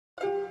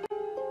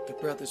The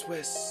brothers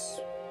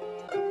Wisp.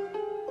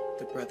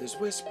 The brothers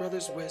Wisp,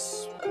 brothers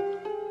Wisp.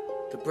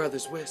 The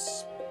brothers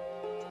Wisp.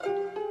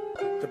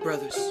 The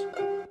brothers.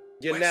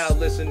 You're now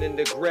listening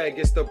to Greg.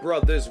 It's the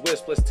Brothers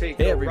Wisp. Let's take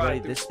Hey a everybody,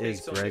 ride through this is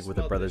space on Greg this with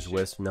the Brothers mothership.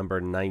 Wisp, number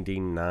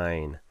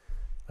 99,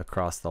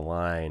 across the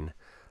line.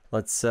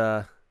 Let's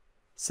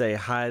say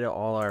hi to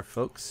all our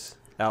folks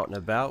out and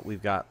about.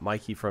 We've got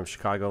Mikey from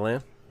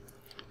Chicagoland.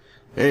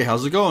 Hey,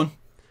 how's it going?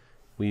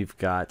 We've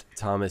got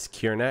Thomas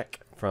Kiernek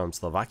from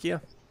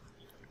Slovakia.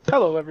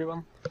 Hello,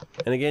 everyone.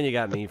 And again, you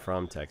got me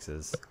from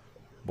Texas.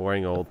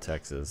 Boring old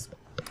Texas.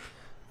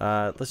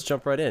 Let's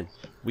jump right in.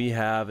 We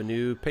have a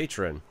new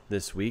patron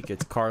this week.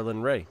 It's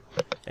Carlan Ray.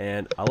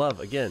 And I love,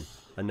 again,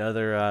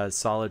 another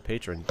solid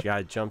patron.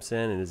 Guy jumps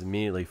in and is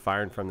immediately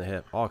firing from the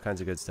hip. All kinds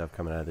of good stuff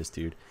coming out of this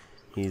dude.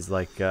 He's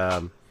like,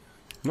 I'm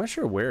not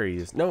sure where he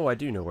is. No, I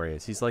do know where he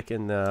is. He's like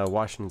in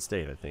Washington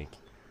State, I think.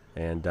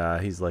 And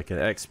he's like an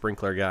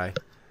ex-sprinkler guy.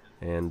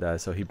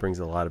 And so he brings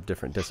a lot of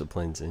different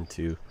disciplines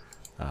into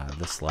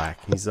the Slack.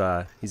 He's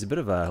a bit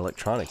of an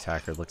electronics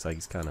hacker. It looks like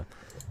he's kind of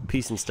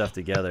piecing stuff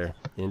together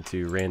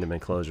into random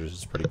enclosures.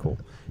 It's pretty cool.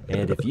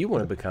 And if you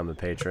want to become a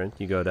patron,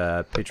 you go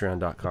to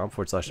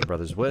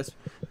patreon.com/thebrotherswisp,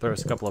 throw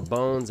us a couple of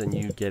bones, and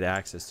you get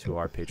access to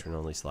our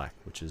patron-only Slack,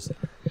 which is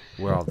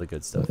where all the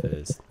good stuff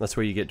is. That's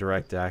where you get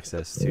direct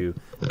access to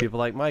people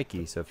like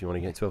Mikey. So if you want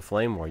to get into a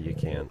flame war, you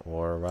can,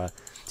 or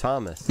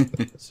Thomas,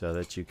 so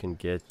that you can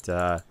get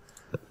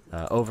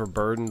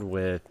overburdened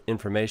with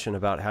information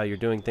about how you're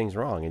doing things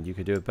wrong, and you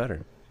could do it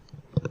better.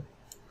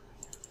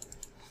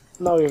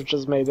 Now you've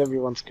just made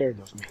everyone scared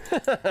of me.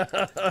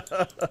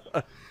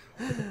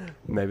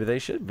 Maybe they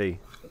should be.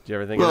 Did you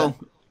ever think of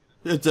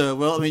that?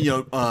 Well, I mean,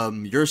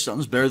 yours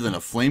sounds better than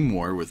a flame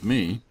war with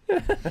me.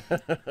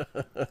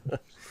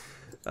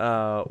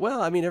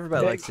 Well, I mean,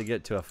 everybody likes to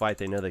get to a fight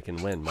they know they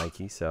can win,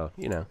 Mikey, so,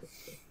 you know.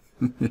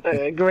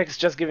 Greg's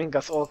just giving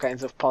us all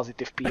kinds of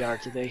positive PR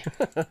today.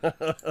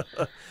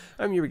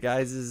 I'm your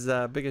guys'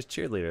 biggest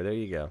cheerleader. There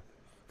you go.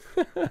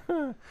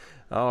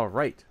 All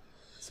right.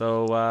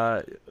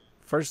 So,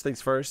 first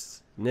things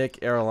first, Nick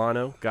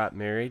Arellano got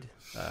married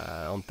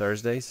on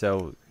Thursday.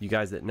 So, you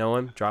guys that know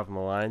him, drop him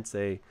a line,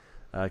 say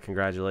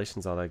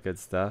congratulations, all that good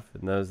stuff.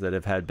 And those that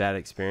have had bad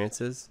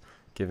experiences,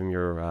 give him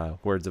your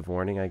words of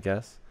warning, I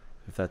guess,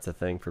 if that's a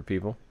thing for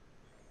people.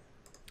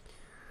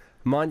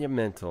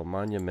 Monumental.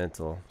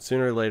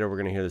 Sooner or later, we're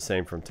going to hear the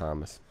same from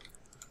Thomas.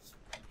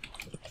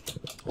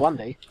 One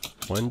day.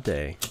 One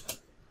day.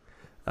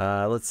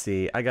 Let's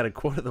see. I got a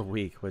quote of the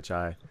week, which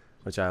I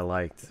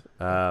liked.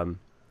 John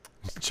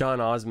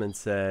Osmon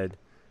said,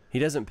 "He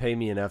doesn't pay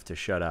me enough to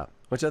shut up,"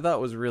 which I thought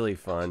was really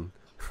fun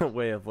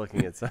way of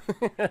looking at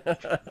something.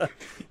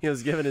 He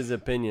was giving his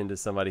opinion to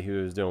somebody who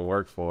he was doing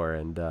work for,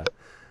 and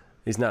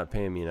he's not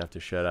paying me enough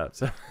to shut up.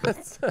 So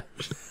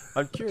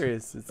I'm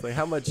curious. It's like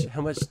how much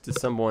does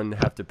someone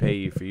have to pay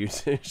you for you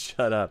to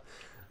shut up?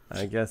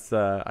 I guess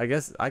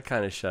I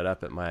kind of shut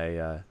up at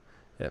my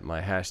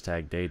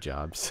hashtag day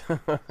jobs.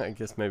 I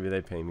guess maybe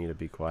they pay me to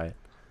be quiet.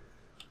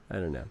 I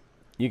don't know.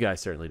 You guys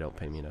certainly don't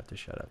pay me enough to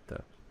shut up,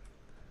 though.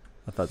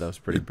 I thought that was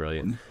pretty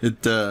brilliant.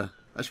 I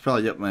should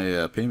probably up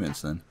my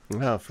payments then.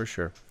 Oh, for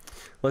sure.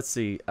 Let's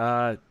see.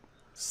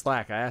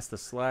 Slack. I asked the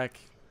Slack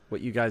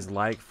what you guys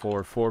like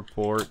for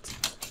 4-port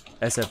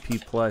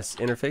SFP plus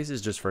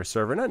interfaces just for a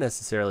server. Not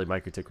necessarily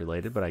Mikrotik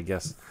related, but I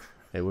guess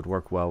it would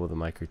work well with a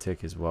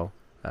Mikrotik as well.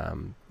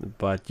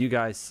 But you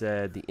guys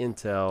said the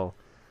Intel,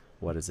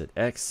 what is it,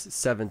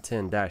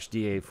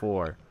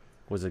 X710-DA4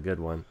 was a good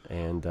one.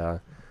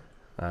 And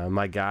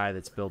my guy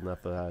that's building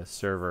up a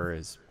server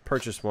has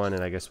purchased one,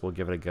 and I guess we'll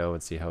give it a go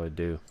and see how it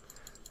do.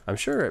 I'm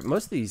sure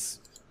most of these,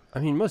 I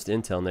mean, most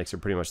Intel NICs are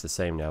pretty much the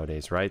same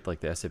nowadays, right? Like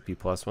the SFP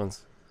plus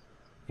ones.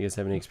 You guys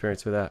have any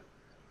experience with that?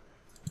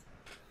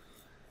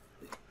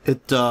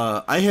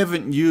 I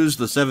haven't used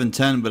the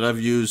 710, but I've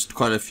used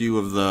quite a few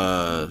of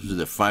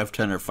the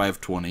 510 or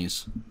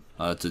 520s.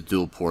 It's a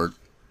dual port,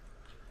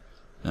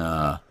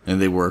 and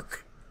they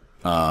work.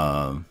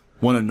 One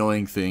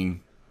annoying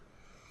thing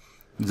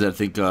is that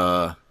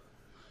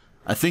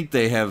I think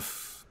they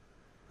have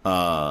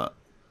an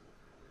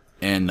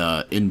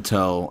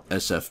Intel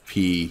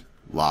SFP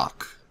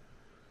lock,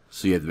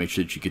 so you have to make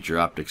sure that you get your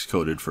optics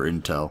coded for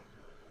Intel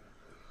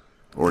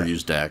or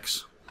use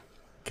DAX.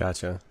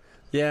 Gotcha.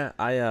 Yeah,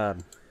 I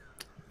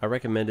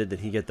recommended that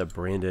he get the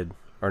branded,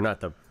 or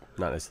not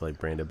necessarily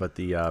branded, but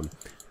the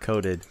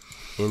coded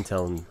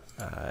Intel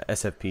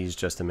SFPs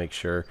just to make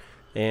sure.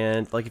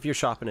 And like if you're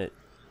shopping it,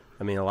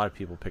 I mean, a lot of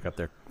people pick up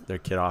their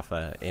kit off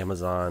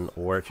Amazon,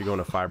 or if you're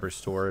going to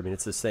Fiberstore, I mean,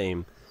 it's the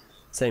same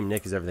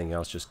NIC as everything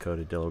else, just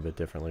coded a little bit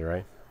differently,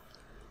 right?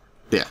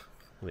 Yeah.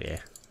 Yeah.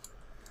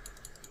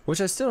 Which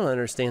I still don't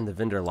understand the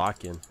vendor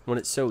lock-in when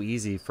it's so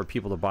easy for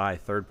people to buy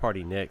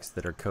third-party NICs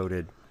that are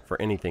coded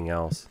for anything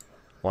else.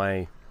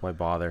 Why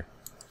bother?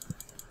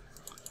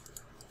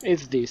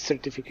 It's the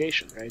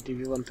certification, right? If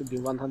you want to be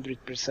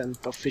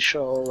 100%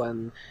 official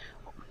and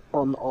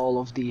on all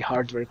of the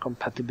hardware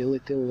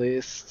compatibility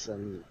lists,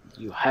 and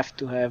you have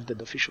to have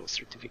that official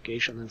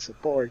certification and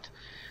support,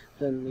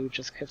 then you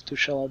just have to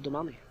shell out the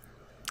money.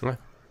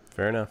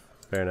 Fair enough.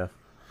 Fair enough.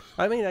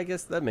 I mean, I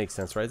guess that makes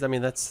sense, right? I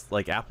mean, that's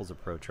like Apple's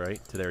approach,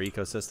 right? To their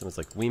ecosystem. It's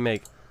like, we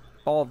make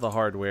all of the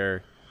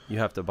hardware. You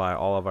have to buy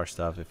all of our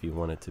stuff if you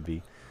want it to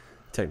be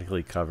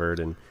technically covered.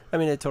 And I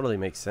mean, it totally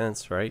makes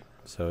sense, right?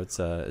 So it's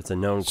a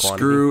known quantity.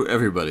 Screw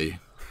everybody.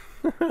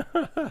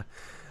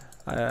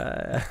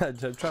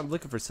 I'm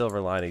looking for silver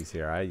linings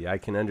here. I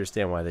can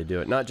understand why they do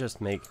it. Not just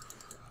make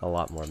a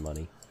lot more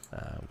money,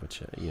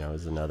 which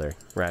is another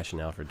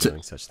rationale for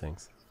doing such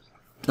things.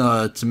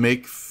 To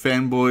make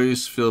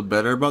fanboys feel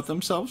better about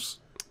themselves?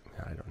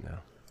 I don't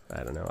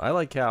know. I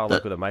like how,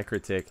 like with a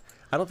Mikrotik,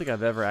 I don't think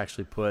I've ever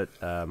actually put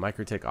a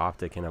Mikrotik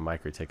optic in a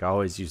Mikrotik. I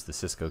always use the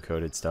Cisco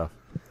coded stuff,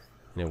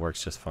 and it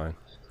works just fine.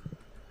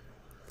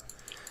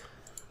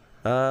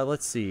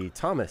 Let's see.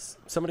 Thomas,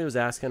 somebody was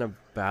asking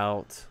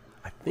about,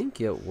 I think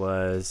it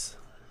was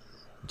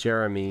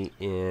Jeremy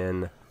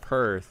in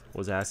Perth,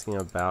 was asking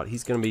about,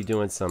 he's going to be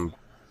doing some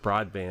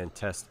broadband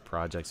test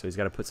project, so he's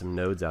got to put some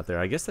nodes out there.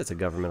 I guess that's a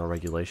governmental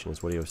regulation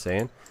is what he was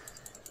saying.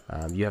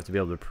 You have to be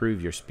able to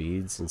prove your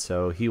speeds, and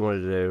so he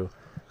wanted to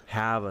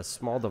have a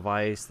small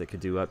device that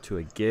could do up to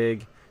 1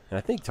 gig. And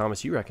I think,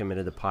 Thomas, you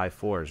recommended the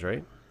Pi4s,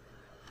 right?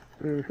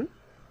 Mm-hmm.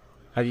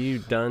 Have you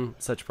done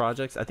such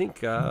projects? I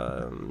think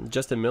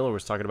Justin Miller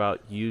was talking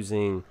about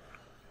using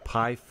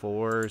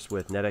Pi4s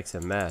with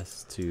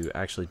NetXMS to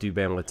actually do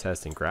bandwidth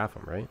tests and graph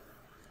them, right?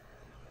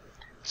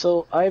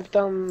 So I've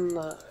done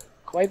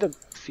quite a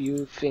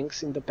few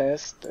things in the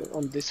past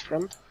on this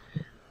front,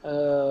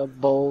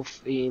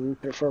 both in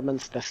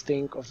performance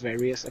testing of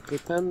various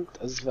equipment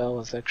as well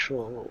as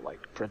actual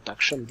like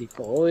production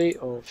deploy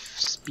of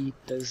speed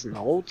test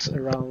nodes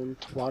around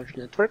large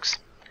networks.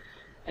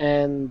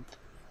 And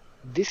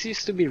this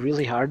used to be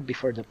really hard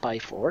before the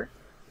Pi4,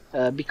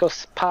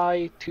 because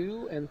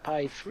Pi2 and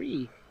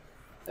Pi3,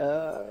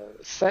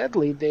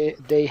 sadly,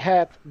 they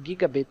had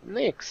gigabit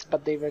NICs,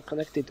 but they were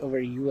connected over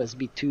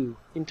USB 2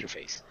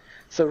 interface.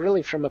 So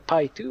really, from a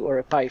Pi2 or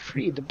a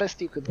Pi3, the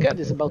best you could get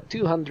is about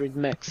 200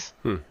 megs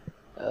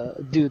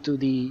due to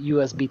the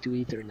USB to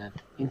Ethernet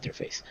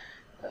interface.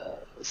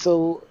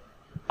 So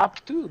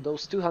up to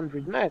those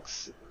 200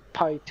 megs,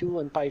 Pi2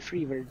 and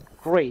Pi3 were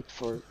great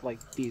for like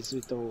these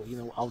little,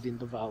 out in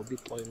the wild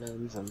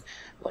deployments and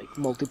like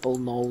multiple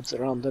nodes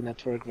around the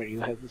network where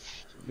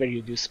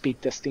you do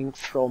speed testing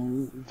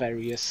from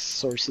various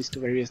sources to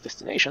various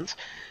destinations.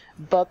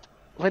 But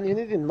when you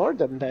needed more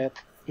than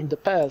that, in the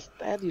past,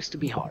 that used to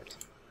be hard,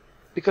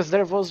 because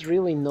there was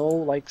really no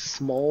like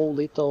small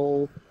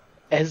little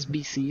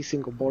SBC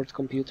single board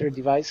computer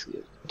device.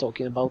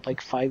 Talking about like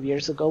 5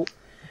 years ago,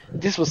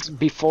 this was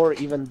before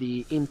even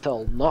the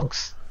Intel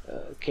NUCs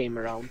came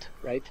around,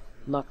 right?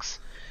 NUCs,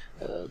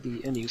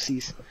 the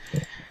NUCs.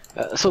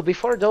 So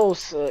before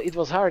those, it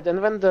was hard,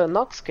 and when the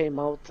NUCs came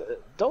out,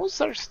 those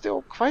are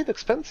still quite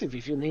expensive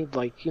if you need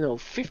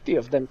 50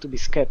 of them to be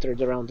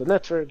scattered around the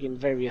network in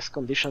various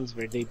conditions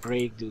where they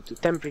break due to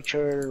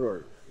temperature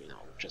or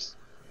just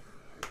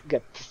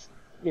get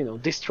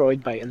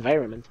destroyed by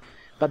environment.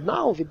 But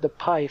now with the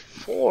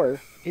Pi4,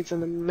 it's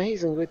an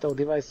amazing little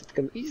device that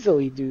can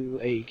easily do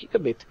a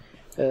gigabit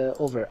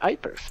over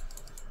iPerf.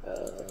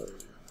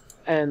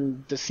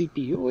 And the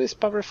CPU is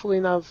powerful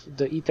enough,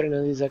 the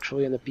Ethernet is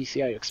actually on a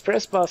PCI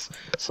Express bus,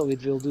 so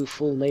it will do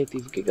full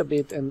native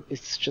gigabit, and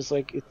it's just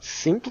like, it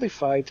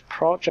simplified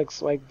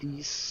projects like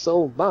these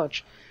so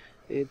much.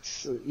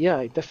 It's,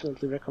 I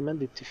definitely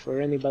recommend it for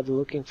anybody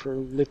looking for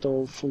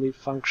little fully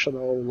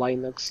functional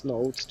Linux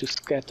nodes to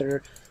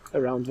scatter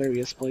around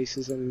various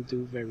places and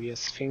do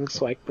various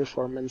things like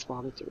performance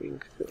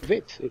monitoring with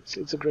it.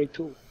 It's a great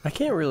tool. I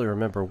can't really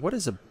remember, what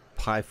is a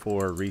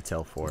Pi4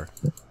 retail for?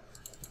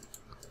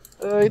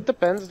 It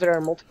depends. There are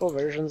multiple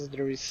versions.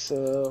 There is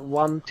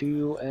 1,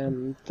 2,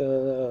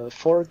 and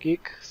 4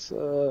 gigs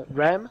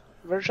RAM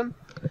version.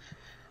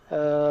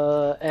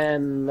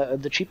 And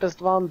the cheapest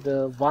one,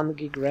 the 1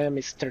 gig RAM,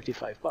 is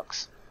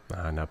 $35.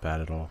 Not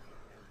bad at all.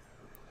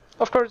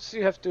 Of course,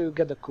 you have to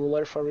get a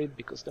cooler for it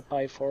because the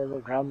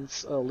Pi4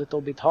 runs a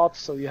little bit hot,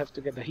 so you have to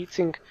get a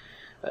heatsink.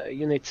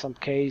 You need some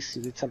case,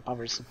 you need some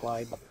power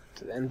supply,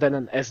 and then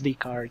an SD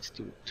card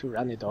to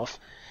run it off.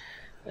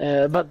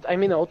 But I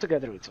mean,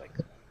 altogether, it's like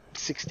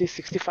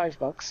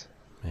 $65.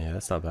 Yeah,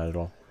 that's not bad at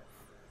all.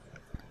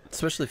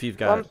 Especially if you've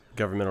got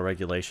governmental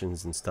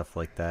regulations and stuff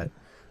like that.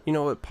 You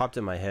know what popped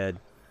in my head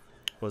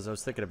was, I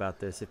was thinking about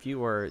this. If you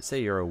were,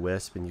 say you're a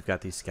WISP and you've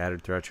got these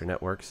scattered throughout your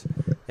networks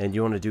and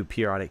you want to do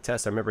periodic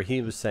tests. I remember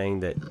he was saying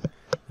that,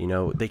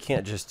 they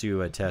can't just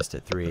do a test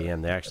at 3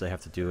 a.m. They actually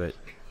have to do it,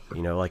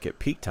 like at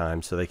peak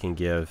time, so they can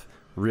give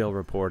real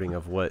reporting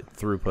of what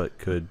throughput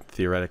could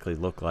theoretically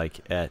look like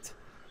at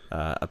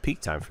a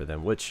peak time for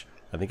them, which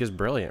I think is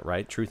brilliant,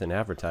 right? Truth in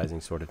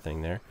advertising sort of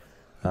thing there.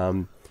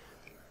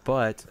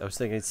 But I was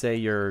thinking, say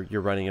you're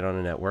running it on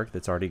a network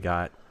that's already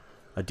got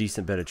a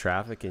decent bit of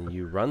traffic, and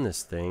you run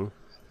this thing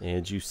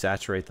and you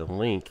saturate the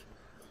link.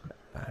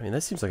 I mean,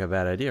 that seems like a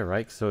bad idea,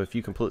 right? So if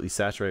you completely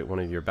saturate one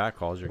of your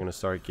backhauls, you're going to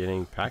start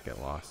getting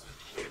packet loss.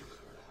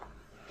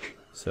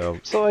 So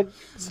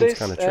This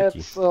kind of tricky.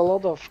 adds a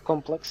lot of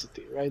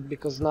complexity, right?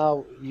 Because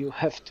now you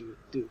have to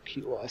do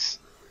QoS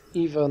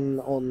even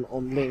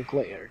on link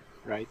layer,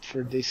 right?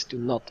 For this to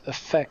not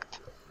affect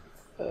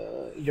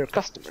your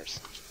customers.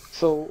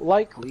 So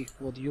likely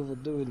what you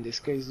would do in this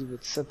case, you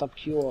would set up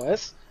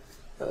QoS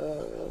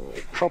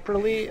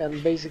properly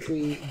and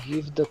basically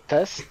give the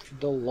test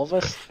the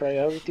lowest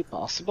priority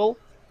possible.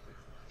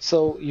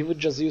 So you would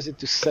just use it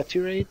to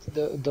saturate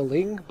the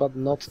link, but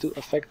not to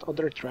affect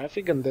other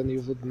traffic, and then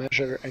you would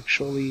measure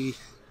actually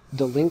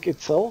the link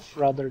itself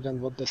rather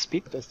than what the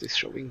speed test is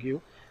showing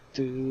you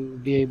to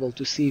be able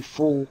to see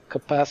full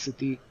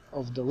capacity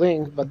of the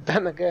link. But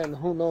then again,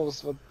 who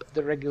knows what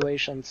the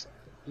regulations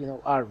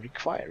are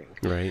requiring.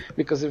 Right.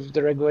 Because if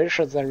the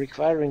regulations are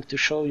requiring to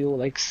show you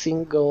like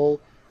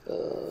single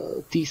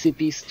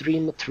TCP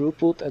stream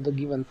throughput at a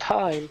given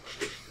time,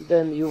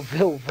 then you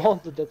will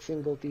want that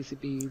single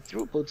TCP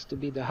throughput to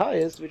be the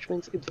highest, which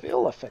means it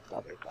will affect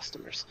other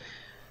customers.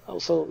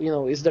 Also,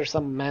 is there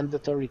some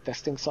mandatory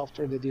testing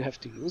software that you have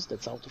to use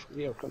that's out of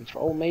your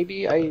control?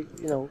 Maybe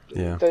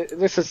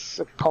this is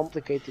a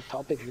complicated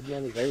topic with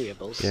many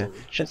variables. Yeah, So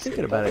just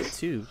thinking about it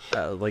too,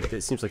 like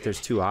it seems like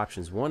there's two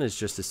options. One is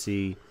just to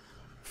see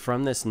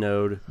from this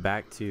node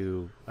back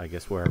to, I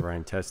guess, wherever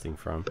I'm testing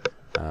from,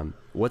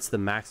 what's the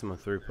maximum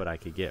throughput I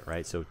could get,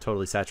 right? So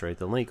totally saturate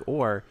the link.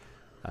 Or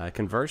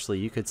conversely,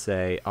 you could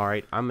say, all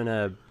right, I'm going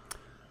to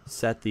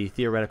set the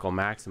theoretical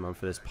maximum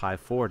for this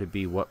Pi4 to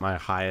be what my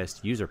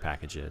highest user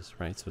package is,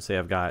 right? So say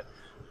I've got,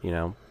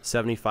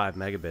 75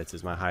 megabits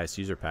is my highest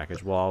user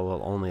package. Well,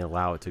 I'll only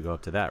allow it to go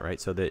up to that,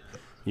 right? So that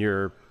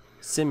you're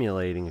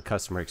simulating a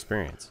customer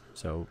experience.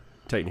 So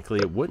technically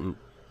it wouldn't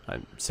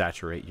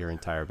saturate your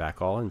entire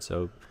backhaul. And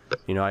so,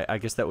 I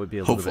guess that would be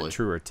a little bit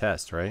truer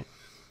test, right?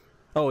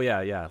 Oh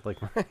yeah, like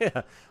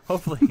yeah.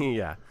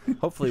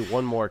 Hopefully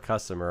one more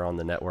customer on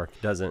the network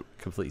doesn't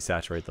completely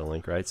saturate the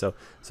link, right? So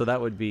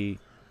that would be,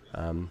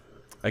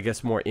 I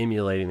guess, more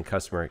emulating the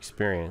customer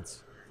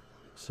experience.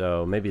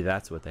 So maybe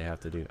that's what they have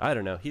to do. I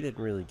don't know. He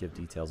didn't really give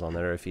details on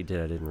that, or if he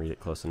did, I didn't read it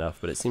close enough.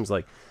 But it seems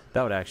like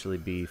that would actually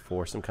be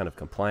for some kind of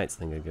compliance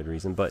thing, a good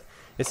reason. But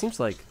it seems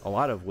like a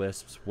lot of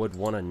WISPs would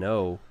want to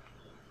know,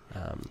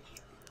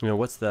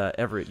 what's the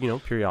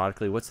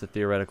periodically, what's the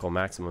theoretical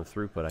maximum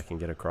throughput I can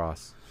get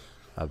across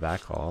a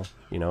backhaul,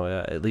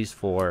 at least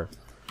for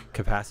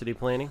capacity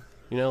planning,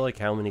 like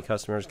how many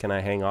customers can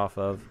I hang off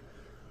of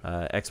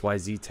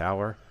XYZ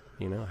tower,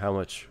 how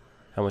much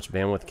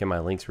bandwidth can my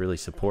links really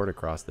support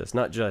across this,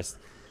 not just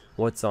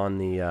what's on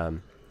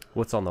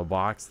the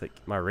box that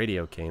my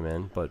radio came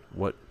in, but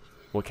what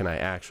can I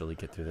actually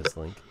get through this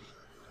link.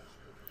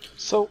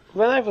 So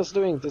when I was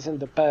doing this in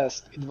the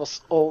past, it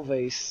was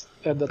always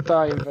at the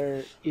time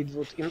where it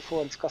would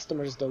influence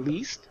customers the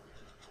least.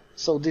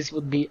 So this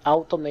would be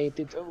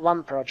automated.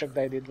 One project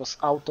I did was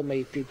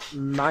automated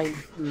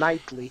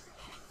nightly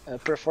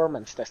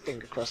performance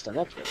testing across the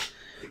network.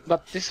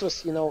 But this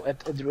was,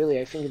 at really,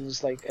 I think it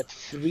was like at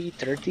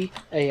 3:30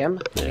 a.m.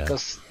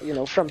 Because,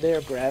 from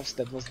their graphs,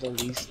 that was the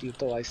least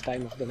utilized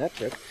time of the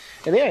network.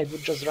 And yeah, it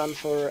would just run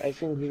for, I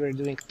think we were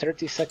doing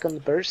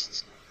 30-second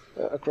bursts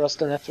across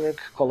the network,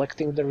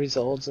 collecting the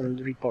results and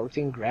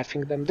reporting,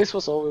 graphing them. This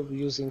was all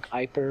using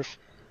iPerf,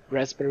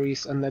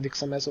 Raspberries, and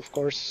NetXMS, of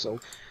course. So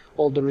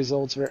all the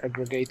results were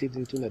aggregated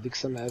into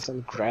NetXMS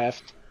and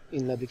graphed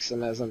in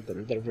NetXMS, and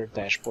then there were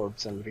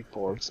dashboards and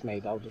reports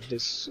made out of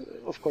this,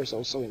 of course,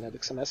 also in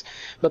NetXMS.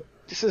 But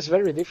this is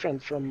very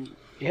different from,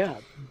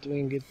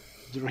 doing it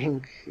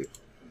during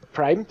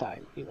prime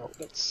time.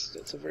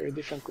 That's a very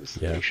different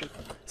consideration.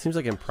 Yeah. Seems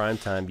like in prime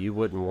time you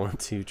wouldn't want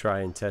to try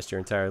and test your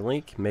entire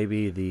link.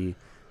 Maybe the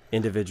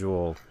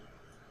individual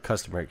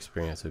customer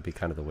experience would be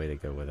kind of the way to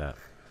go with that.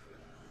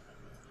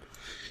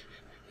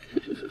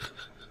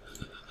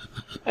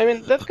 I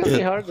mean, that can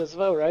be hard as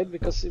well, right?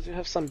 Because if you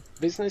have some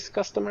business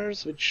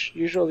customers, which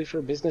usually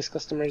for business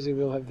customers you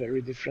will have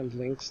very different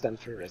links than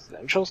for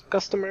residential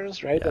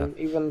customers, right? Yeah. And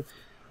even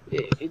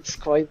it's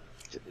quite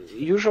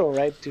usual,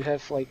 right, to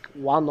have like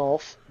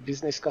one-off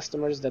business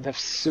customers that have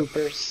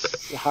super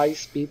high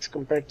speeds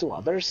compared to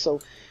others. So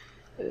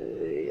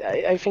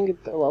I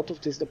think a lot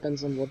of this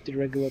depends on what the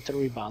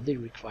regulatory body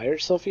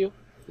requires of you.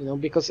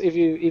 Because if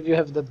you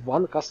have that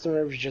one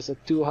customer which is a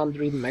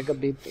 200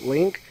 megabit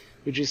link,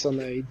 which is on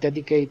a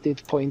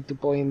dedicated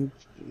point-to-point,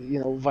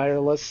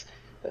 wireless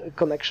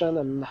connection,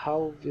 and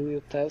how will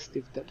you test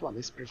if that one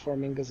is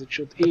performing as it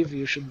should? If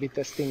you should be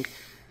testing,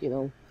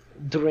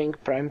 during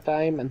prime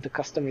time, and the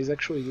customer is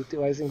actually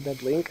utilizing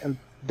that link, and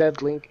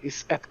that link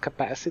is at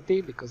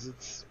capacity because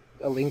it's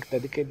a link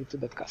dedicated to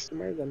that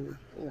customer, then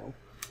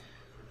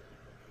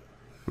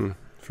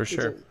for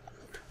sure,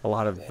 a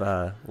lot of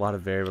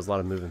variables, a lot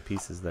of moving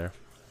pieces there.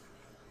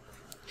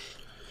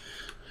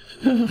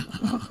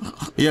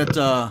 Yet,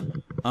 so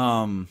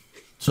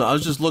I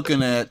was just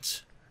looking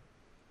at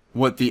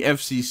what the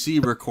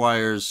FCC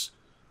requires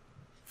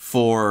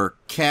for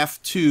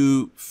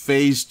CAF2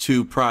 Phase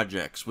 2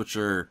 projects, which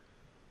are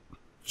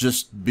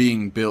just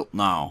being built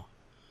now.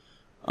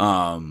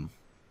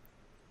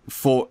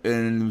 for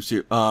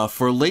latency,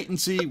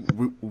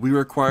 we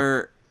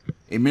require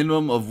a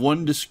minimum of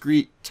 1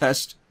 discrete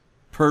test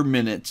per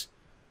minute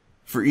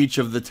for each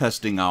of the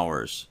testing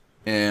hours.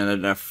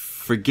 And I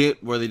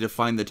forget where they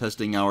define the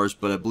testing hours,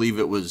 but I believe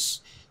it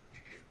was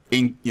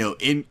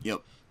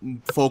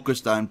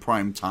focused on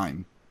prime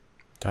time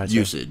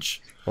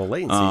usage. Well,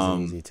 latency is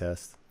an easy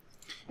test.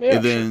 Yeah,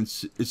 And then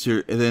it's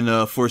here. And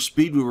then for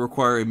speed, we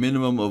require a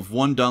minimum of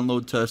 1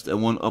 download test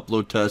and 1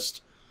 upload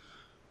test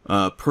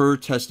per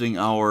testing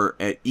hour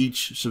at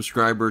each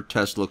subscriber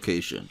test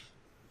location.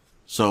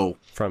 So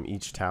From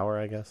each tower,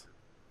 I guess?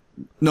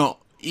 no,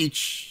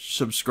 each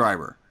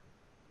subscriber.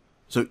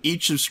 So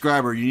each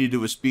subscriber, you need to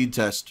do a speed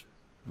test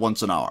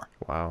once an hour.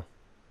 Wow.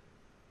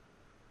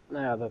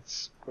 Nah,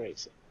 that's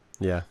crazy.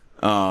 Yeah.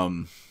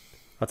 Um,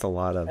 That's a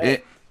lot of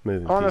it,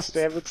 moving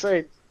Honestly, pieces. I would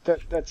say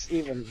that's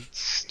even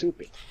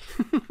stupid.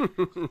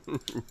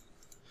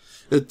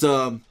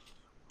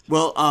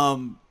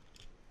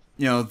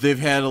 they've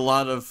had a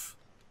lot of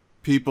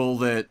people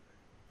that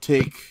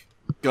take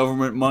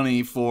government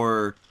money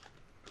for,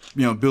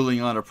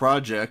 building on a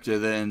project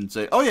and then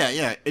say, oh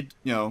yeah,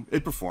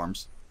 it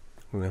performs.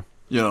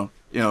 Yeah.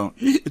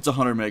 It's a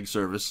 100 meg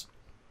service,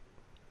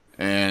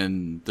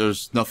 and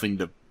there's nothing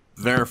to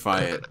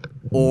verify it,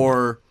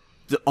 or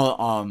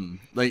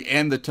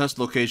and the test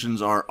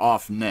locations are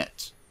off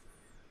net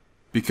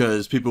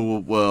because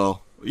people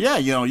will, you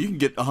can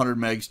get 100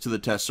 megs to the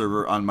test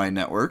server on my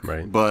network,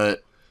 Right.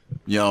 but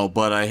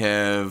I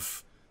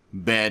have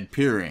bad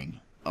peering,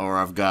 or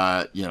I've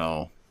got,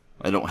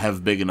 I don't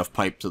have big enough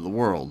pipe to the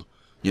world.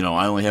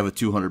 I only have a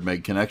 200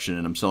 meg connection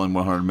and I'm selling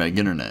 100 meg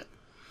internet.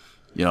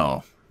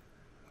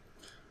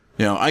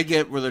 I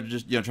get where they're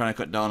just, trying to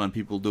cut down on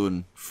people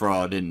doing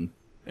fraud, and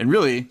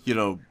really,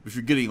 if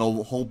you're getting a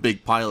whole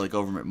big pile of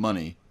government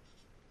money,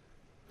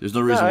 there's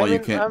no reason why you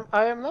can't.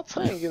 I am not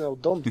saying,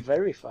 don't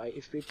verify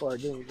if people are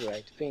doing the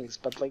right things,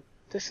 but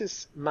this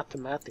is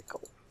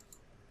mathematical.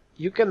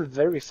 You can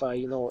verify,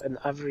 an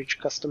average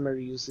customer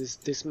uses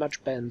this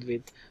much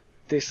bandwidth,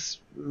 this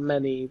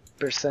many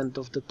 %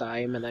 of the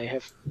time, and I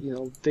have,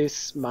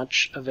 this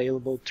much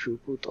available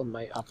throughput on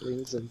my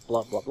uplinks and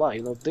blah, blah, blah.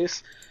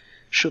 This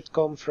should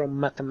come from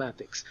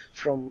mathematics,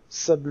 from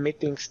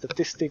submitting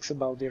statistics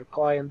about your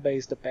client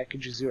base, the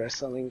packages you are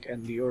selling,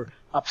 and your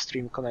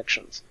upstream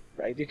connections,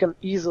 right? You can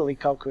easily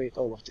calculate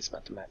all of this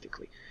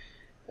mathematically.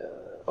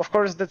 Of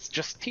course, that's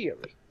just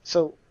theory.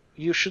 So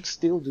you should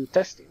still do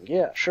testing.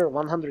 Yeah, sure,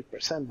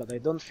 100%, but I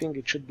don't think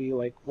it should be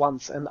like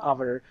once an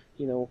hour,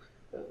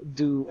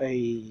 do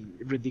a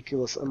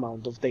ridiculous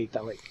amount of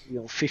data,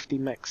 50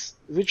 megs,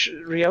 which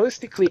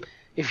realistically,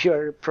 if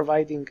you're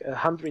providing a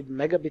 100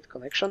 megabit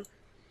connection,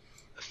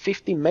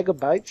 50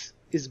 megabytes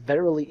is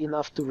barely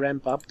enough to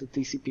ramp up the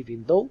TCP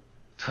window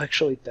to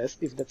actually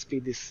test if that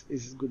speed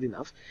is good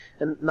enough.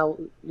 And now,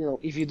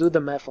 if you do the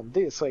math on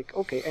this,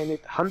 okay, I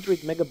need 100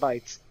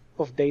 megabytes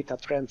of data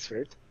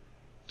transferred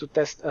to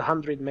test a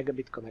 100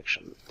 megabit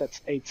connection.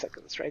 That's 8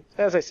 seconds, right?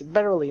 As I said,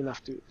 barely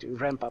enough to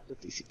ramp up the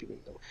TCP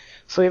window.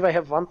 So if I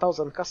have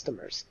 1,000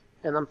 customers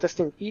and I'm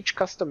testing each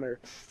customer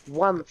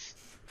once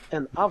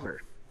an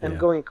hour and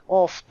going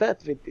off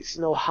that with this,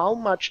 how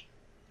much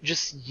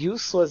just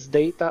useless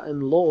data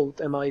and load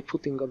am I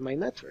putting on my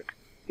network?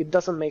 It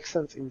doesn't make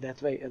sense in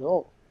that way at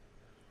all.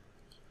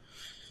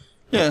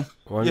 Yeah.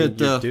 Well, you're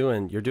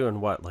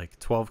doing what, like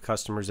 12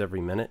 customers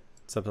every minute,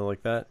 something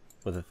like that,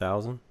 with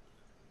 1,000?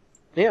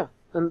 Yeah,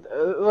 and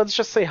let's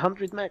just say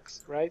 100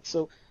 megs, right?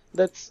 So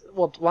that's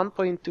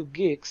 1.2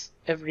 gigs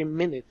every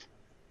minute.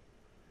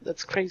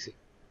 That's crazy.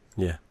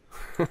 Yeah.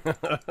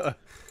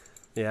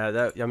 Yeah,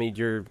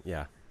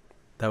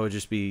 that would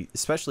just be,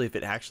 especially if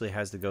it actually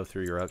has to go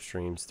through your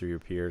upstreams, through your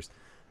peers.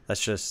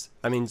 That's just,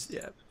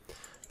 that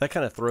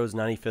kind of throws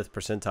 95th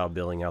percentile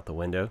billing out the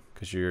window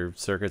because your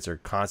circuits are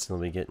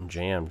constantly getting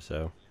jammed.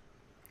 So,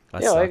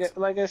 that sucks.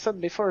 like I said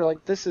before,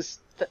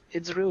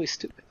 it's really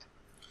stupid.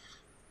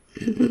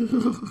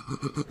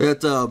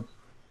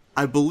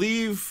 I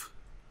believe.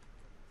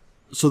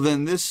 So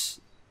then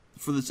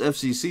for this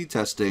FCC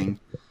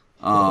testing,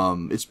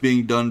 it's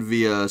being done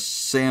via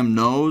Sam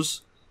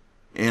Knows,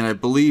 and I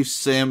believe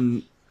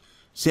Sam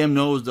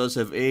Knows does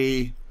have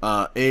a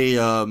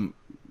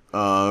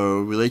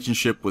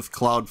relationship with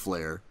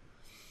Cloudflare.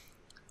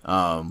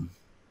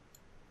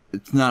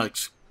 It's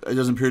not. It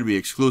doesn't appear to be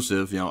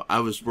exclusive. I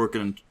was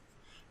working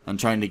on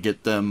trying to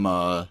get them,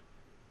 to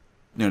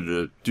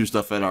do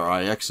stuff at our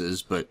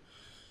IXs, but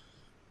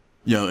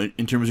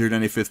in terms of your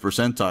 95th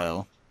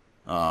percentile,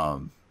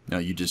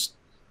 you just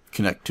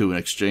connect to an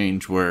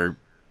exchange where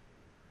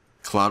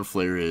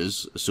Cloudflare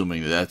is,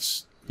 assuming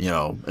that's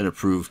an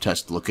approved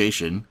test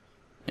location,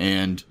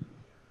 and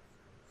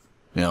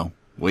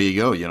way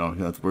you go. You don't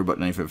have to worry about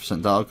 95th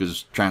percentile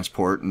because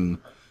transport and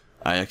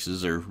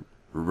IXs are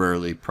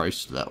rarely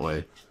priced that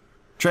way.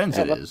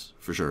 Transit is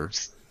for sure.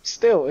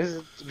 Still, is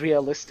it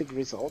realistic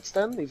results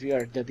then if you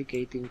are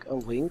dedicating a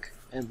link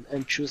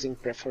and choosing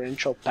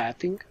preferential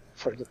pathing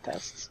for the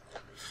tests?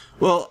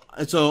 Well,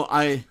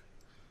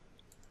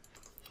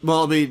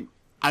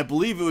 I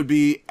believe it would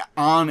be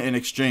on an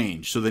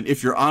exchange. So then,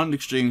 if you're on an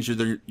exchange,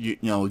 you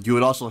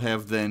would also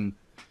have then,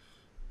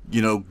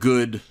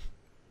 good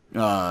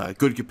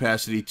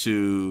capacity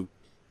to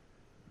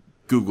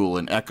Google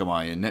and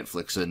Akamai and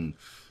Netflix and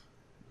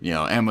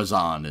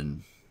Amazon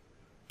and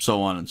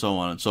so on and so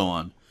on and so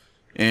on.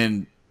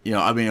 And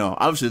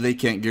obviously they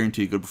can't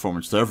guarantee good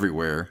performance to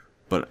everywhere,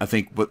 but I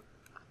think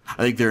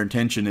their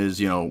intention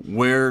is,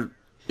 where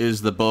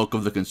is the bulk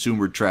of the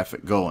consumer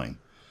traffic going?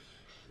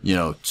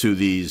 To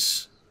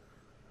these,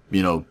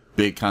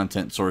 big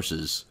content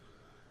sources.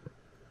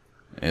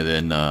 And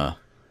then,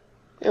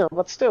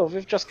 but still,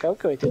 we've just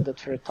calculated that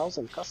for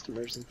 1,000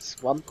 customers, it's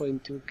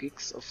 1.2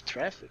 gigs of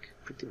traffic,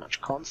 pretty much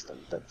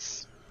constant.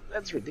 That's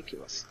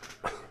ridiculous.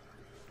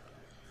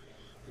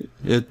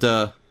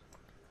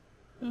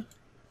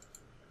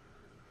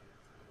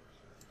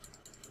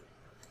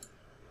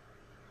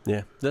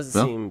 Yeah,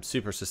 doesn't seem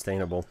super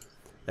sustainable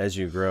as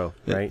you grow,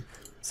 right?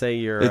 Say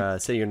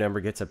your number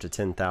gets up to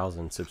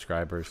 10,000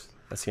 subscribers.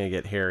 That's gonna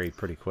get hairy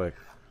pretty quick.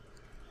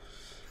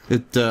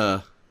 But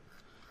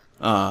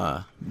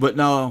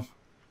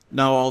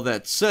now all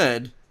that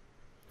said,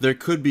 there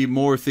could be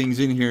more things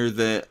in here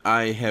that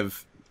I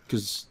have,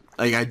 because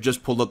I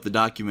just pulled up the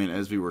document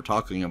as we were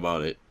talking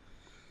about it,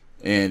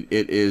 and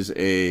it is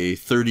a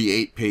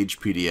 38-page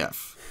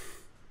PDF.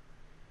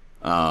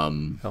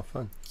 How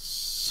fun!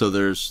 So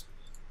there's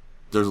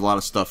a lot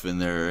of stuff in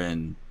there,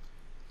 and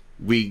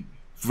we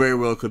very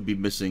well could be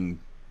missing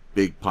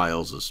big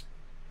piles of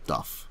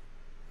stuff.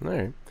 All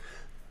right.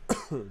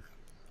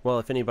 Well,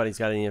 if anybody's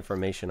got any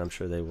information, I'm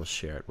sure they will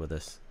share it with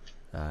us.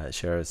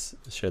 Share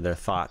their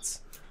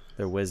thoughts,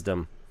 their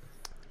wisdom.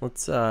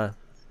 Let's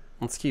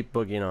keep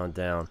boogieing on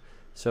down.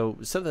 So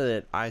something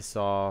that I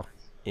saw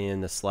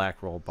in the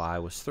Slack roll by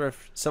was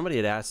Thrift. Somebody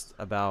had asked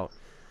about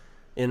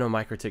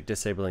Mikrotik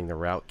disabling the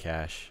route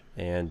cache,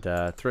 and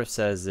Thrift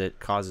says it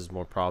causes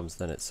more problems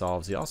than it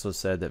solves. He also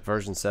said that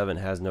version 7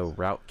 has no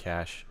route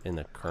cache in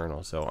the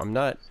kernel, so I'm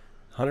not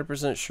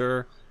 100%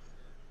 sure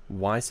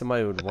why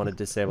somebody would want to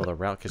disable the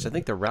route cache. I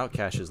think the route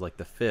cache is like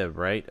the fib,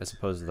 right, as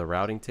opposed to the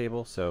routing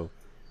table. So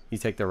you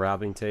take the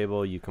routing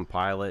table, you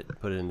compile it,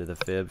 put it into the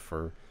fib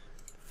for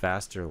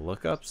faster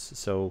lookups.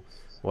 So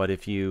what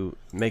if you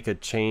make a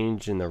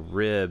change in the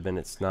rib and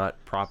it's not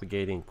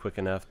propagating quick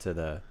enough to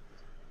the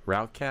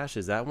route cache?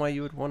 Is that why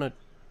you would want to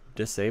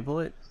disable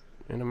it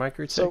in a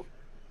Mikrotik? So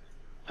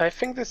I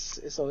think this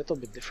is a little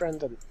bit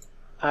different, and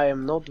I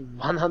am not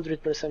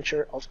 100%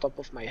 sure off the top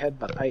of my head,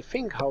 but I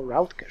think how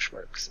route cache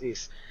works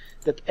is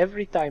that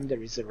every time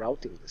there is a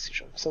routing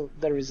decision, so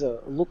there is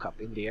a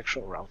lookup in the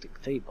actual routing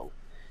table,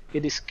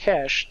 it is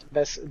cached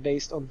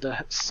based on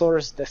the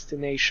source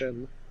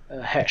destination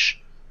hash.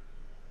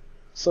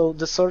 So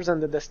the source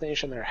and the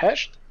destination are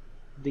hashed,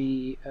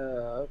 the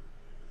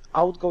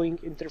outgoing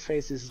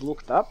interface is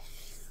looked up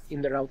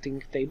in the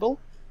routing table,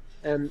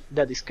 and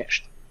that is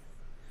cached.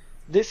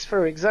 This,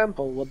 for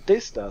example, what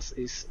this does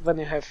is when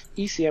you have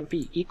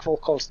ECMP equal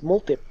cost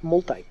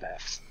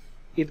multipaths,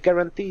 it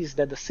guarantees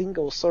that a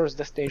single source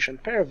destination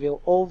pair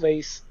will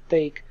always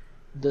take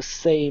the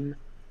same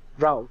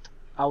route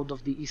out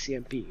of the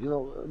ECMP.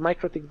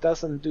 Mikrotik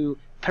doesn't do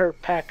per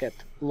packet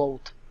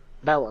load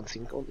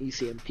balancing on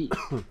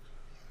ECMP.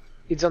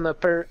 It's on a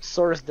per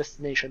source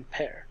destination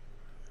pair.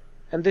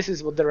 And this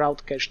is what the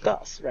route cache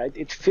does, right?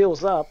 It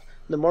fills up.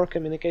 The more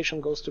communication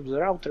goes through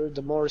the router,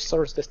 the more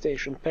source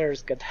destination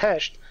pairs get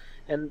hashed,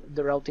 and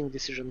the routing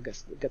decision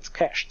gets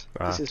cached.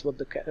 This is what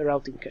the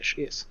routing cache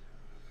is.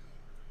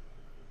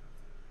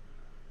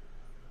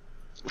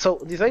 So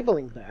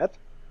disabling that,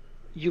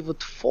 you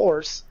would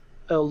force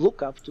a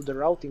lookup to the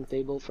routing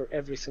table for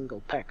every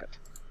single packet.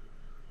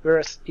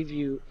 Whereas if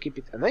you keep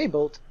it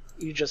enabled,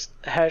 you just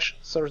hash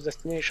source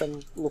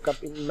destination,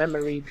 lookup in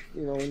memory,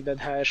 in that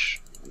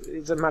hash.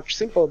 It's a much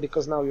simpler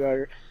because now you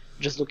are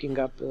just looking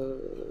up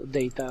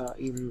data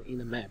in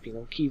a map,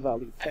 key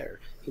value pair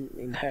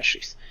in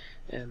hashes,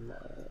 and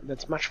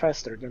that's much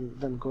faster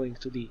than going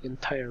to the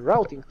entire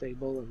routing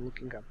table and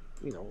looking up,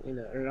 in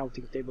a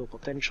routing table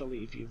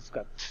potentially if you've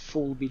got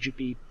full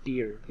BGP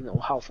peer,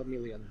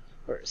 500,000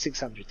 or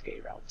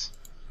 600k routes.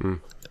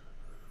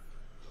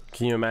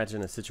 Can you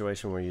imagine a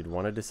situation where you'd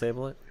want to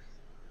disable it?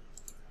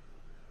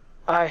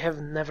 I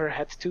have never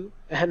had to,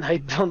 and I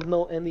don't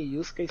know any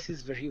use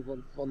cases where you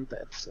won't want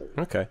that. So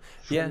okay,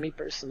 for me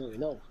personally,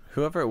 no.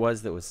 Whoever it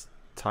was that was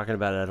talking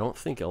about it, I don't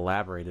think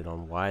elaborated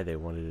on why they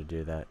wanted to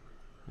do that.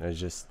 It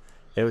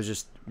was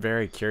just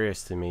very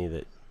curious to me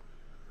that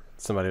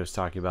somebody was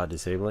talking about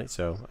disabling,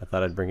 so I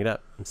thought I'd bring it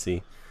up and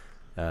see.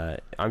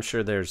 I'm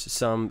sure there's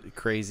some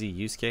crazy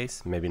use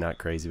case, maybe not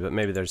crazy, but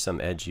maybe there's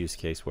some edge use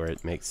case where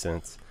it makes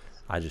sense.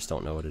 I just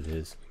don't know what it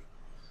is.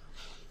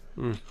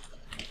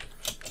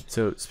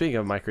 So speaking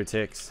of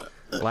Mikrotiks,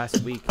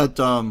 last week.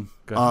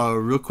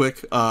 Real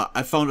quick,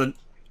 I found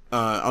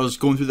I was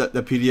going through that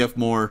PDF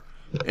more,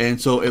 and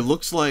so it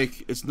looks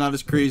like it's not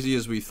as crazy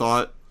as we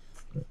thought.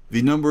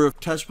 The number of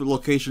test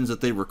locations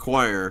that they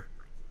require,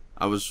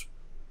 I was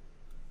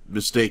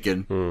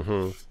mistaken.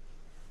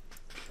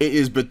 It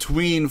is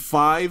between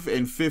 5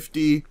 and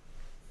 50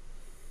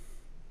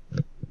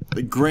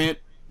 grant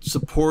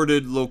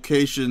supported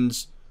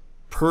locations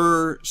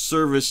per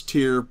service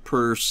tier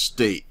per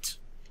state.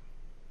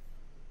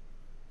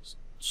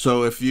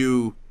 So if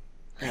you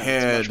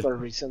had, much more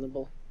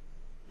reasonable.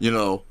 you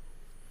know,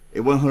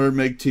 a 100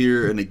 meg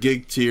tier and a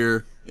gig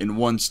tier in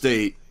one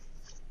state,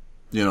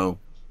 you know,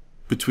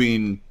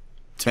 between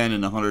 10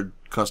 and 100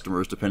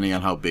 customers, depending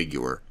on how big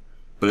you were.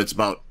 But it's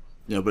about,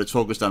 you know, but it's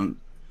focused on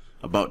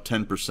about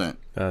 10%.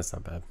 That's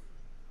not bad.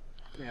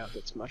 Yeah,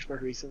 that's much more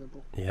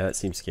reasonable. Yeah, that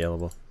seems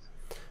scalable.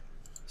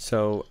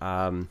 So,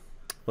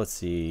 let's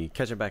see.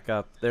 Catching back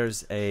up,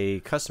 there's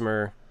a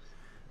customer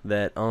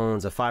that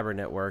owns a fiber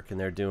network, and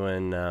they're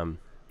doing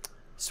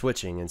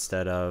switching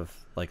instead of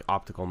like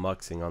optical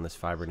muxing on this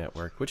fiber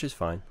network, which is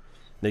fine.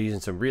 They're using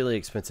some really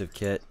expensive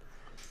kit,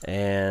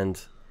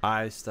 and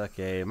I stuck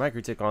a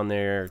Mikrotik on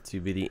there to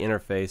be the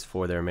interface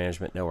for their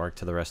management network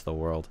to the rest of the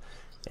world.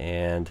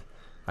 And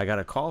I got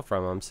a call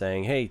from them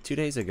saying, hey, 2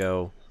 days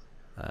ago,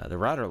 the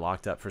router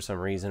locked up for some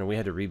reason, and we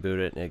had to reboot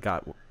it, and it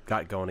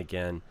got going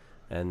again.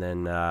 And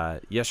then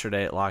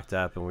yesterday it locked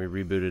up, and we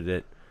rebooted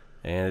it,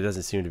 and it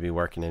doesn't seem to be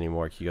working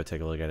anymore. Can you go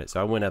take a look at it?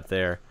 So I went up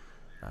there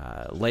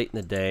late in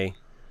the day,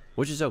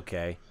 which is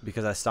okay,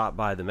 because I stopped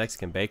by the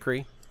Mexican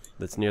bakery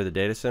that's near the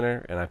data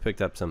center, and I picked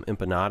up some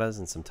empanadas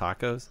and some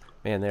tacos.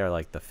 Man, they are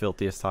like the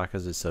filthiest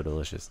tacos. It's so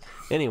delicious.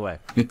 Anyway,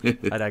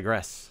 I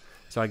digress.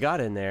 So I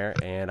got in there,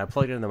 and I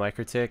plugged it in the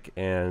Mikrotik,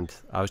 and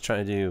I was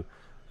trying to do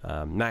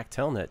Mac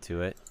Telnet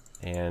to it,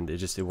 and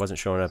it wasn't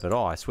showing up at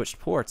all. I switched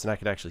ports, and I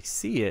could actually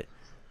see it,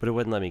 but it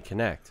wouldn't let me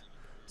connect.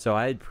 So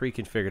I had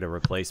pre-configured a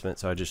replacement,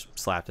 so I just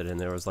slapped it in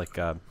there. It was like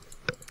a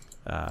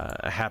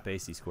half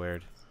AC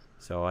squared.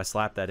 So I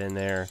slapped that in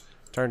there,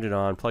 turned it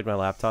on, plugged my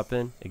laptop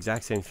in,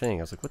 exact same thing.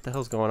 I was like, what the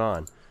hell's going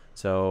on?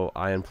 So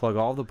I unplug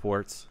all the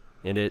ports,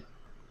 and it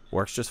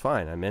works just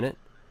fine. I'm in it.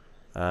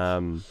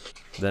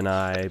 Then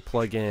I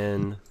plug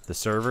in the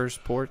server's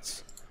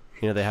ports.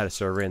 You know, they had a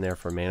server in there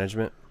for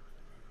management.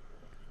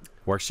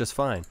 Works just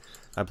fine.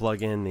 I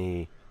plug in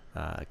the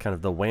kind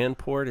of the WAN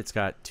port. It's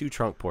got 2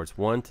 trunk ports,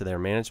 one to their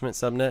management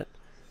subnet,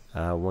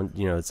 one,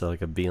 you know, it's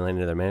like a VLAN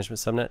to their management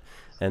subnet,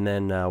 and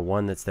then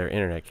one that's their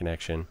internet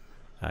connection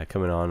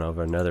coming on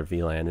over another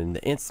VLAN. And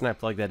the instant I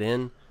plug that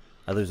in,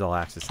 I lose all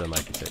access to the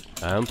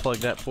Mikrotik. I unplug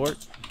that port,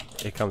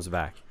 it comes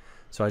back.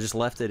 So I just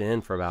left it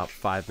in for about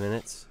 5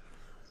 minutes,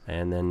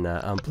 and then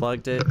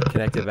unplugged it,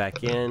 connected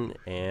back in,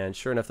 and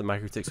sure enough, the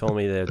Mikrotik told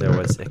me that there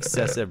was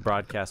excessive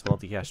broadcast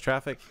multicast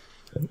traffic,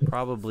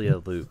 probably a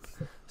loop.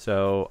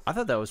 So I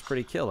thought that was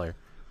pretty killer.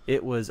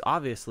 It was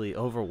obviously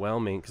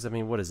overwhelming, because I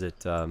mean, what is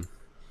it?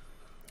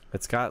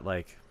 It's got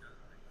like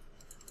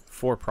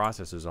 4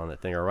 processors on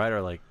that thing, right?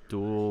 Or like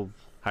dual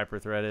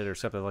hyper-threaded or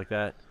something like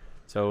that.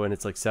 So, and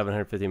it's like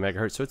 750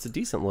 megahertz. So it's a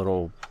decent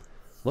little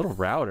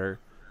router.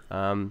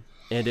 And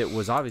it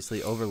was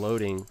obviously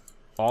overloading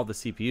all the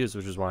CPUs,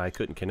 which is why I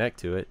couldn't connect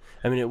to it.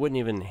 I mean, it wouldn't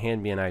even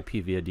hand me an IP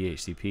via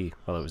DHCP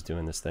while it was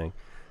doing this thing.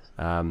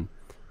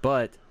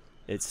 But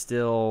it's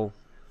still,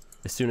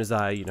 as soon as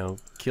I, you know,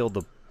 killed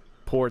the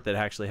port that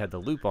actually had the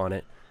loop on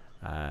it,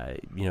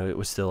 you know, it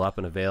was still up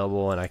and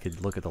available, and I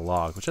could look at the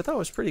log, which I thought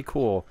was pretty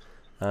cool.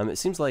 It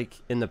seems like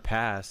in the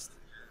past,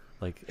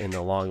 like in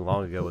the long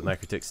ago with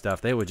Mikrotik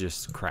stuff, they would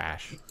just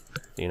crash,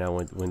 you know,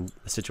 when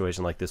a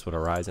situation like this would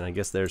arise. And I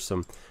guess there's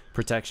some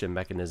protection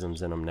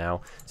mechanisms in them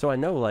now. So I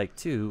know, like,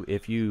 too,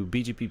 if you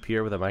BGP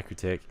peer with a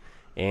Mikrotik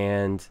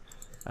and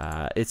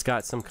it's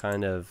got some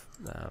kind of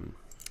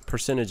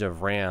percentage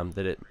of RAM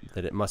that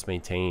it must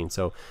maintain,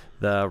 so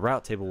the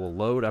route table will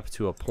load up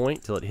to a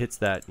point till it hits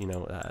that, you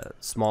know,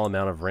 small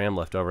amount of RAM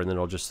left over, and then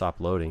it'll just stop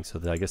loading, so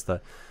that I guess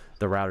the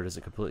router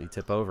doesn't completely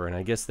tip over. And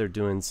I guess they're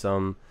doing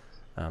some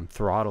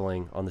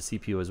throttling on the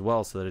CPU as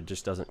well, so that it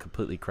just doesn't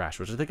completely crash,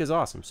 which I think is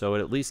awesome. So it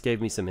at least gave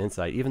me some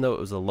insight, even though it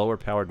was a lower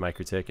powered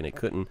Mikrotik and it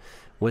couldn't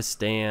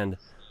withstand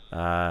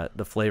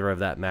the flavor of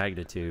that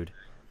magnitude.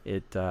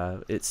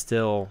 It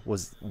still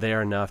was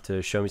there enough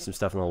to show me some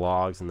stuff in the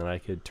logs, and then I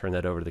could turn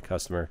that over to the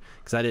customer,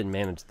 because I didn't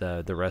manage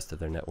the rest of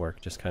their network,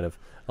 just kind of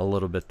a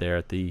little bit there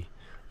at the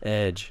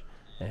edge.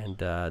 And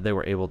they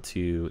were able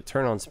to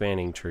turn on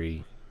spanning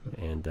tree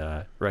and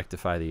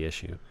rectify the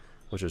issue,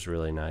 which was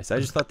really nice. I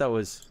just thought that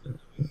was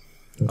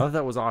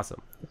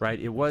awesome, right?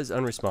 It was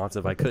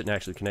unresponsive. I couldn't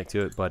actually connect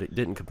to it, but it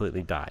didn't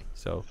completely die.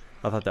 So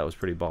I thought that was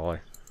pretty baller.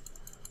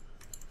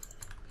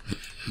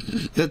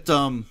 That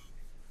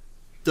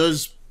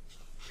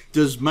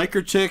does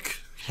Mikrotik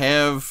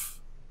have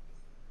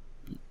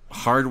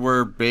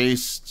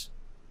hardware-based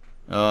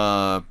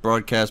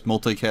broadcast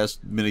multicast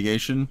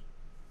mitigation?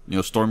 You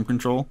know, storm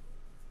control?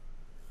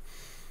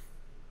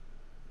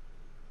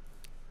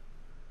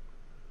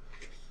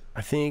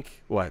 I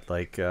think what,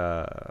 like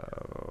the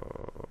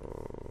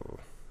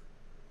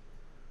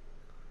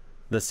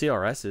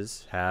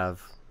CRSs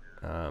have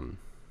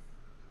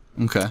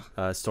okay,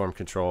 storm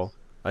control.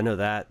 I know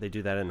that they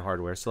do that in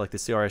hardware. So like the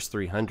CRS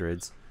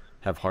 300s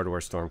have hardware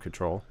storm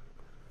control.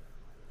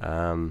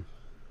 I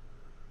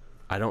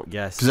don't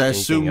guess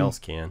anything else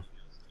can.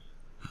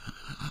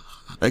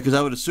 Because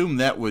I would assume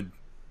that would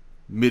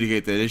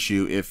mitigate that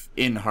issue if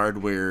in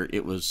hardware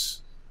it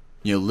was,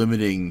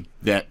 limiting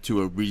that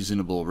to a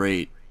reasonable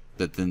rate,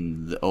 that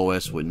then the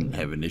OS wouldn't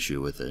have an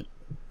issue with it,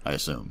 I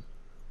assume.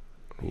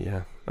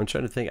 Yeah, I'm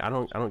trying to think. I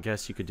don't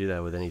guess you could do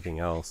that with anything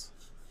else,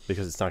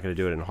 because it's not going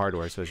to do it in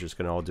hardware, so it's just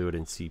going to all do it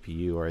in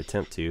CPU or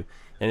attempt to.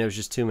 And it was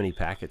just too many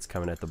packets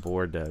coming at the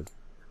board to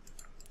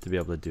be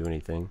able to do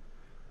anything.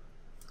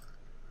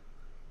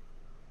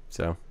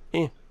 So,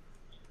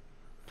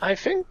 I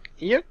think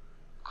you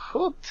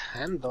could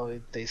handle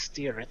it this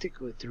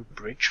theoretically through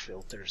bridge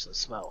filters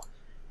as well,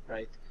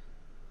 right?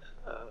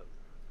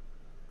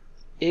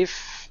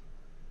 If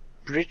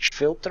bridge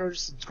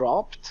filters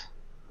dropped,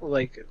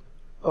 like,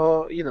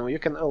 you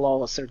can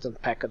allow a certain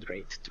packet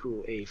rate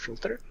through a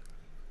filter.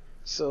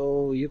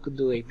 So you could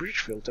do a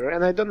bridge filter,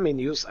 and I don't mean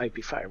use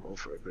IP firewall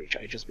for a bridge,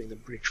 I just mean a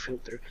bridge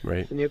filter.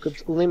 right. And you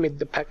could limit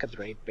the packet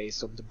rate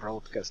based on the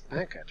broadcast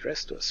MAC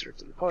address to a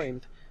certain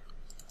point.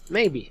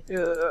 Maybe.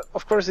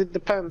 Of course, it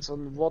depends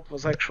on what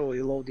was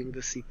actually loading the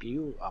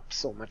CPU up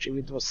so much. If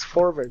it was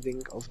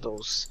forwarding of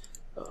those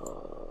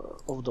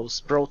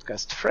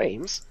broadcast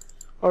frames,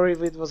 or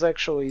if it was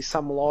actually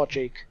some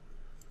logic,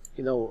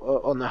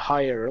 on a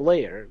higher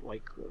layer,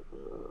 like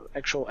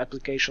actual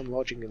application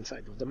logic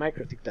inside of the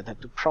Mikrotik that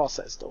had to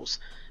process those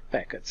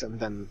packets, and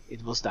then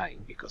it was dying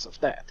because of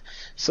that.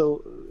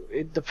 So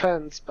it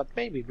depends, but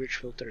maybe bridge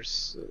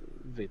filters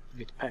with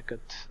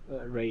packet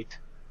rate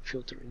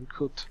filtering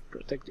could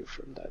protect you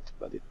from that,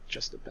 but it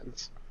just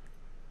depends.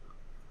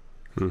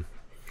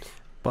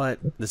 But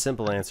the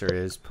simple answer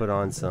is put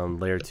on some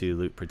layer 2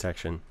 loop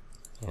protection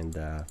and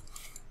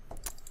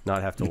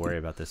not have to worry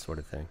about this sort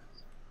of thing.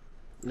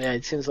 Yeah,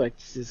 it seems like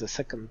this is the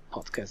second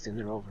podcast in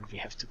a row where we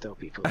have to tell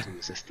people to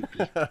use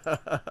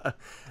STP.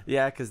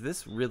 Yeah, because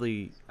this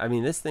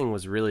thing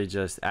was really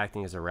just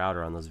acting as a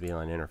router on those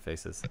VLAN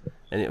interfaces,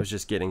 and it was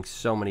just getting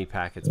so many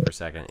packets per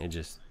second, it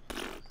just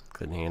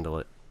couldn't handle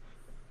it.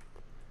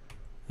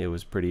 It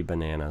was pretty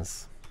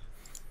bananas.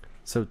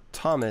 So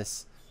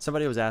Thomas,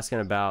 somebody was asking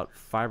about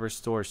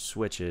Fiberstore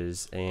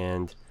switches,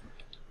 and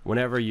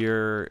whenever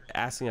you're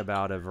asking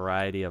about a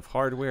variety of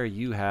hardware,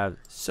 you have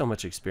so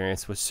much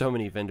experience with so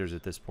many vendors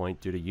at this point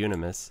due to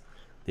Unimis,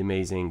 the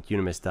amazing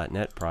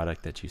unimis.net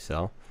product that you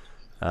sell,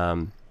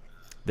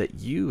 that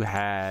you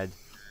had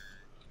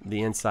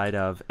the insight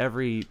of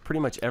pretty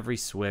much every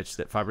switch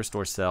that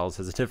Fiberstore sells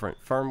has a different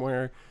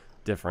firmware,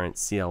 different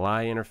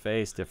CLI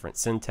interface, different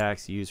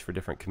syntax used for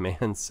different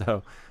commands.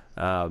 So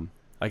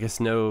I guess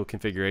no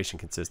configuration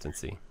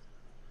consistency.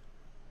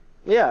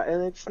 Yeah,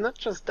 and it's not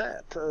just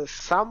that.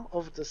 Some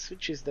of the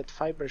switches that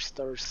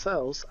Fiberstore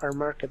sells are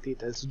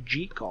marketed as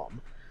GCOM.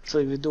 So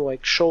if you do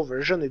like show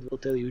version, it will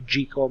tell you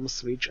GCOM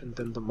switch and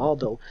then the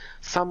model.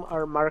 Some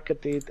are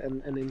marketed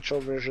and in show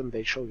version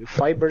they show you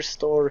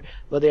Fiberstore,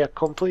 but they are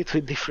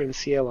completely different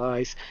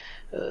CLIs.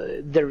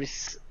 There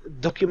is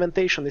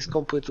documentation is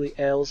completely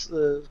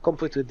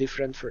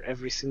different for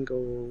every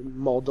single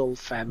model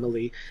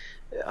family.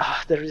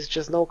 There is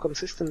just no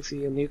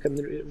consistency, and you can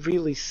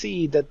really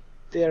see that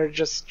they are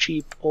just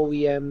cheap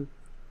OEM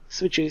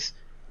switches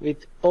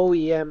with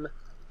OEM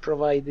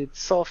provided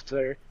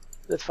software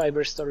that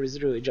Fiberstore is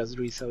really just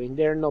reselling.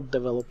 They're not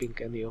developing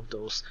any of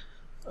those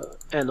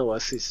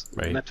NOSs,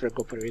 right, network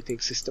operating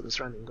systems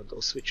running on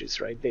those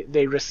switches, right?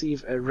 They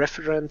receive a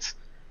reference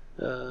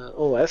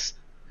OS,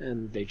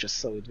 and they just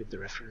sell it with the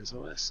reference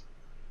OS.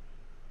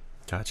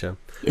 Gotcha.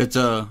 And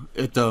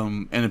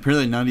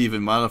apparently not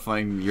even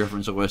modifying the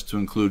reference OS to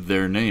include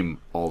their name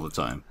all the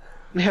time.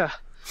 Yeah.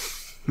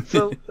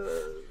 So,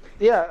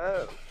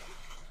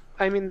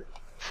 I mean,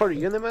 for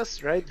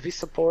Unimis, right, we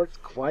support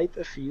quite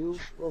a few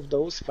of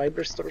those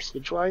Fiberstore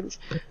switch lines,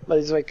 but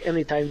it's like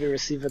anytime we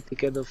receive a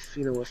ticket of,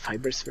 a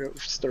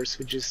Fiberstore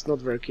switch is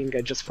not working, I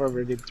just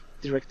forward it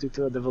directly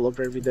to a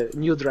developer with a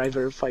new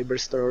driver,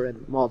 Fiberstore,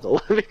 and model,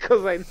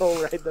 because I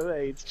know right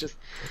away,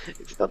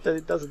 it's not that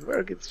it doesn't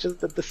work, it's just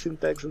that the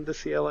syntax and the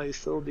CLI is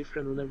so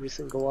different on every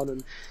single one,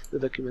 and the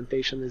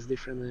documentation is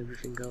different and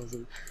everything else.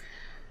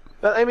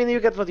 But I mean, you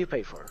get what you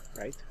pay for,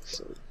 right?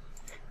 So.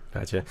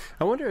 Gotcha.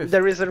 I wonder if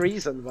there is a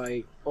reason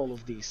why all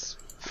of these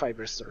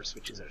Fiberstore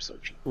switches are so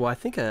cheap. Well, I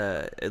think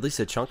at least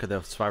a chunk of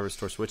those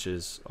Fiberstore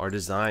switches are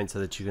designed so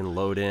that you can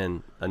load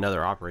in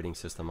another operating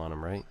system on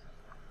them, right?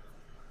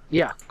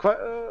 Yeah,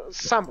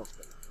 some of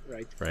them,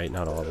 right? Right,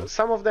 not all of them.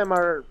 Some of them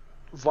are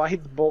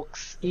white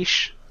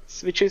box-ish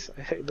switches.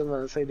 I don't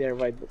want to say they're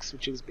white box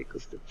switches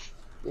because that's,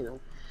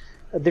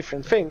 a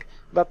different thing.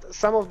 But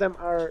some of them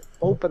are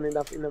open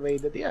enough in a way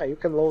that, you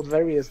can load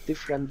various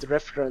different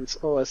reference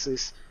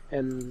OSs.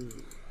 And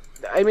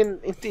I mean,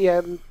 in the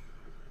end,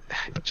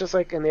 just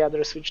like any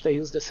other switch, they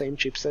use the same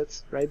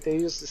chipsets, right? They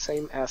use the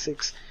same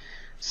ASICs,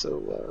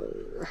 so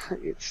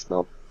it's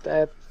not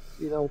that,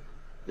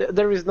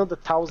 there is not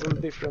 1,000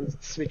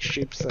 different switch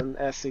chips and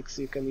ASICs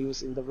you can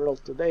use in the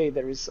world today.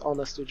 There is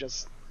honestly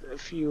just a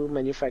few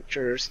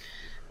manufacturers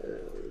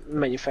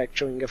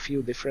manufacturing a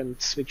few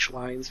different switch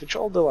lines, which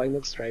all the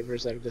Linux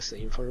drivers are the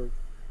same for,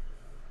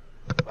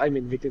 I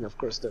mean, within, of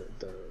course, the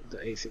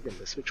ASIC and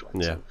the switch line.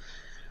 Yeah. So,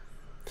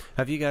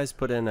 Have you guys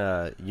put in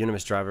a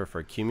Unimus driver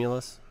for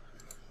Cumulus?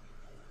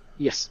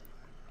 Yes.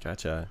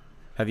 Gotcha.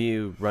 Have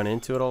you run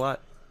into it a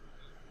lot?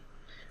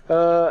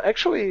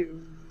 Actually,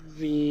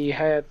 we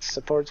had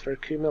support for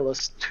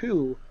Cumulus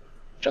 2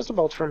 just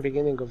about from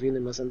beginning of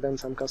Unimus, and then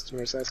some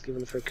customers ask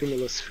even for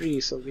Cumulus 3,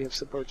 so we have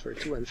support for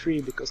 2 and 3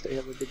 because they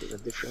have a bit of a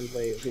different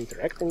way of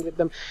interacting with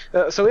them.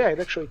 So yeah, it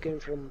actually came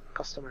from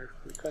customer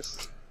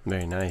requests.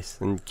 Very nice.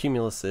 And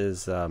Cumulus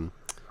is a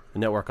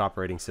network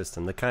operating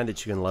system, the kind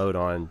that you can load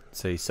on,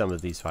 say, some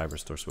of these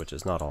Fiberstore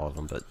switches. Not all of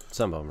them, but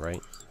some of them,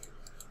 right?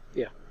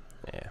 Yeah.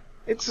 Yeah.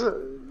 It's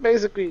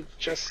basically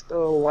just a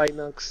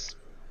Linux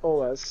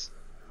OS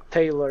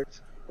tailored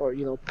or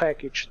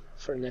packaged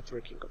for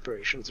networking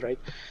operations, right?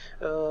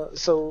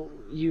 So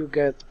you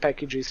get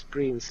packages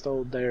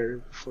pre-installed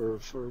there for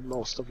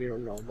most of your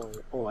normal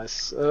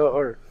OS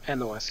or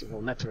NOS,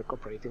 network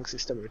operating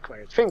system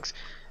required things.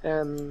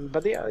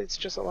 But yeah, it's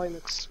just a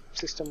Linux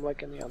system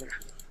like any other.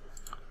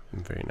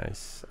 Very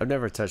nice. I've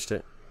never touched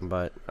it,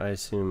 but I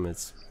assume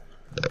it's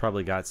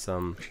probably got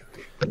some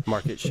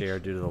market share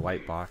due to the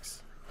white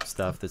box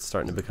stuff that's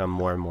starting to become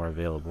more and more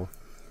available.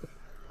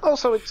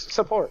 Also, it's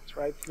support,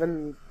 right?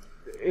 When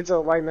it's a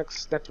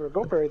Linux network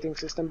operating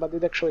system, but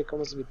it actually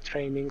comes with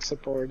training,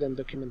 support, and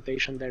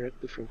documentation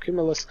directly from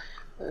Cumulus,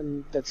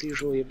 and that's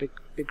usually a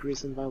big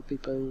reason why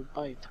people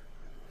buy it.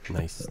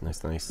 Nice.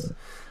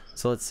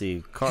 So let's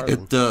see,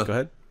 Carlan. Go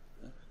ahead.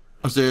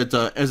 I'll say it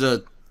as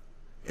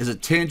a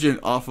tangent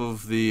off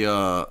of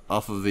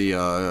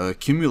the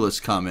Cumulus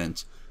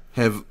comment.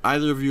 Have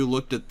either of you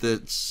looked at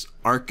this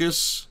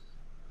Arcus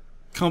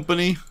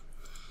company?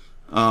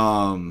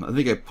 I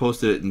think I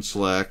posted it in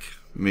Slack,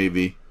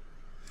 maybe.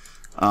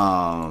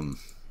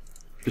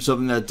 It's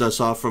something that I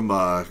saw from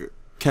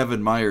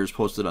Kevin Myers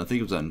posted on, I think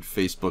it was on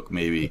Facebook,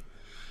 maybe.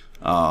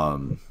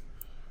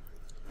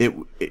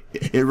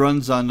 It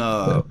runs on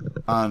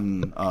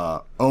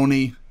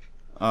Oni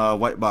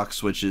white box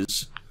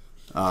switches.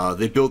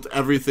 They built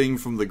everything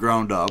from the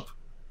ground up,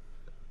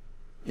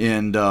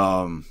 and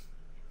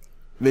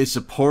they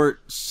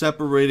support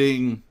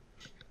separating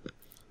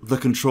the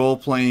control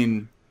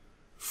plane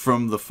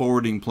from the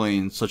forwarding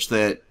plane, such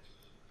that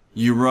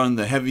you run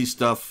the heavy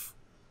stuff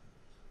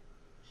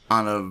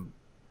on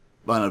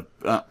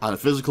a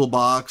physical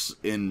box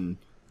on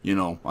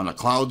a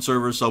cloud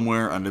server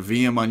somewhere, on a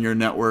VM on your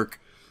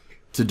network,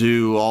 to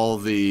do all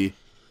the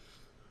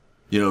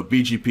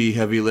BGP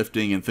heavy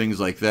lifting and things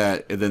like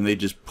that, and then they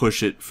just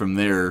push it from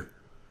there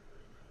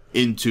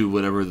into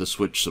whatever the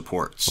switch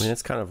supports. I mean,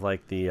 it's kind of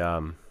like the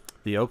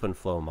open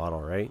flow model,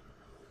 right?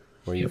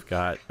 Where you've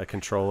got a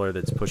controller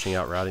that's pushing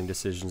out routing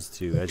decisions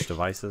to edge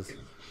devices.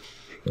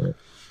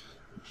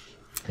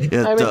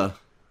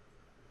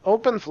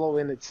 OpenFlow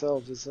in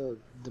itself is a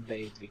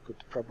debate we could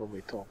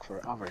probably talk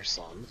for hours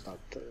on, but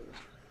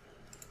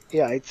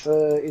yeah, it's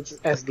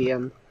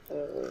SDN.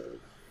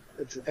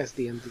 It's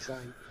SDN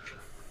design.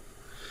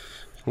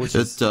 Which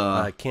is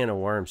a can of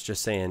worms,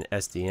 just saying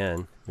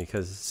SDN,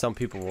 because some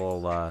people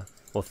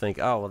will think,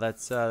 oh, well,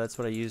 that's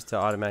what I use to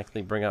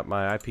automatically bring up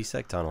my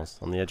IPsec tunnels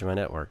on the edge of my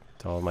network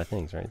to all of my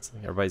things, right? It's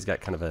like everybody's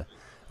got kind of or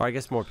I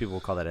guess more people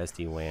will call that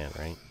SD-WAN,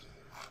 right?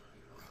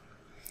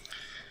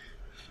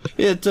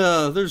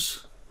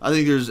 I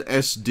think there's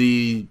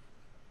SD,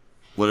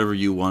 whatever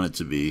you want it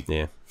to be.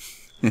 Yeah.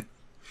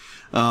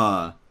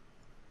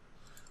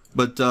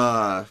 But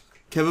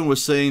Kevin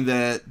was saying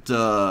that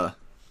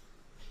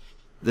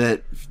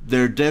that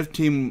their dev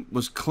team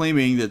was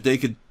claiming that they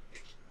could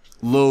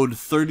load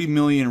 30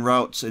 million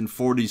routes in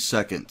 40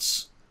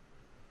 seconds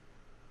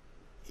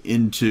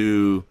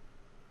into,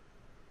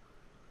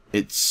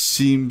 it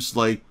seems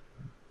like,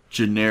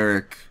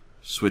 generic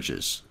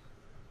switches.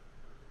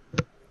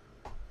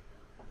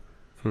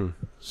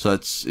 So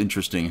that's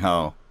interesting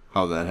how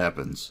that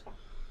happens.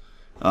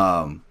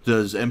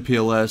 Does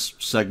MPLS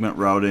segment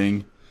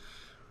routing,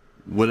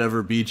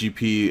 whatever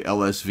BGP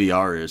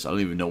LSVR is, I don't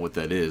even know what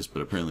that is,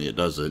 but apparently it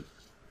does it.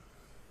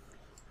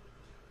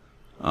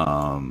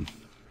 So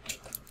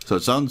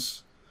it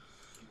sounds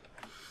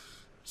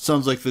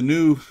like the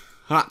new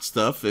hot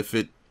stuff, if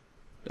it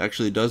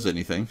actually does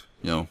anything,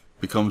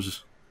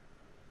 becomes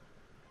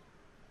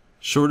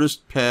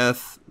shortest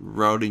path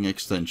routing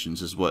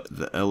extensions is what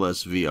the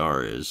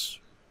LSVR is,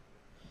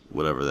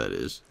 whatever that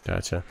is.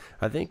 Gotcha.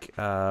 I think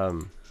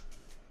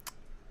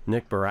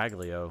Nick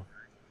Baraglio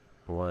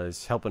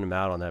was helping him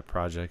out on that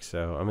project,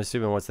 so I'm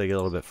assuming once they get a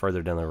little bit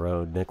further down the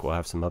road, Nick will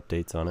have some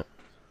updates on it.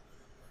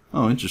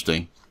 Oh,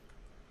 interesting.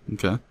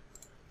 Okay.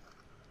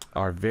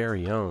 Our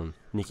very own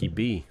Nikki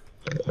B.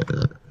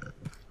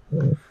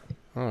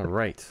 All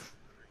right.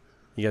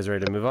 You guys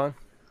ready to move on?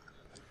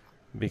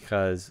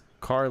 Because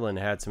Carlan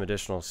had some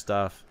additional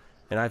stuff,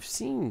 and I've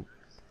seen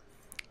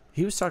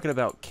he was talking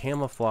about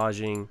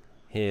camouflaging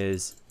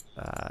his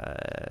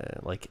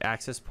like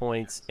access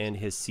points and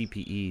his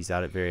CPEs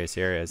out at various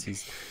areas.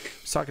 He's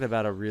talking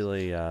about a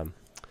really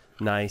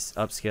nice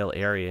upscale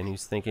area, and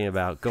he's thinking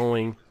about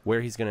going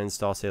where he's going to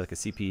install, say, like a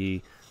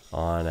CPE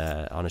on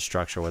a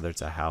structure, whether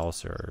it's a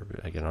house or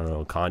like, I don't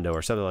know, a condo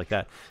or something like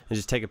that, and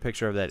just take a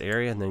picture of that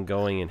area and then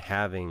going and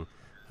having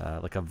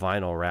like a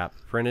vinyl wrap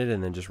printed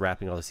and then just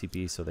wrapping all the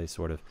CPEs so they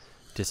sort of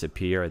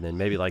disappear, and then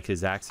maybe like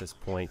his access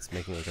points,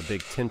 making like a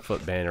big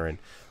 10-foot banner and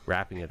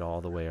wrapping it all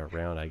the way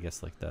around, I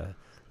guess, like the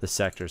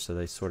sectors so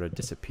they sort of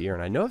disappear.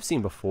 And I know I've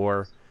seen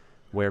before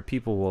where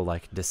people will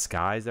like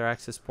disguise their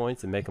access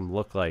points and make them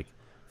look like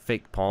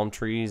fake palm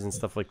trees and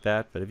stuff like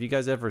that. But have you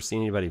guys ever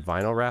seen anybody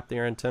vinyl wrap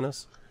their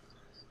antennas?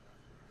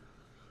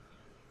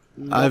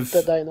 Not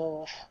that I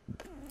know of.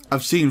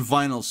 I've seen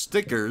vinyl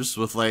stickers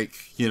with,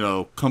 like, you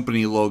know,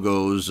 company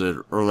logos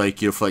or like,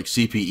 you know, for like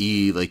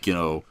CPE, like, you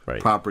know, right,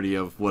 property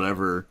of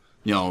whatever,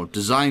 you know,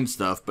 design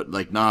stuff, but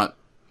like not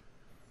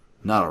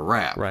a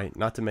wrap. Right,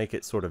 not to make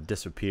it sort of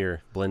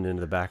disappear, blend into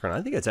the background.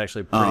 I think it's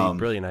actually a pretty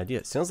brilliant idea.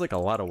 It sounds like a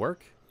lot of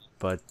work,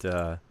 but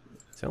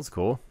sounds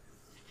cool.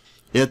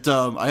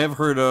 I have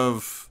heard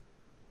of,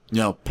 you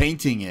know,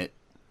 painting it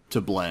to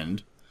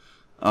blend,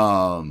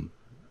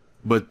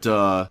 but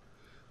I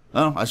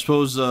don't know, I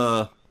suppose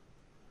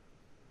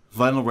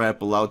vinyl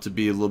wrap allowed to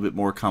be a little bit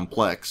more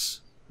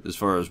complex as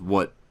far as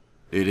what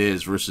it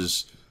is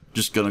versus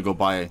just gonna go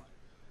buy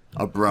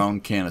a brown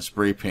can of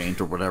spray paint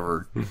or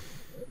whatever.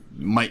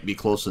 Might be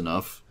close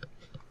enough.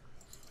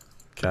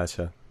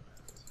 Gotcha.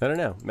 I don't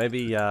know.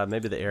 Maybe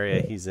the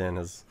area he's in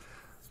is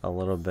a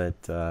little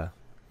bit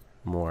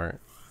more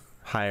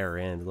higher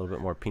end, a little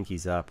bit more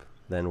pinkies up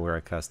than we're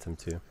accustomed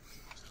to.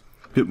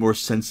 A bit more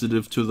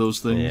sensitive to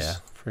those things. Yeah,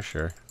 for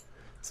sure.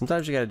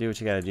 Sometimes you got to do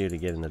what you got to do to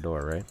get in the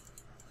door, right?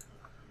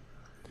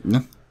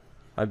 Yeah.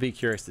 I'd be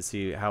curious to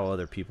see how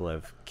other people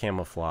have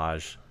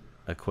camouflage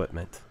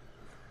equipment.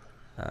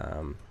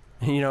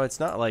 You know, it's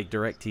not like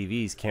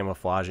DirecTV's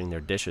camouflaging their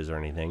dishes or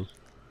anything.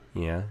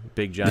 Yeah,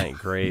 big giant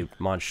gray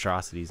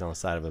monstrosities on the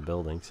side of a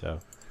building. So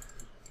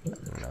I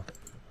don't know.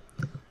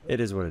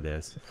 It is what it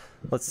is.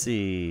 Let's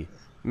see.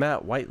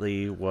 Matt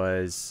Whiteley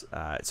was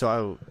let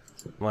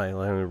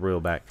me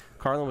reel back.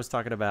 Carlan was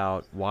talking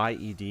about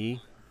YED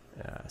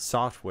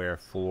software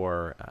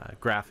for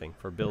graphing,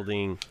 for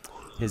building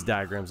his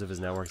diagrams of his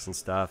networks and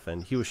stuff,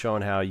 and he was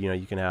showing how, you know,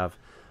 you can have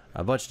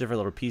a bunch of different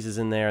little pieces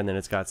in there, and then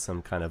it's got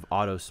some kind of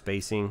auto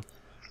spacing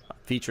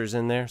features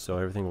in there, so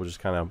everything will just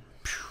kind of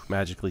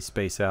magically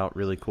space out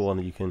really cool, and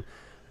then you can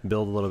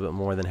build a little bit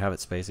more than have it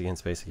space again,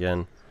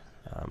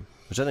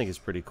 which I think is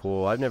pretty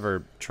cool. I've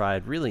never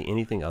tried really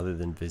anything other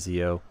than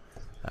Visio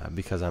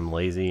because I'm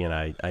lazy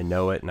and I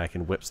know it and I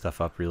can whip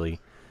stuff up really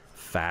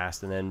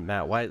fast. And then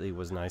Matt Whiteley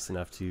was nice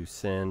enough to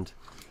send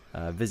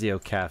Visio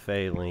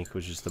Cafe link,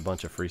 which is just a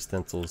bunch of free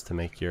stencils to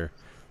make your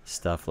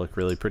stuff look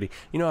really pretty.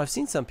 You know, I've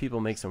seen some people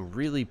make some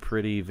really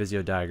pretty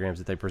Visio diagrams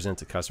that they present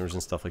to customers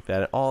and stuff like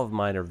that. And all of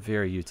mine are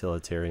very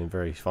utilitarian,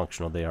 very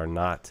functional. They are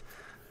not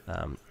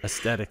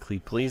aesthetically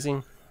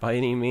pleasing by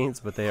any means,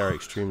 but they are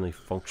extremely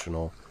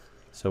functional.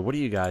 So what do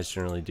you guys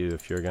generally do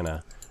if you're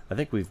gonna, I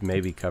think we've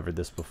maybe covered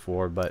this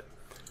before, but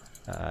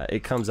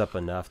it comes up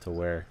enough to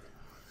where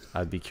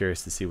I'd be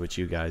curious to see what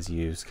you guys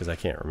use, because I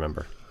can't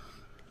remember.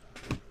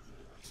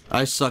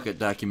 I suck at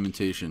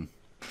documentation,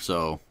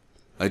 so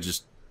I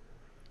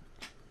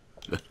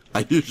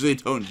usually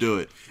don't do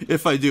it.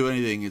 If I do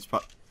anything, it's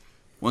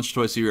once or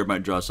twice a year I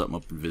might draw something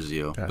up in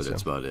Visio, Gotcha. but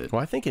that's about it.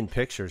 Well, I think in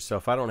pictures, so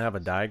if I don't have a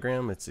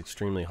diagram, it's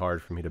extremely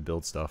hard for me to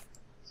build stuff.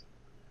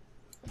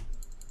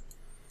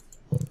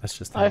 That's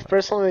just I've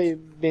personally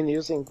been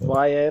using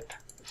YAP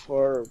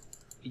for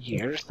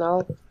years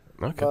now,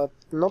 okay. but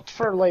not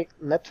for like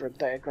network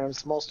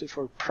diagrams, mostly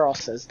for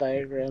process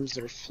diagrams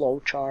or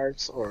flow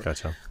charts or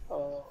Gotcha.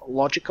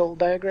 Logical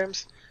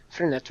diagrams.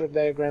 For network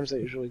diagrams, I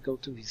usually go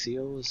to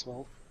Visio as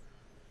well.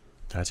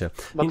 Gotcha.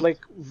 But like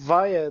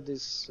Viad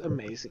is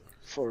amazing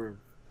for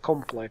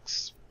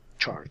complex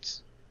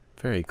charts.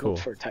 Very cool. Not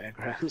for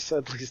diagrams,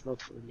 at least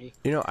not for me.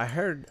 You know, I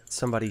heard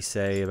somebody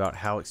say about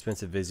how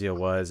expensive Visio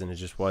was, and it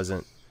just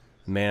wasn't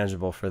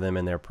manageable for them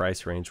in their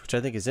price range, which I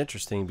think is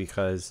interesting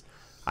because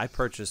I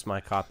purchased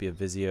my copy of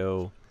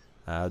Visio,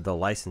 the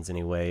license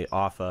anyway,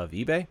 off of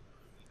eBay.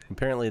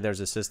 Apparently there's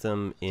a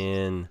system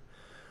in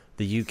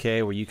the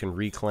UK where you can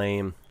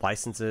reclaim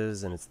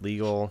licenses, and it's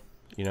legal,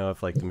 you know,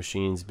 if like the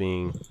machine's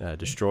being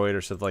destroyed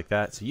or something like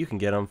that. So you can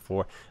get them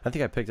for, I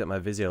think I picked up my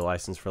Visio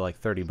license for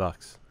like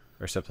 $30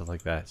 or something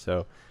like that.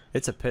 So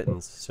it's a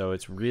pittance. So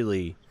it's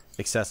really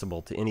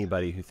accessible to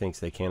anybody who thinks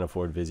they can't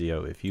afford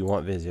Visio. If you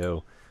want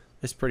Visio,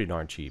 it's pretty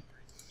darn cheap.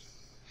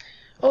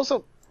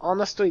 Also,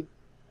 honestly,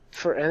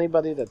 for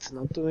anybody that's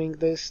not doing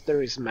this,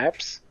 there is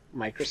Maps,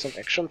 Microsoft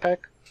Action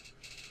Pack,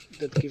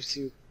 that gives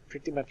you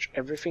pretty much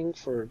everything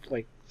for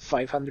like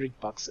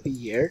 $500 a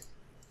year.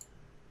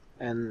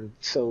 And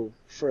so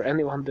for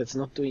anyone that's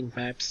not doing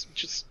Maps,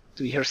 just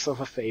do yourself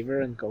a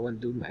favor and go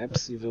and do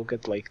Maps. You will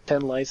get like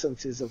 10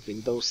 licenses of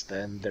Windows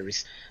 10. There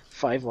is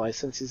 5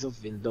 licenses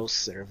of Windows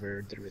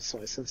Server. There is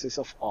licenses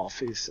of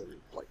Office and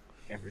like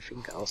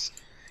everything else.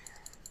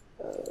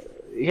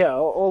 Yeah,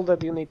 all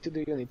that you need to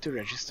do, you need to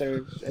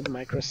register at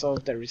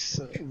Microsoft. There is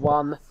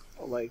one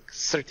like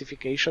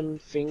certification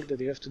thing that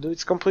you have to do.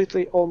 It's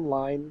completely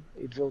online.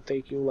 It will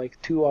take you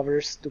like 2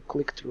 hours to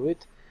click through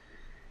it,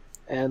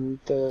 and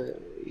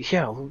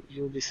yeah,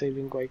 you'll be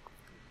saving like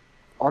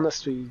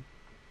honestly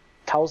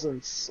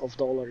thousands of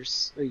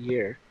dollars a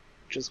year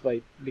just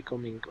by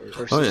becoming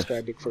or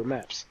subscribing for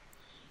maps.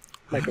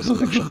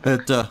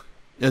 Microselection.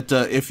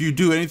 If you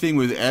do anything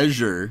with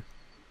Azure,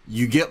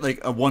 you get like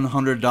a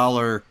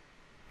 $100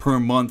 per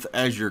month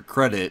Azure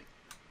credit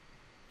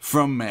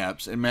from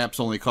Maps, and Maps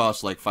only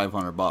costs like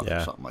 $500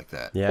 or something like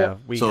that. Yeah,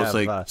 so it's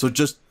like so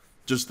just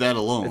that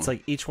alone. It's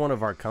like each one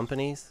of our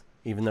companies,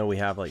 even though we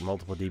have like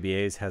multiple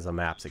DBAs, has a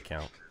Maps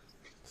account.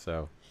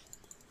 So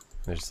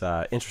there's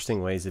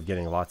interesting ways of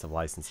getting lots of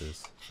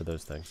licenses for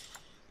those things.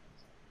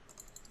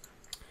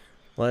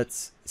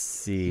 Let's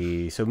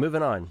see. So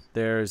moving on,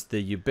 there's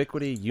the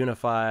Ubiquiti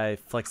Unify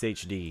Flex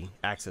HD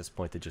access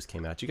point that just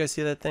came out. You guys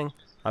see that thing?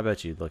 I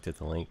bet you looked at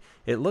the link.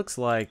 It looks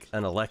like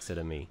an Alexa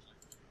to me,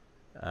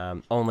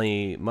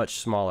 only much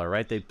smaller,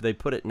 right? They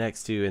put it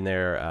next to in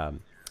their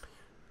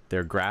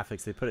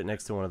graphics. They put it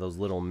next to one of those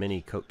little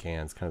mini Coke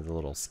cans, kind of the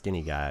little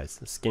skinny guys,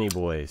 the skinny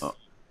boys.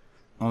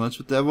 Oh, that's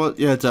what that was.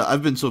 Yeah,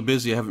 I've been so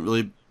busy. I haven't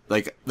really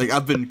like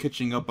I've been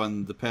catching up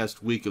on the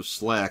past week of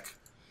Slack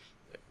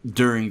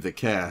during the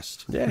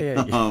cast.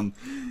 Yeah.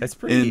 It's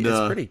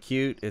pretty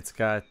cute. It's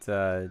got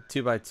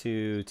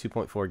 2x2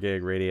 2.4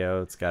 gig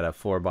radio. It's got a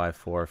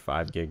 4x4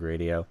 5 gig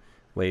radio,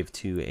 Wave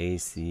 2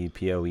 AC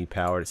PoE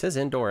powered. It says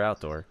indoor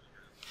outdoor,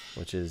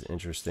 which is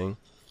interesting.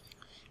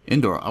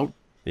 Indoor out?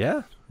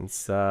 Yeah,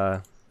 it's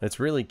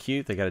really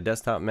cute. They got a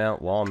desktop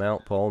mount, wall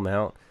mount, pole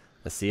mount,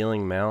 a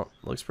ceiling mount.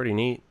 Looks pretty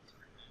neat.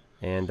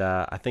 And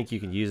I think you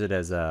can use it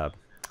as a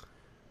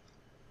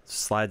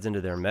slides into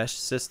their mesh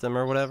system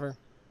or whatever.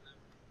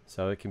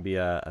 So it can be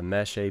a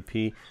mesh AP.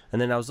 And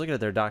then I was looking at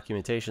their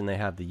documentation. They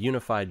have the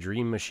Unified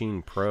Dream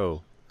Machine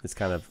Pro. It's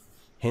kind of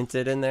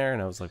hinted in there.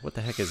 And I was like, what the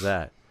heck is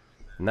that?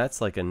 And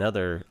that's like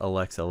another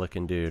Alexa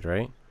looking dude,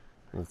 right?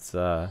 It's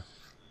kind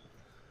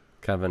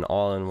of an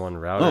all-in-one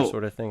router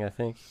sort of thing, I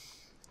think.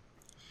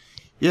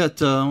 Yeah,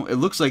 it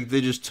looks like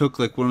they just took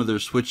like one of their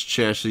switch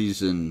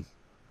chassis and...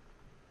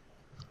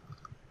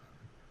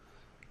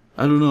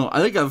 I don't know.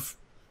 I think I've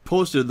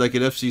posted like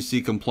an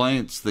FCC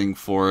compliance thing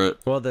for it.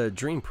 Well, the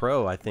Dream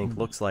Pro, I think,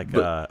 looks like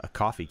a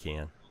coffee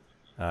can.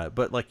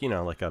 But like,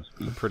 like a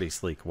pretty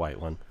sleek white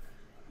one.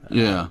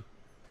 Yeah.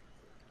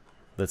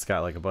 That's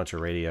got like a bunch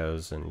of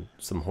radios and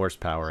some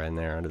horsepower in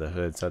there under the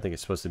hood. So I think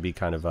it's supposed to be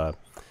kind of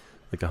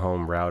like a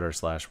home router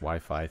 /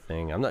 Wi-Fi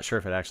thing. I'm not sure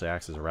if it actually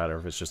acts as a router or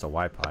if it's just a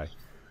Wi-Fi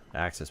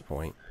access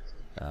point.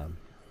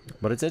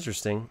 But it's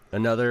interesting.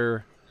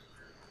 Another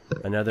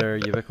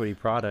Ubiquiti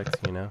product,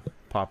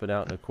 pop it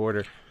out in a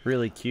quarter.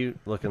 Really cute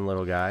looking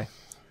little guy.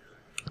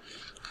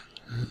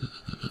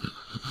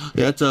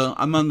 Yeah,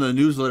 I'm on the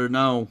newsletter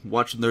now,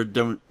 watching their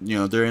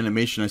their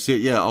animation. I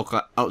see it,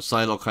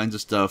 outside, all kinds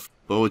of stuff.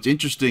 But what's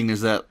interesting is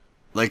that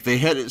like they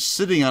had it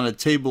sitting on a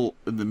table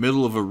in the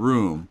middle of a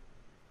room.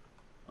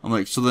 I'm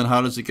like, so then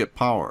how does it get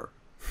power?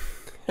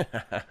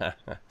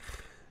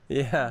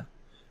 Yeah.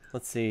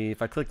 Let's see.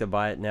 If I click the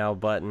buy it now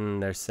button,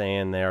 they're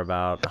saying they're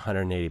about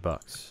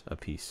 $180 a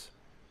piece,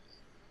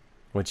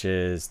 which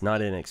is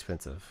not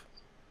inexpensive.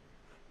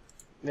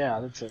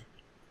 Yeah,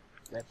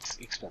 that's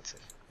expensive.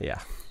 Yeah.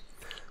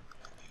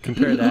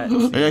 Compare that.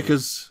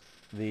 Because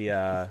the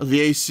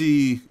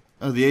AC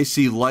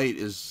light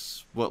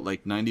is what,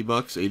 like $90,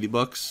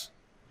 $80,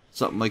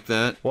 something like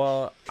that.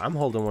 Well, I'm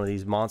holding one of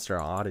these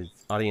monster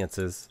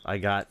audiences I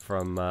got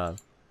from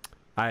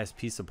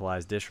ISP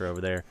Supplies distro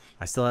over there.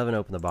 I still haven't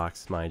opened the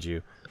box, mind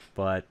you,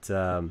 but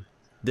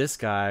this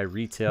guy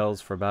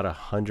retails for about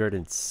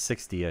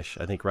 160-ish,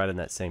 I think, right in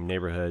that same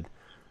neighborhood,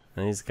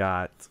 and he's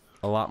got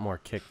a lot more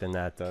kick than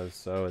that does.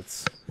 So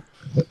it's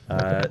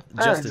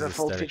just as a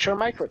full-feature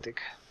Mikrotik.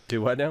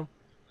 Do what now?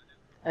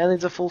 And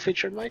it's a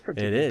full-featured Mikrotik.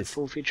 It is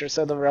full-feature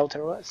set of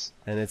router OS.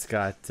 And it's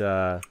got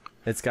the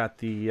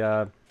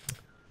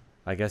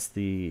I guess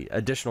the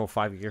additional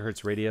 5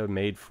 gigahertz radio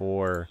made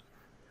for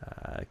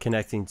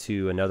connecting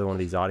to another one of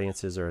these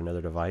audiences or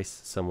another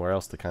device somewhere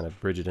else to kind of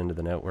bridge it into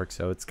the network.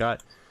 So it's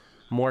got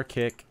more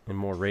kick and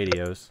more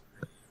radios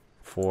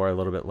for a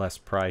little bit less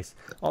price.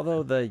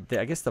 Although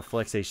I guess the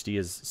Flex HD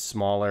is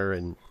smaller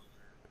and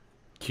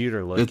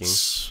cuter looking.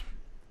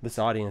 This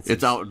audience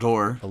it's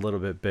outdoor. A little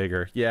bit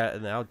bigger. Yeah,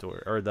 and the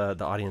outdoor, or the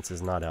audience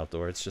is not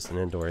outdoor. It's just an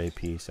indoor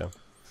AP. So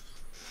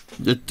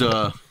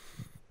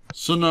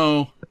so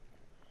now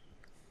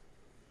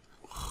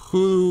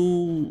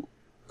who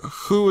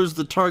is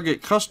the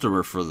target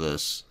customer for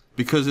this?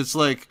 Because it's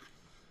like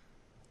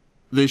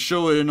they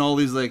show it in all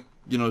these like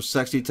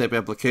sexy type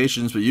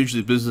applications, but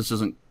usually business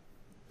doesn't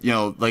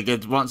like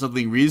it wants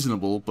something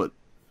reasonable, but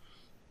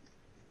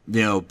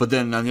but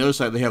then on the other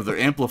side they have their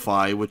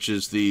Amplify, which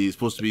is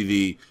supposed to be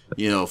the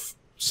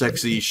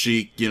sexy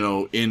chic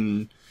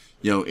in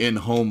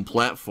home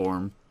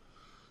platform.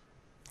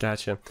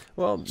 Gotcha.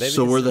 Well, maybe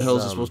so where the hell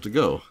is it supposed to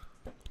go?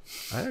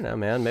 I don't know,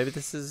 man. Maybe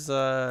this is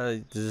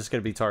going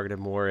to be targeted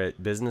more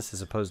at business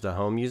as opposed to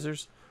home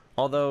users.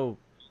 Although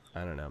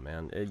I don't know,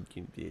 man.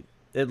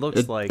 It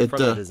looks like, from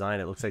the design,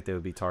 it looks like they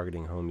would be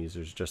targeting home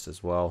users just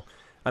as well.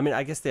 I mean,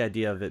 I guess the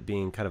idea of it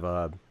being kind of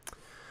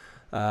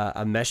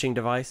a meshing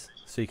device,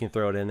 so you can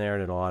throw it in there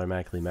and it'll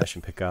automatically mesh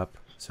and pick up.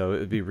 So it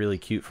would be really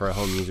cute for a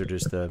home user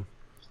just to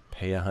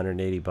pay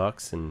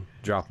 $180 and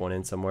drop one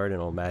in somewhere, and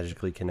it'll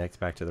magically connect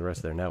back to the rest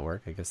of their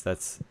network. I guess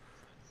that's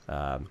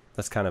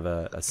kind of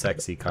a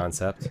sexy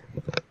concept.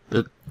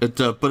 But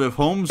if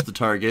home's the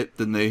target,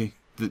 then they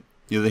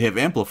have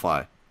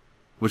Amplify,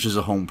 which is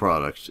a home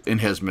product and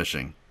has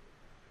meshing,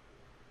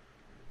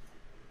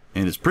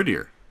 and it's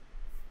prettier.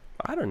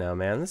 I don't know,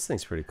 man. This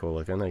thing's pretty cool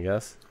looking, I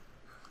guess.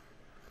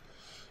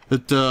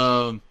 But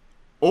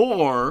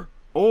or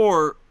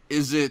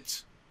is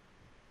it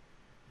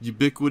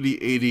Ubiquity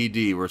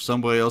ADD, where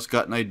somebody else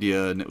got an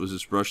idea and it was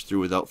just rushed through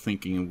without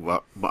thinking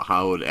about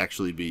how it would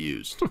actually be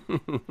used?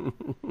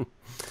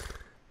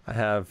 I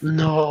have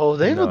no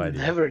would idea.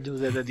 never do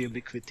that at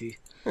Ubiquity.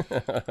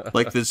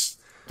 like this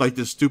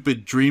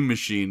stupid dream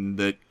machine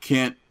that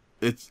can't.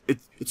 It's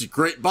a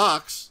great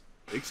box,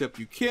 except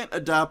you can't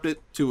adopt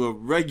it to a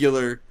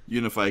regular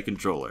Unify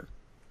controller.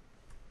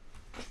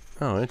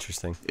 Oh,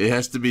 interesting. It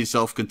has to be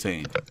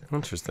self-contained.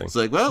 Interesting. It's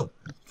like, well,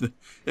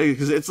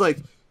 because it's like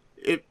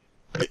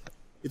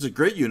it's a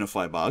great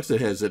Unify box.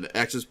 It has an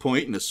access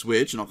point and a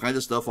switch and all kinds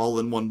of stuff all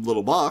in one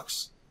little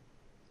box.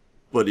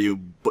 But you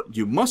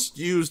must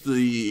use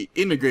the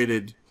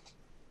integrated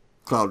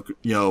cloud,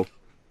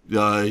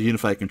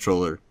 Unify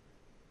controller.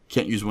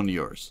 Can't use one of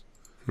yours.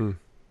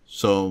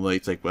 So like,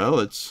 it's like, well,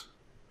 that's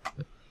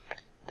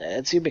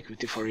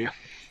Ubiquity for you.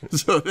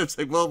 So it's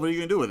like, well, what are you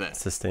gonna do with that?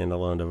 It's a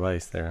standalone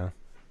device there, huh?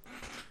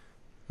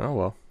 Oh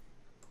well.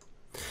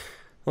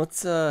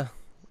 Let's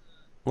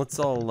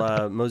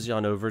all mosey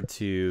on over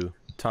to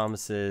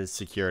Thomas's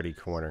security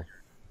corner,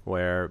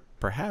 where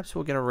perhaps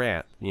we'll get a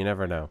rant. You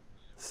never know.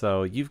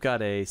 So you've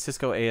got a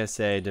Cisco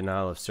ASA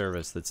denial of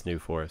service that's new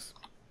for us.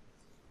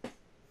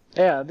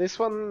 Yeah, this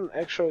one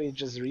actually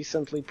just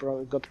recently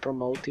got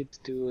promoted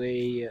to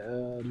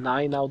a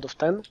 9 out of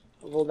 10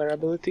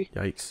 vulnerability.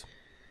 Yikes.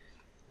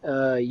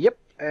 Yep,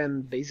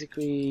 and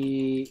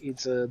basically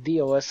it's a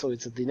DOS, so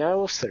it's a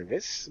denial of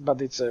service,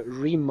 but it's a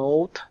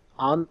remote,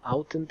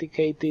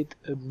 unauthenticated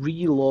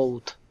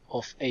reload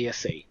of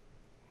ASA.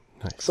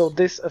 Nice. So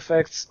this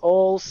affects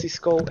all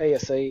Cisco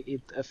ASA.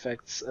 It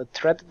affects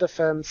threat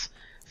defense,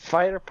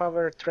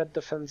 firepower threat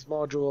defense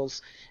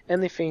modules,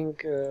 anything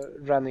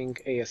running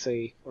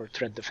ASA or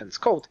threat defense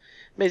code.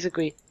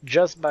 Basically,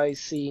 just by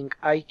seeing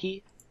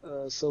IKEY,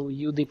 so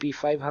UDP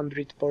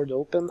 500 port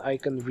open, I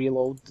can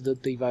reload the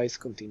device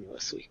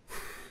continuously.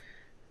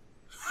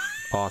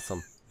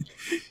 Awesome.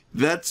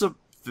 That's a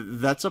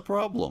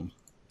problem.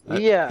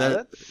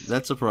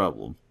 That's a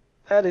problem.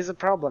 That is a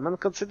problem, and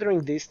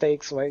considering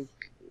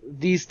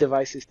these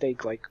devices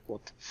take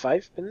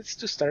 5 minutes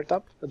to start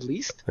up at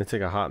least. They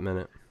take a hot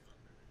minute.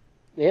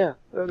 Yeah,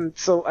 and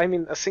so I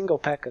mean a single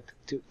packet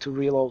to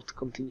reload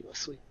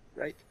continuously,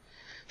 right?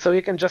 So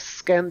you can just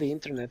scan the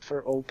internet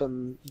for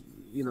open,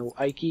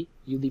 IKEY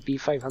UDP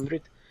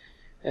 500,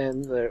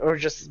 and or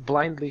just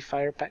blindly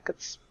fire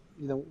packets,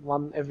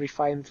 one every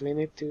 5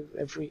 minutes to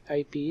every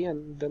IP,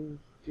 and then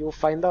you'll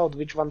find out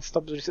which one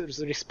stops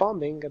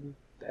responding, and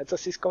that's a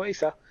Cisco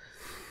ASA.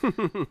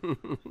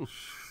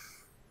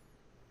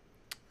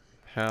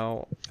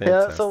 How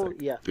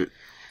fantastic.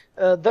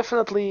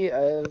 Definitely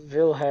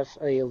we'll have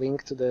a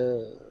link to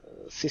the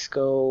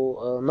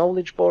Cisco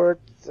knowledge board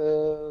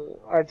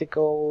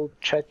article.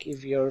 Check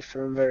if your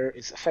firmware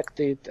is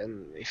affected,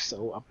 and if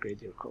so,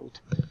 upgrade your code.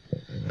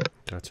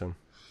 Gotcha.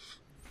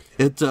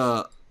 It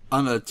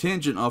on a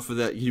tangent off of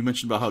that, you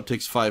mentioned about how it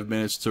takes 5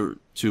 minutes to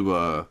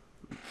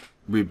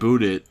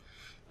reboot it.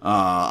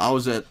 I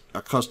was at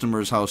a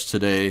customer's house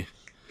today,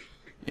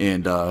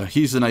 and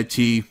he's an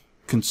IT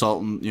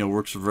consultant,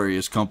 works for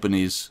various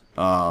companies.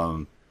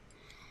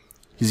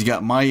 He's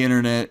got my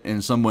internet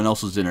and someone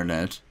else's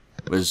internet,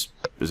 as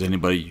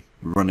anybody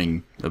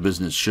running a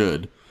business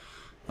should.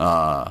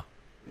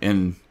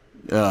 And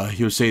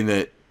he was saying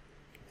that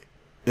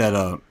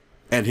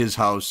at his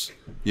house,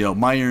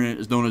 my internet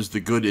is known as the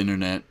good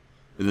internet,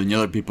 and then the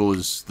other people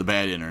is the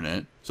bad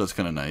internet. So that's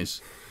kind of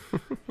nice.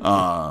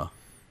 But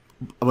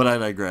I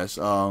digress.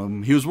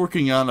 He was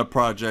working on a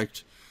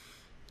project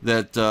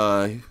that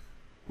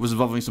was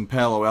involving some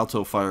Palo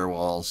Alto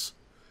firewalls.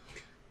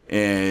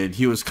 And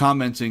he was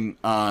commenting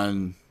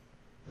on,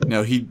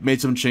 he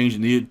made some change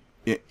and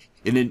it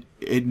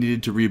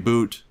needed to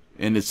reboot,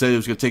 and it said it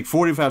was going to take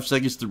 45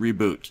 seconds to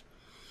reboot.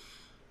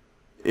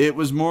 It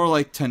was more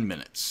like 10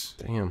 minutes.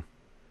 Damn.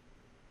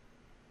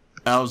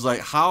 I was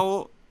like,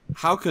 how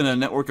can a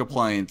network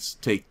appliance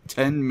take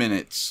 10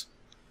 minutes?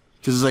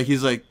 Because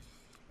he's like,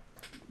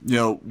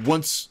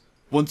 once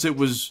it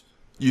was,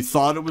 you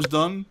thought it was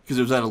done because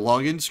it was at a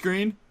login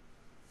screen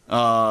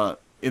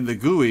in the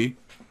GUI.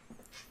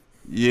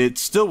 It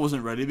still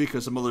wasn't ready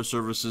because some other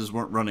services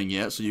weren't running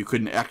yet, so you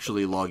couldn't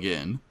actually log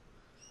in.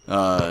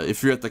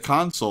 If you're at the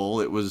console,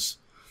 it was,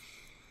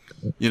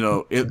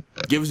 it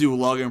gives you a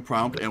login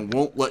prompt and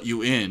won't let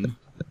you in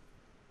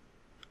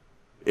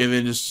and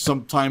then just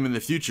sometime in the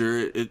future,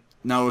 it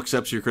now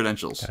accepts your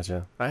credentials.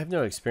 Gotcha. I have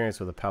no experience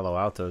with the Palo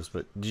Altos,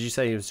 but did you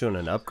say he was doing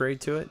an upgrade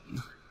to it?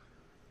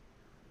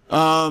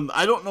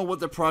 I don't know what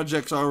the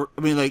projects are.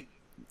 I mean, like,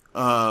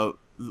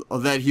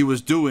 that he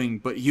was doing,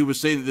 but he was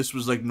saying that this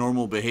was like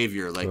normal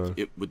behavior. Like,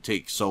 it would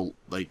take 5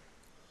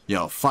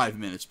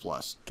 minutes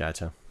plus.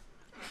 Gotcha.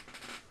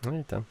 All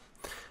right, then.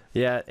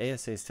 Yeah,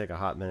 ASAs take a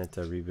hot minute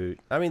to reboot.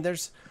 I mean,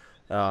 there's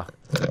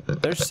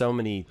so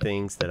many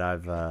things that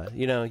I've,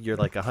 you're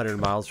like 100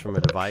 miles from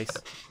a device.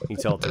 You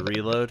tell it to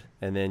reload,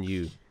 and then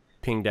you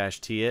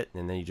ping-T it,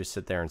 and then you just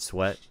sit there and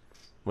sweat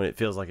when it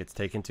feels like it's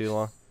taking too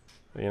long.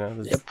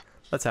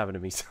 That's happened to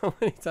me so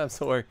many times.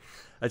 Where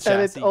a chassis,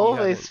 and it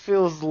always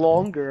feels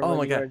longer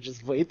when God. you're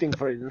just waiting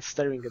for it and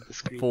staring at the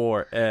screen.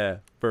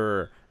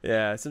 Forever.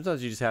 Yeah,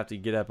 sometimes you just have to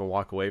get up and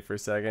walk away for a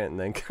second, and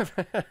then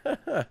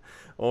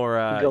or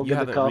you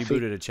haven't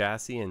rebooted a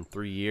chassis in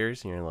 3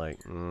 years, and you're like,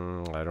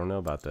 I don't know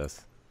about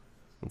this.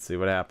 Let's see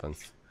what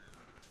happens.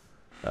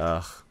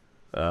 Ugh.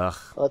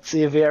 Let's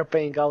see if we are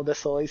paying out the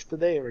SOIs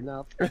today or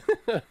not.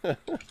 Am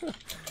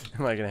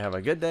I gonna have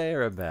a good day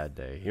or a bad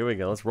day? Here we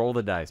go. Let's roll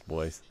the dice,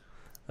 boys.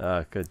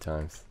 Good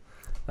times.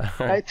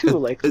 I too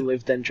like to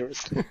live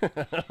dangerously.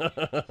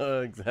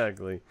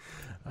 Exactly.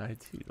 I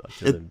too like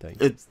to live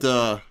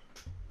dangerously.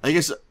 I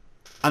guess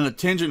on a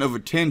tangent of a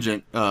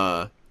tangent,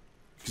 because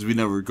we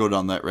never go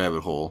down that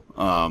rabbit hole.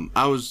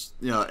 I was,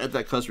 at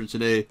that customer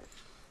today.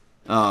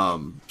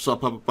 Saw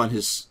pop up on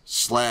his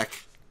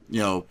Slack,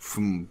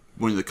 from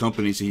one of the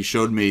companies he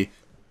showed me.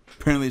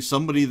 Apparently,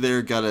 somebody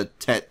there got a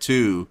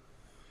tattoo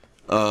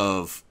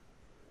of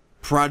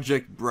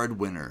Project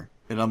Breadwinner,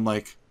 and I'm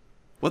like,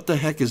 what the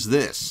heck is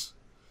this?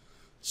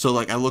 So,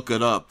 I look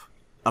it up.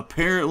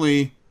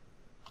 Apparently,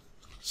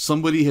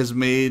 somebody has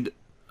made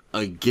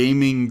a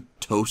gaming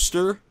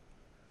toaster.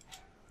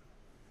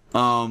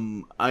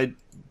 I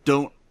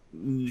don't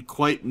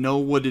quite know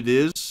what it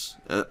is.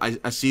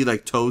 I see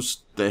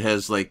toast that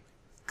has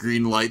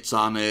green lights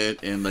on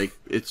it, and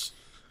it's.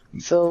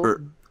 So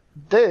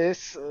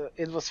this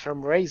it was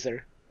from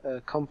Razer,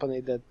 a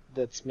company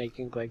that's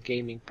making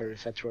gaming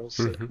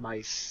peripherals,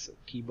 mice,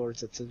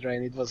 keyboards, etc.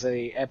 And it was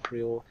a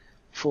April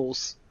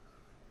Fool's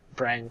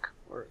prank,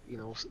 or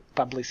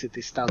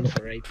publicity stunt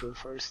for April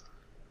 1st.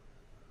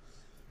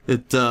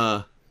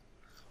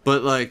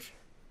 But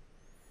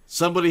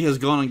somebody has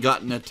gone and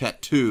gotten a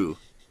tattoo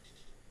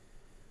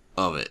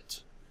of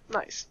it.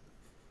 Nice.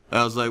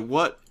 I was like,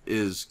 what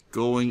is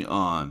going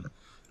on?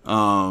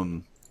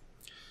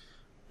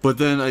 But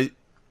then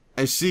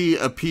I see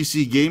a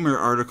PC Gamer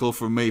article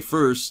from May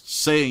 1st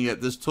saying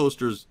that this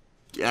toaster is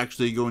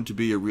actually going to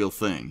be a real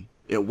thing.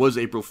 It was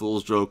April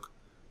Fool's joke.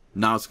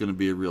 Now it's going to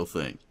be a real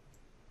thing.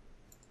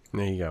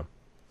 There you go.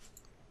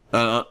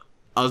 I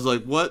was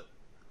like, what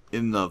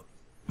in the...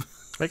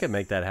 I could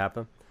make that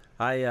happen.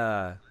 I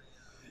got...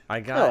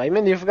 No, I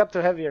mean, you've got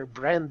to have your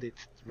branded,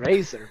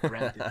 Razer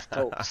branded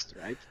toast,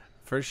 right?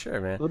 For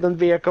sure, man. Wouldn't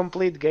be a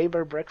complete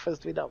gamer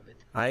breakfast without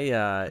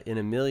it. In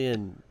a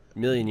million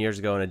years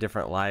ago in a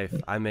different life,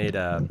 I made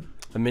a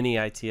mini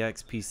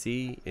ITX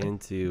PC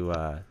into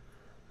a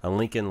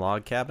Lincoln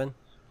log cabin,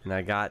 and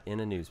I got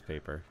in a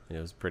newspaper. It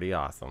was pretty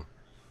awesome.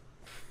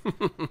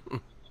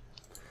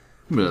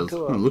 I'm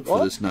gonna look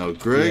for this now,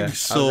 Greg. Yeah, I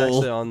was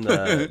actually on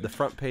the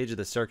front page of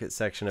the circuit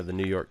section of the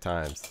New York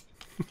Times.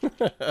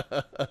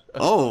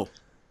 Oh,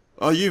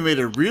 you made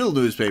a real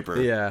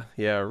newspaper. Yeah,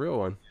 a real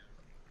one.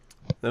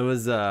 That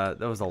was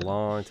a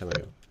long time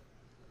ago.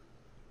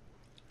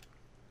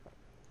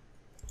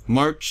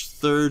 March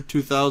 3rd,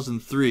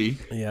 2003.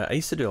 Yeah, I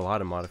used to do a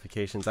lot of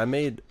modifications. I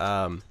made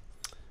a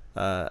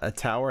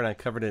tower, and I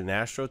covered it in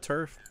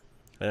AstroTurf,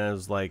 and it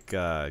was like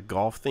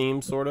golf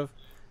theme sort of.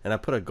 And I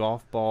put a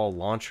golf ball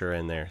launcher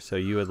in there, so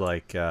you would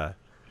load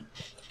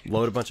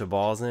a bunch of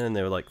balls in, and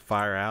they would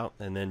fire out,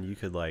 and then you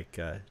could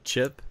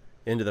chip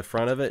into the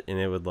front of it, and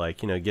it would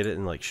get it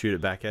and shoot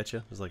it back at you.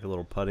 It was like a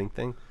little putting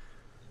thing.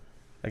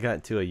 I got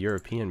into a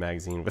European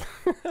magazine with.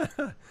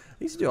 I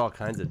used to do all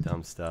kinds of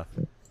dumb stuff.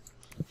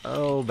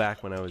 Oh,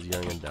 back when I was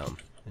young and dumb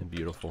and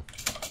beautiful.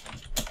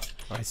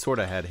 I sort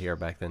of had hair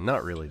back then,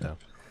 not really though.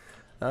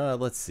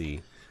 Let's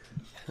see.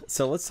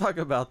 So let's talk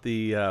about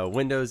the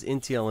Windows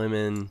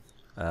NTLM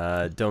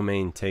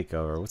domain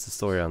takeover. What's the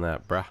story on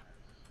that, bruh?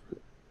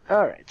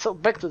 Alright, so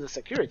back to the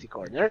security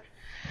corner.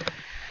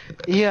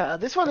 Yeah,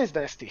 this one is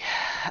nasty.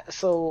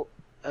 So,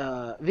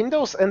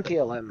 Windows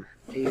NTLM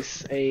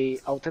is a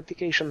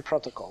authentication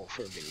protocol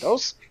for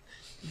Windows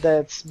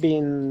that's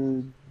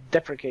been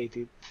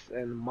deprecated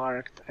and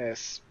marked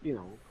as,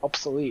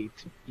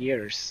 obsolete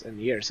years and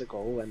years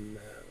ago and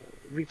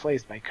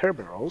replaced by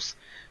Kerberos.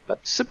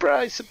 But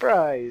surprise,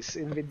 surprise,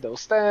 in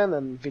Windows 10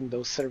 and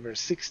Windows Server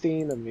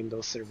 16 and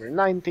Windows Server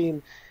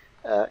 19,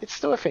 it's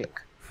still a thing.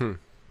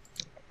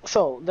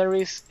 So there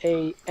is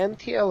a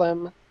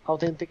NTLM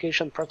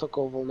authentication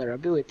protocol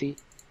vulnerability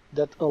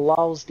that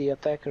allows the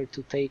attacker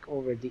to take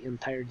over the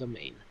entire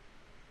domain.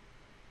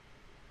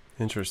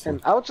 Interesting.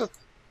 And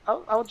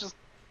I'll just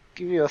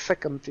give you a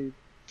second to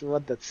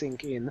let that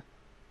sink in,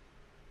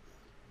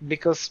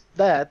 because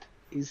that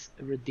is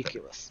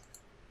ridiculous.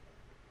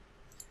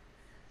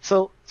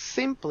 So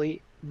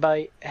simply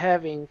by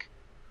having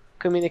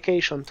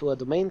communication to a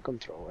domain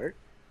controller,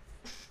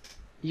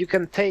 you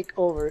can take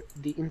over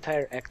the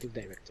entire Active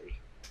Directory.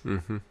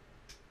 Mm-hmm.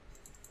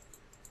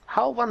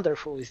 How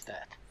wonderful is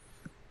that?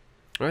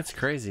 That's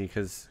crazy,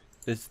 because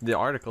it's the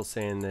article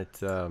saying that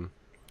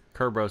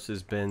Kerberos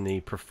has been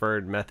the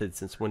preferred method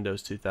since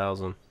Windows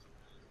 2000.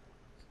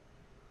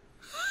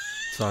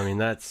 So I mean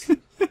that's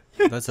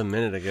a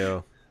minute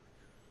ago.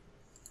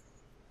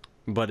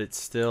 But it's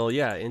still,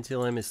 yeah,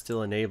 NTLM is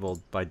still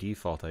enabled by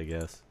default, I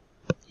guess.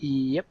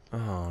 Yep.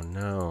 Oh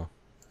no.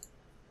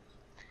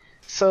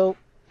 So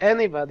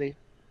anybody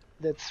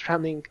that's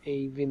running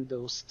a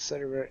Windows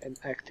server and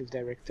Active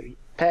Directory,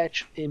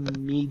 patch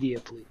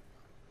immediately.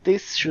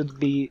 This should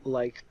be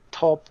like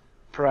top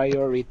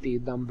priority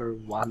number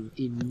 1,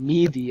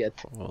 immediate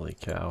Holy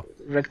cow.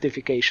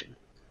 rectification.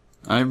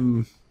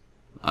 I'm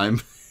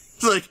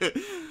it's like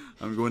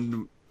I'm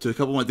going to a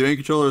couple of my domain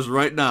controllers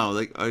right now.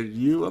 Like, are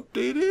you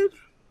updated?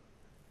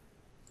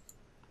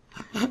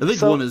 I think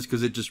So- one is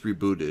because it just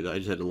rebooted. I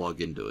just had to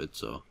log into it,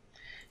 so.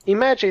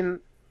 Imagine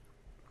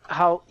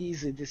how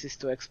easy this is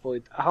to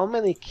exploit. How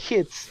many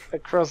kids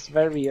across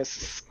various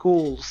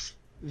schools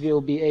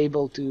will be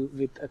able to,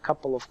 with a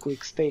couple of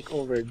clicks, take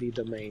over the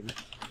domain,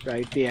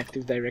 right? The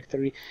Active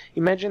Directory.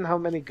 Imagine how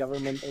many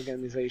government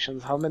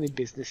organizations, how many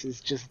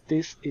businesses. Just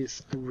this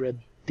is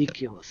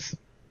ridiculous.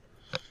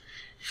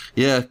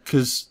 Yeah,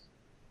 because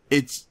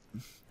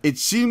it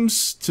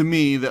seems to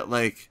me that,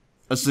 like,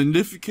 a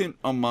significant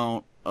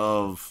amount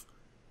of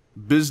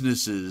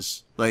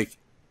businesses, like,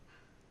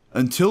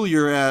 until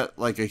you're at,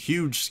 like, a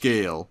huge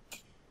scale,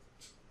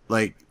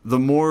 like, the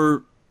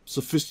more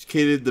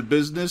sophisticated the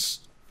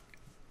business,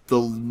 the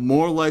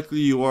more likely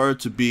you are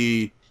to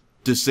be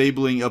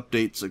disabling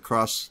updates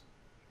across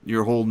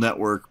your whole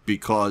network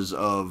because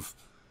of,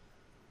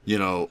 you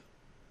know,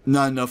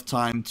 not enough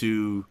time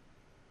to,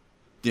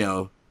 you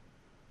know,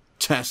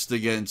 test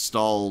against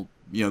all,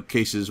 you know,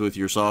 cases with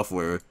your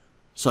software.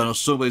 So I know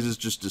some places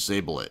just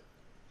disable it,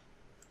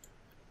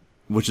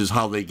 which is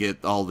how they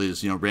get all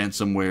these, you know,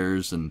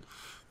 ransomwares and,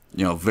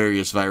 you know,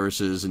 various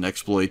viruses and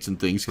exploits and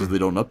things, because they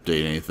don't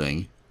update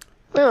anything.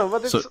 No,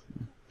 but So-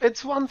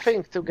 it's one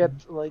thing to get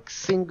like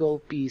single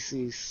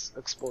PCs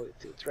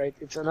exploited, right?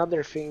 It's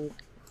another thing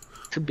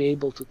to be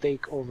able to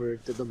take over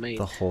the domain.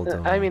 The whole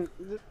domain. I mean,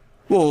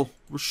 Well,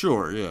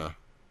 sure, yeah.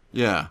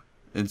 Yeah.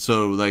 And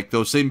so, like,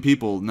 those same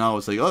people, now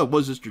it's like, oh, it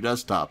was just your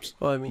desktops.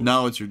 Well, I mean,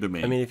 Now it's your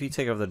domain. I mean, if you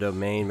take over the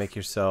domain, make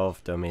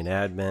yourself domain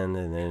admin,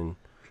 and then,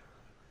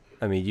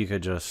 I mean, you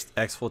could just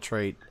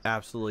exfiltrate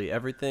absolutely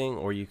everything,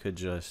 or you could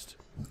just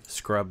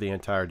scrub the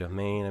entire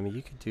domain. I mean,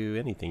 you could do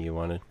anything you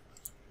wanted.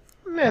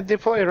 yeah,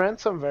 deploy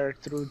ransomware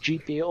through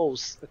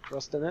GPOs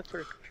across the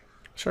network.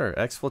 Sure,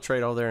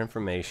 exfiltrate all their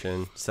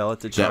information, sell it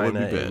to That would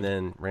China, be bad. and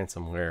then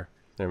ransomware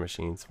their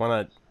machines. Why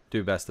not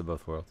do best of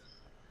both worlds?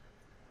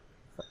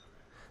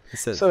 It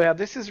says, So yeah,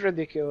 this is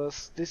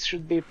ridiculous. This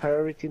should be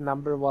priority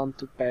number 1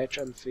 to patch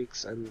and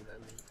fix and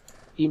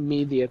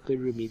immediately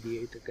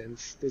remediate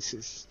against. This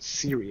is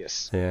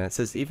serious. yeah, it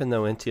says even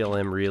though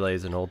NTLM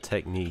relays an old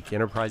technique,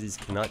 enterprises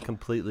cannot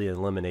completely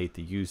eliminate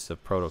the use of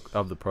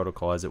the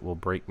protocol, as it will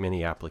break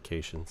many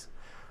applications.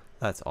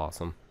 That's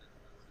awesome.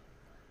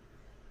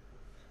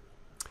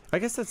 I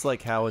guess that's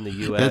like how in the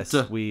U.S.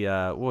 we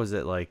what was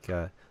it like?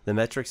 The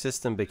metric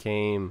system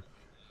became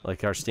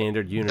like our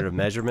standard unit of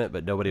measurement,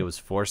 but nobody was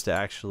forced to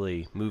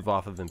actually move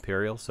off of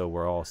imperial, so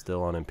we're all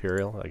still on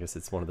imperial. I guess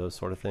it's one of those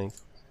sort of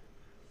things.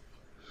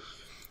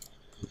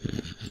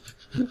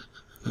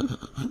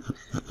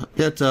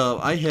 Yet,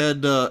 I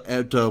had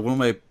at one of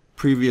my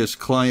previous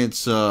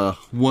clients,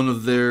 one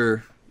of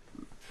their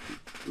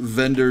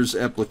vendors'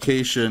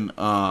 application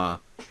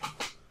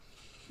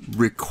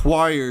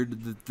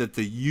required that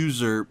the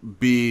user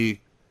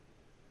be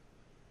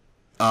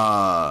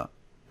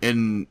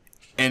an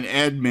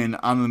admin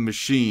on the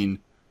machine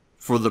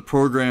for the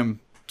program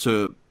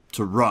to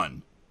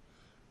run,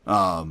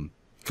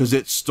 because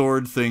it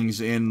stored things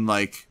in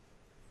like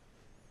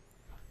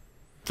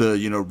the,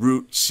 you know,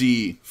 root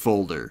C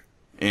folder,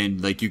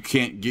 and like you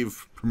can't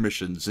give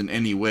permissions in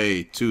any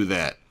way to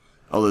that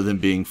other than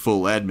being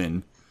full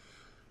admin.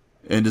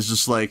 And it's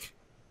just like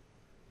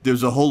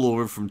there's a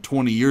holdover from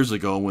 20 years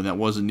ago when that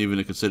wasn't even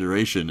a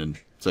consideration, and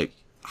it's like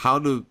how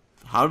do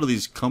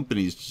these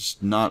companies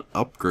just not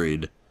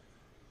upgrade?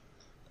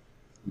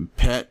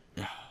 Pet.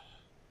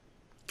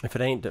 If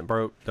it ain't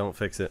broke, don't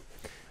fix it.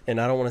 And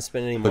I don't want to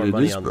spend any more But it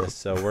money is on broke. this,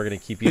 so we're going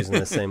to keep using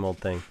the same old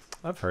thing.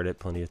 I've heard it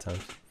plenty of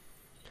times.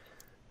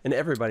 And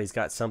everybody's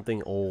got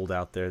something old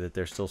out there that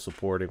they're still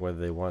supporting, whether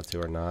they want to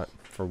or not,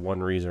 for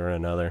one reason or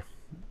another.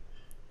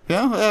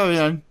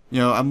 Yeah. You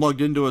know, I'm logged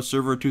into a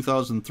Server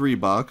 2003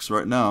 box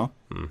right now.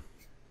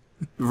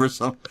 For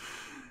some.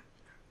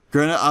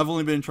 Granted, I've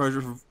only been in charge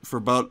for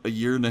about a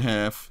year and a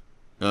half,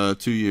 2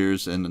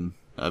 years, and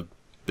I've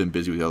been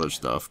busy with other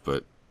stuff.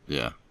 But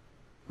yeah,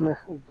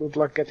 Good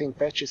luck getting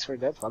patches for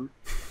that one.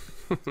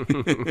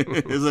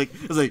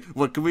 it's like,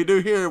 what can we do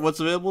here? What's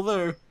available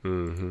there?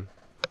 Mm-hmm.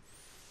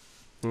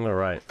 All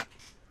right.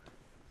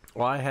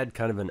 Well, I had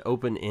kind of an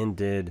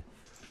open-ended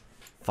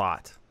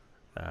thought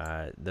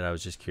that I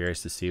was just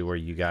curious to see where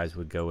you guys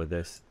would go with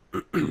this.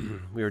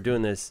 We were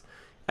doing this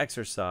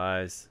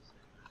exercise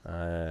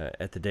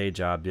at the day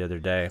job the other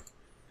day,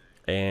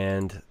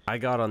 and I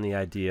got on the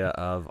idea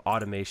of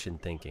automation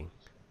thinking,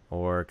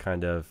 or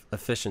kind of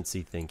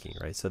efficiency thinking,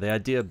 right? So the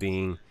idea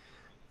being,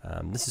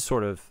 this is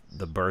sort of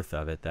the birth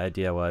of it. The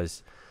idea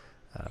was,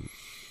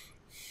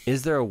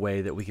 is there a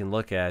way that we can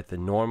look at the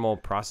normal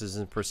processes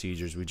and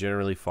procedures we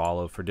generally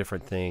follow for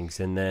different things,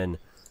 and then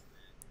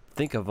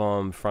think of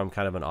them from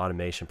kind of an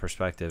automation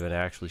perspective and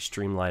actually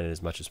streamline it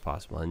as much as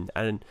possible?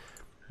 And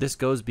this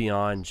goes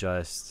beyond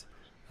just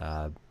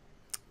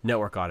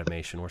network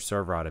automation or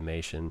server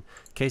automation.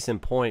 Case in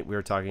point, we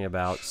were talking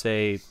about,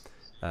 say,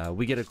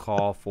 we get a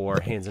call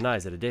for hands and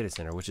eyes at a data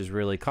center, which is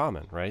really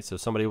common, right? So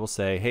somebody will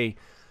say, hey,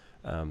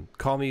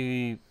 call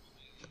me,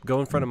 go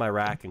in front of my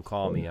rack and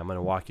call me. I'm going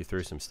to walk you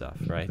through some stuff,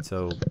 right?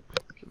 So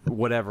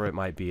whatever it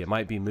might be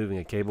moving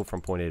a cable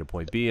from point A to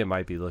point B. It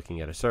might be looking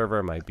at a server.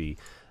 It might be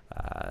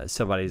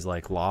somebody's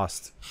like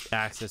lost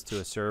access to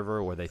a server,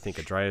 or they think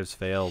a drive's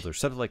failed or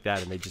something like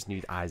that, and they just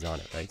need eyes on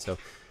it, right? So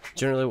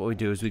generally what we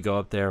do is we go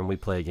up there and we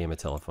play a game of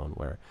telephone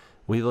where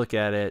we look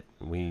at it,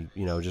 we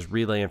just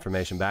relay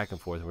information back and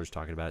forth, and we're just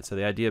talking about it. So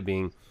the idea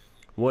being,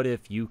 what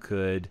if you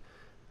could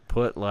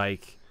put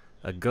like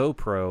a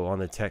GoPro on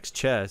the tech's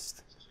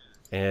chest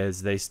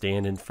as they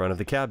stand in front of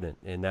the cabinet,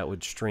 and that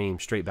would stream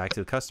straight back to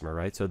the customer,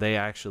 right? So they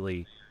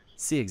actually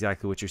see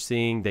exactly what you're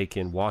seeing. They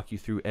can walk you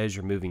through as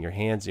you're moving your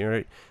hands.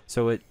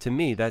 So to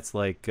me, that's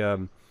like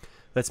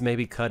that's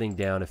maybe cutting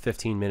down a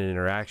 15-minute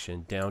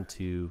interaction down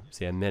to,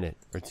 say, a minute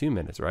or 2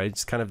 minutes, right?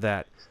 It's kind of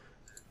that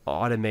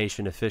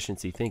automation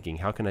efficiency thinking.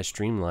 How can I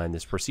streamline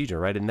this procedure,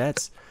 right? And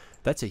that's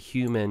a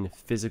human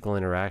physical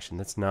interaction.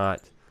 That's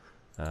not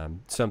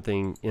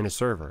something in a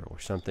server or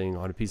something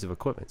on a piece of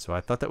equipment. So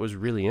I thought that was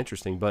really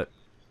interesting. But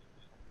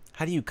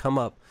how do you come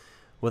up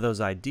with those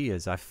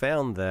ideas? I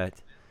found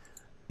that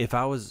if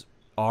I was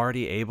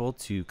already able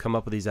to come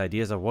up with these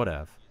ideas, I would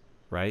have,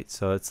 right?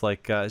 So it's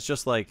like it's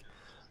just like,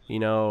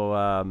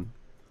 how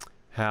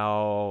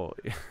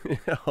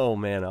oh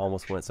man, I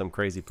almost went some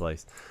crazy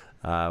place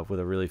with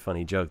a really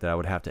funny joke that I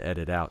would have to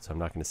edit out, so I'm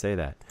not going to say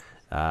that.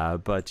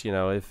 But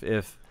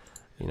if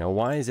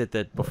why is it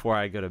that before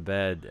I go to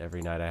bed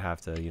every night I have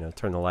to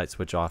turn the light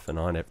switch off and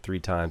on it 3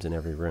 times in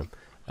every room?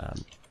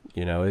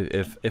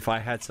 If I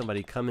had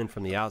somebody come in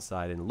from the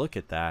outside and look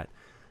at that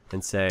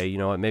and say, you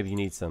know what, maybe you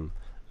need some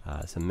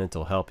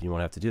mental help and you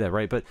won't have to do that,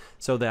 right? But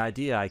so the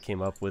idea I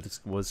came up with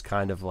was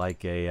kind of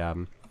like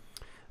an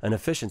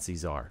efficiency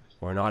czar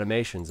or an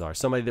automation czar,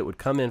 somebody that would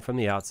come in from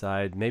the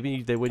outside.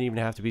 Maybe they wouldn't even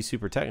have to be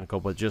super technical,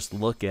 but just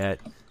look at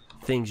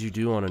things you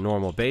do on a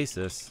normal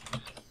basis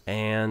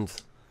and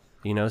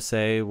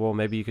say, well,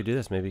 maybe you could do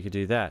this, maybe you could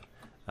do that.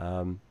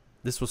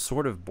 This was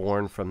sort of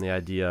born from the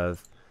idea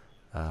of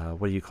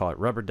what do you call it,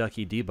 rubber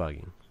ducky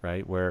debugging,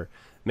 right? Where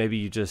maybe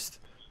you just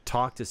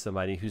talk to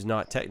somebody who's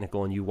not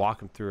technical and you walk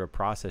them through a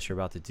process you're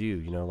about to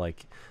do.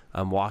 Like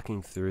I'm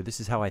walking through,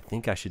 this is how I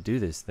think I should do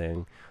this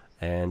thing.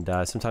 And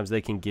sometimes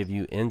they can give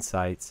you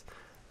insights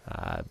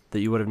that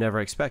you would have never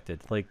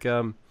expected. Like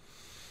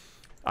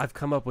I've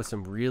come up with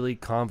some really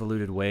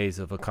convoluted ways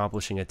of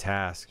accomplishing a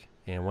task.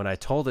 And when I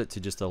told it to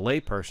just a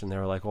layperson, they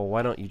were like, well,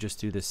 why don't you just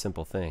do this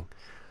simple thing?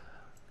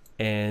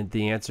 And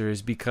the answer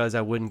is because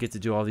I wouldn't get to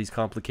do all these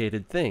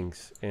complicated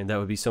things, and that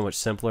would be so much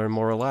simpler and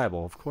more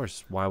reliable. Of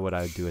course, why would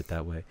I do it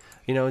that way?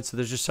 And so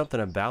there's just something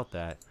about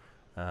that,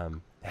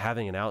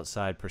 having an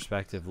outside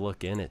perspective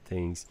look in at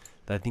things,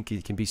 that I think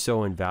it can be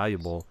so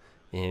invaluable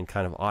in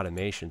kind of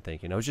automation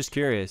thinking. I was just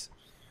curious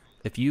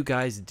if you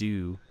guys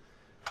do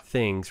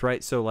things,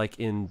 right? So like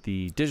in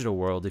the digital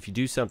world, if you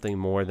do something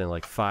more than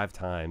like 5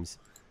 times,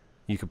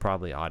 you could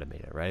probably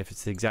automate it, right? If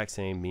it's the exact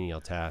same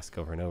menial task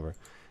over and over.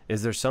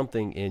 Is there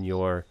something in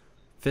your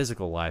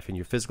physical life, in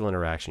your physical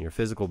interaction, your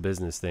physical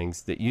business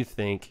things that you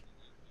think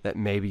that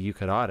maybe you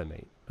could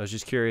automate? I was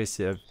just curious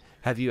if,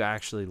 have you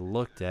actually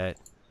looked at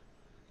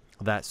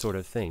that sort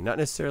of thing? Not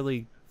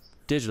necessarily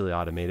digitally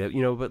automate it,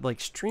 but like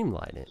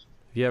streamline it.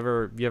 Have you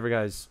ever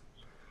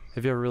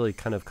really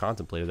kind of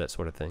contemplated that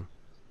sort of thing?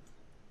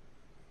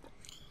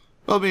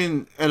 Well, I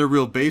mean, at a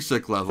real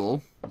basic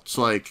level, it's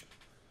like,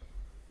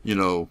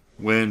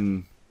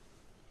 when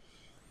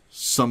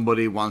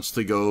somebody wants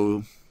to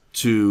go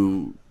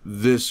to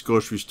this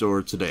grocery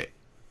store today,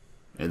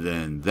 and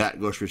then that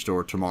grocery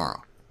store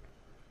tomorrow,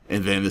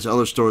 and then this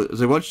other store,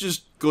 it's like, why don't you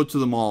just go to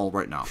the mall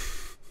right now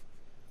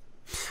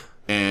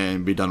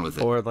and be done with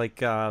it? Or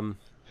like,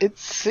 It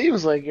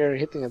seems like you're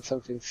hitting at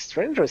something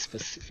strange or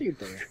specific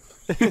there.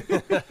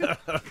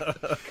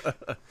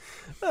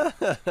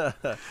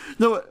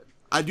 No,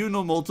 I do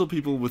know multiple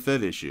people with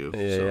that issue.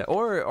 Yeah, so. yeah.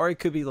 Or it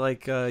could be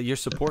like your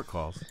support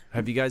calls.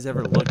 Have you guys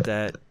ever looked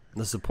at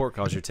the support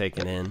calls you're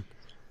taking in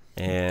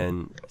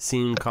and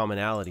seen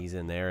commonalities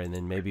in there, and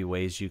then maybe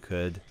ways you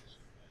could,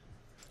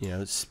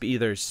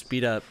 either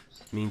speed up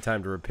mean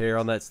time to repair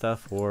on that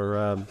stuff,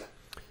 or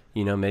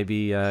you know,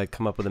 maybe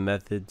come up with a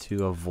method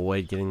to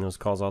avoid getting those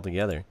calls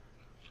altogether.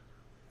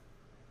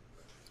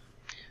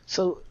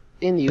 So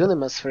in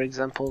Unimus, for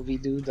example, we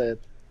do that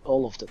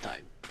all of the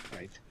time,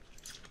 right?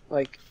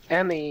 Like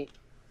any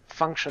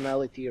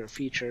functionality or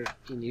feature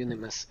in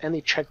Unimus,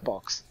 any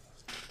checkbox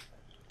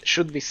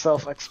should be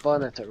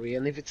self-explanatory,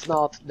 and if it's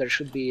not, there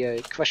should be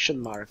a question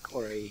mark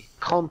or a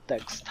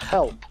context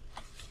help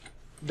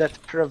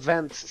that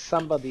prevents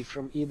somebody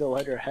from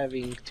either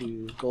having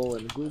to go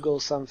and Google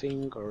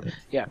something or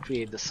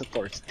create the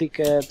support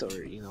ticket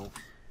or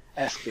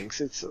ask things.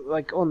 It's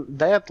like on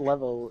that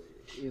level,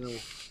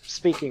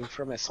 speaking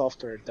from a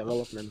software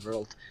development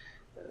world,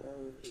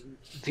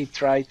 we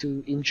try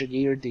to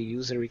engineer the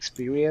user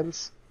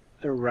experience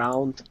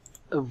around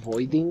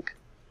avoiding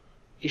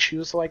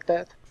issues like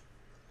that.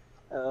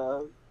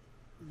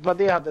 But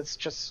yeah, that's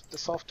just the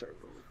software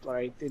world,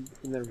 right?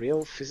 In the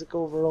real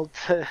physical world,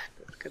 that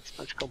gets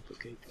much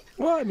complicated.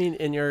 Well, I mean,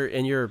 in your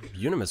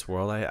Unimus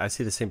world, I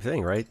see the same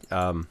thing, right?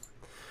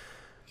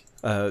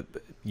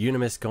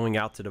 Unimus going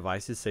out to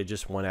devices, say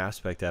just one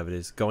aspect of it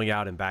is going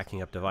out and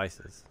backing up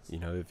devices. You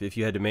know, if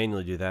you had to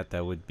manually do that,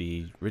 that would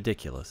be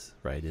ridiculous,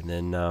 right? And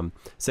then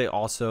say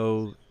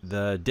also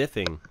the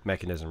diffing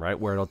mechanism, right,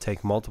 where it'll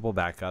take multiple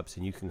backups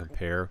and you can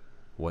compare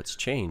what's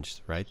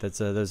changed, right?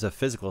 There's a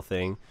physical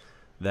thing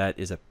that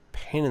is a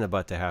pain in the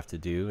butt to have to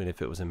do, and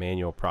if it was a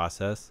manual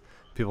process,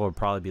 people would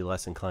probably be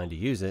less inclined to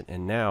use it.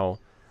 And now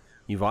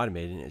you've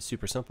automated it, and it's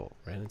super simple,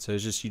 right? And so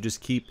it's just, you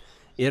just keep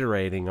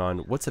iterating on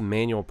what's a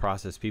manual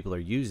process people are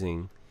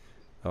using,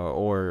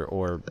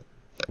 or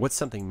what's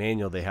something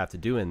manual they have to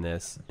do in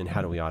this, and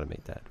how do we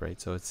automate that,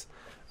 right? So it's,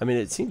 I mean,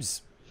 it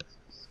seems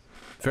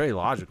very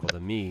logical to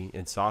me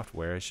in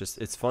software. It's just,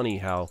 it's funny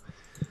how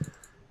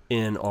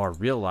in our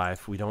real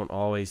life we don't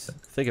always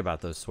think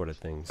about those sort of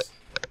things.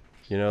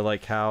 You know,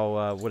 like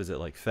how what is it,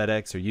 like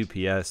FedEx or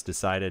UPS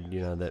decided,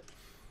 that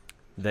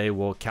they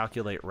will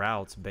calculate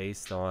routes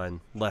based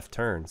on left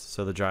turns,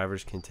 so the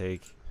drivers can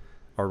take,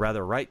 or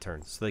rather right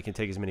turns, so they can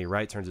take as many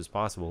right turns as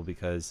possible,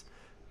 because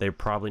they're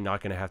probably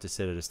not going to have to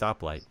sit at a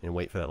stoplight and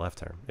wait for that left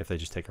turn if they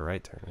just take a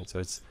right turn. And so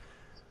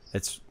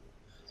it's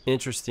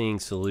interesting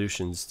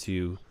solutions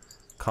to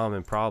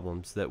common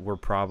problems that we're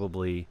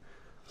probably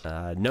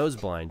nose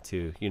blind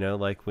to.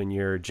 Like when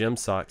your gym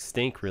socks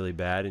stink really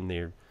bad and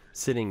they're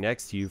sitting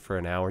next to you for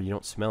an hour, you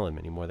don't smell them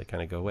anymore, they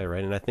kind of go away,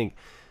 right? And I think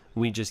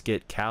we just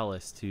get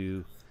callous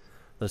to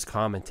those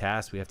common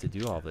tasks we have to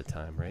do all the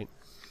time, right?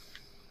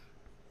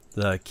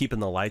 The keeping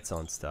the lights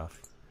on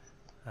stuff,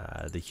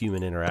 the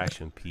human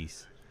interaction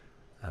piece.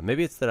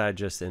 Maybe it's that I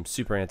just am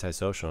super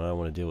antisocial and I don't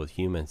want to deal with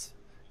humans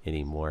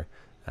anymore,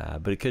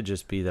 but it could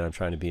just be that I'm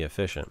trying to be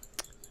efficient.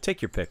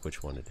 Take your pick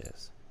which one it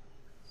is.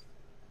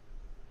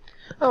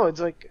 Oh, it's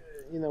like,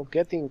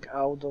 getting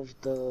out of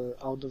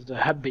the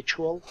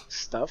habitual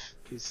stuff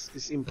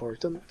is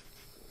important.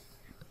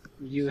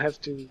 You have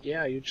to,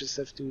 you just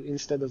have to,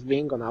 instead of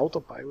being on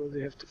autopilot,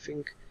 you have to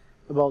think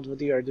about what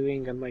you are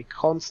doing, and like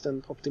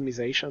constant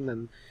optimization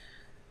and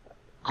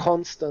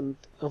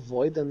constant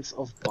avoidance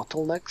of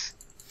bottlenecks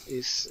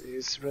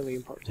is really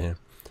important. Yeah.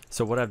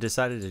 So what I've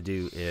decided to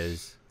do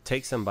is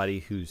take somebody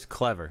who's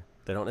clever.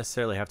 They don't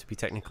necessarily have to be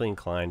technically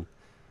inclined.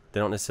 They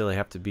don't necessarily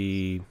have to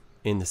be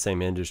in the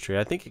same industry.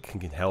 I think it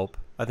can help.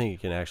 I think it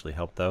can actually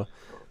help, though.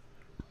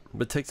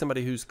 But take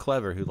somebody who's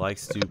clever, who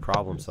likes to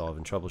problem solve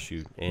and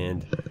troubleshoot,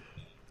 and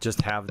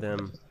just have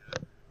them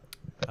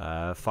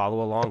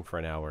follow along for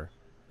an hour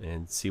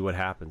and see what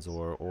happens,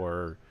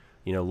 or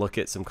look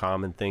at some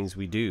common things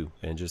we do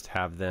and just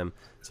have them.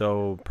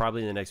 So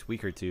probably in the next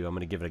week or two, I'm going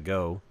to give it a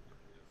go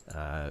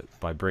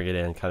by bringing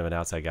in kind of an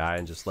outside guy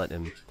and just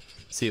letting him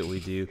see what we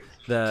do.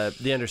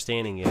 The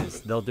understanding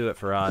is they'll do it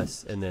for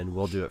us and then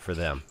we'll do it for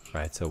them,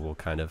 right? So we'll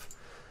kind of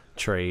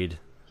trade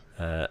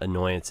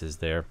annoyances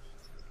there.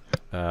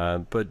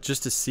 But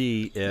just to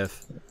see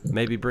if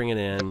maybe bringing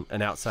in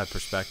an outside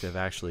perspective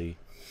actually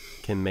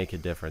can make a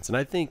difference. And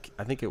I think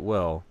it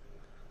will.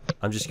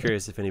 I'm just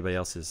curious if anybody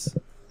else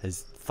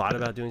has thought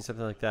about doing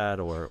something like that,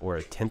 or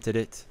attempted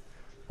it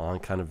on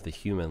kind of the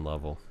human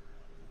level.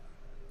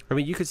 I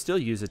mean, you could still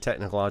use a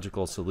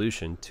technological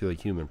solution to a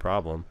human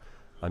problem.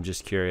 I'm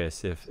just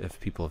curious if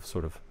people have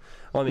sort of,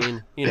 well, I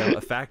mean,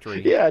 a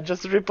factory. Yeah,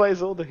 just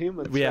replace all the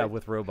humans. Yeah, right?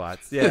 with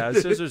robots. Yeah,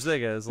 it's just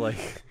thinking, it's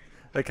like,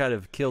 that kind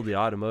of killed the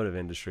automotive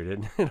industry,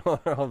 didn't it?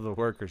 All the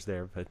workers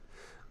there. But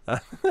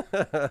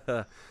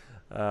I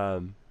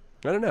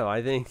don't know.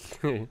 I think,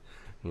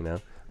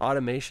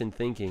 automation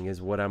thinking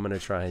is what I'm going to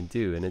try and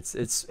do. And it's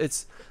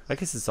I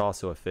guess it's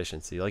also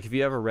efficiency. Like if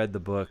you ever read the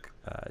book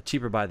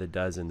Cheaper by the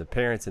Dozen, the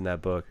parents in that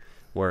book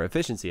were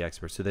efficiency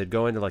experts. So they'd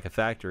go into like a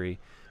factory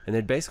and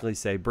they'd basically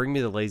say, bring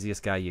me the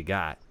laziest guy you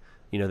got,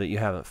 that you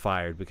haven't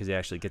fired, because he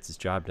actually gets his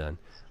job done.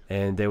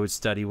 And they would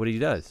study what he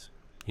does,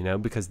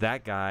 because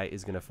that guy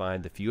is going to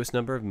find the fewest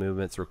number of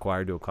movements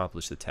required to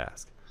accomplish the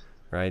task,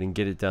 right? And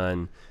get it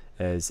done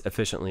as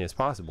efficiently as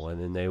possible.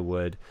 And then they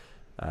would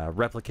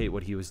replicate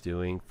what he was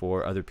doing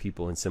for other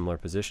people in similar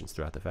positions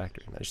throughout the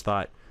factory. And I just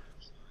thought,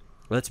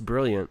 well, that's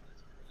brilliant.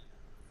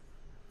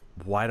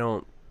 Why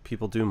don't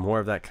people do more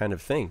of that kind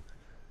of thing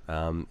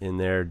in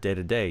their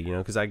day-to-day, you know,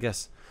 because I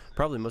guess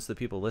probably most of the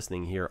people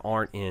listening here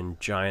aren't in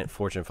giant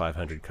Fortune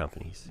 500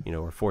 companies, you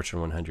know, or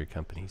Fortune 100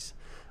 companies,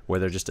 where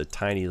they're just a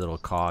tiny little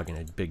cog in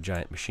a big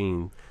giant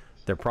machine.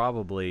 They're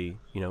probably,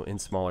 you know, in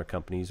smaller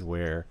companies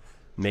where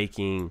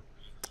making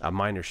a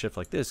minor shift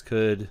like this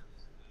could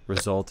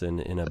result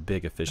in a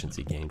big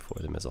efficiency gain for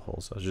them as a whole.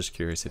 So I was just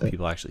curious if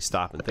people actually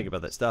stop and think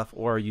about that stuff,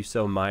 or are you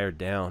so mired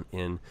down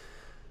in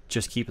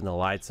just keeping the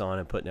lights on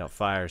and putting out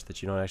fires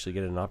that you don't actually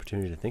get an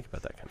opportunity to think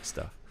about that kind of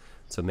stuff.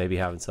 So maybe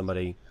having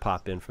somebody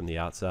pop in from the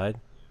outside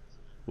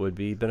would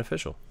be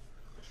beneficial.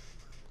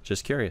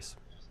 Just curious.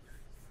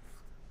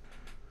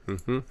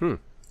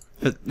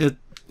 It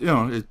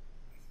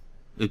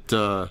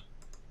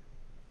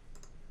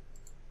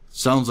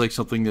sounds like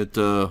something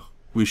that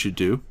we should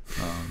do.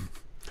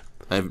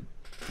 I'm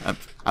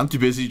too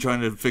busy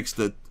trying to fix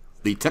the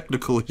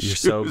technical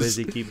issues. You're so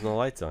busy keeping the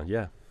lights on,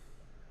 yeah.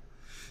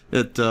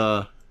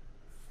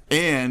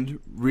 And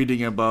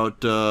reading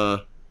about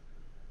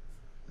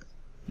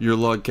your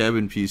log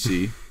cabin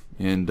PC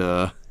and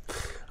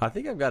I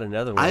think I've got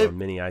another one on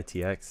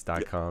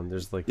miniitx.com.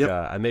 There's like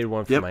I made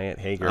one for my Aunt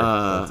Hager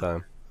one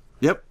time.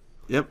 Yep.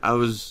 I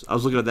was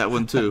looking at that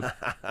one too.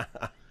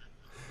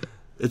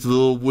 It's a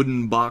little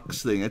wooden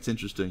box thing. That's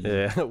interesting.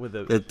 Yeah, with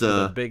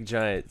a big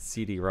giant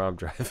CD-ROM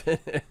drive in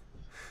it.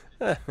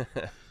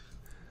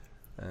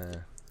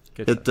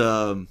 Good.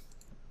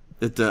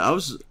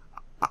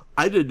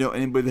 I didn't know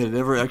anybody that had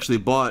ever actually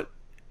bought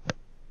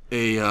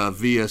a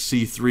via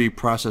C3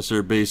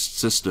 processor based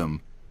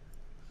system,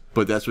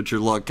 but that's what your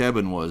log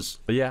cabin was.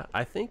 But yeah,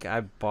 I think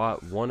I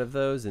bought one of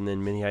those, and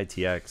then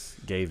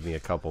MiniITX gave me a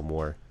couple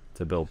more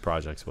to build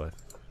projects with.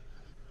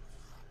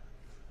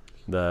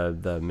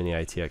 The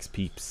MiniITX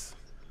peeps.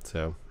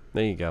 So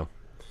there you go.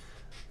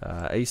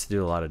 I used to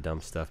do a lot of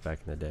dumb stuff back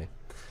in the day.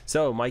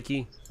 So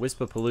Mikey,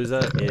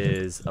 WISPAPALOOZA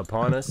is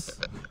upon us.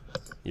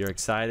 You're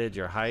excited.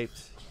 You're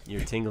hyped.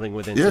 You're tingling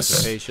with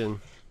anticipation.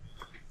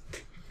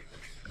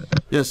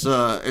 Yes,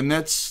 and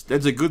that's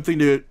a good thing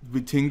to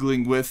be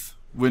tingling with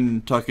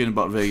when talking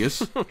about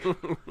Vegas.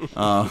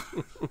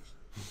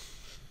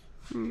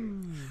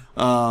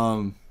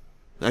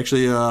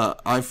 Actually,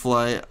 I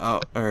fly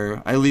out,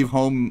 or I leave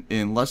home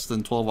in less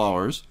than 12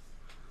 hours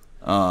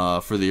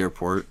for the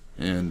airport,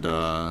 and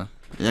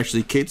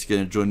actually Kate's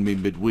gonna join me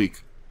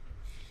midweek.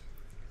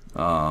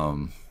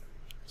 So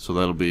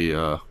that'll be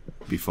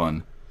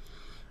fun.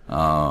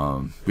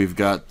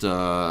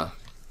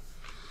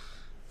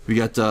 We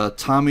got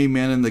Tommy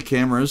manning the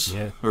cameras,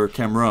 or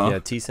camera. Yeah,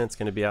 T-Cent's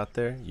going to be out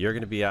there. You're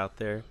going to be out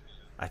there.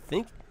 I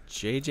think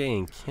JJ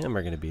and Kim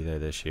are going to be there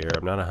this year.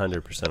 I'm not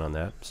 100% on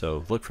that,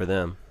 so look for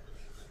them.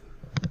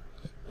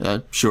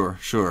 Sure.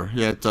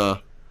 Yeah,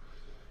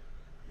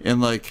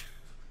 and like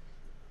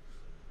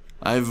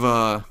I'm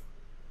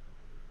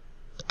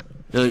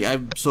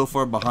so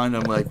far behind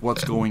on like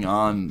what's going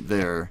on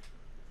there,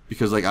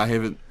 because like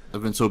I've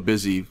been so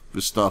busy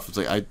with stuff. It's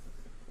like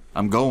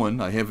I'm going.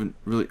 I haven't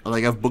really,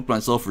 like, I've booked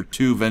myself for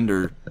 2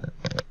 vendor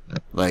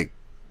like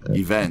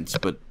events,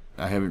 but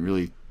I haven't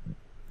really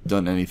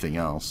done anything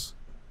else.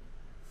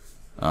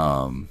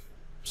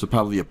 So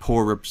probably a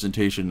poor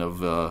representation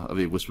of a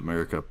WISP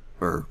America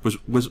or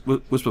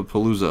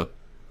WISPAPALOOZA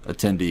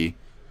attendee.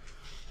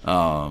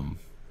 I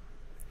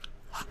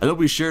know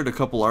we shared a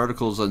couple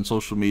articles on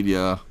social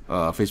media,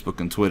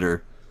 Facebook and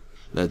Twitter,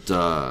 that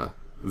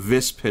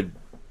WISP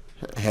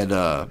had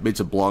made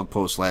some blog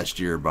posts last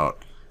year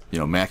about, you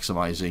know,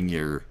 maximizing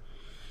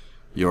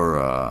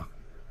your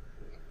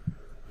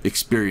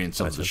experience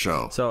of the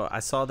show. So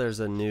I saw there's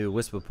a new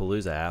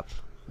WISPAPALOOZA app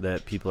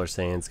that people are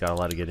saying it's got a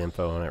lot of good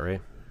info on it,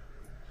 right?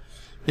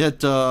 Yeah,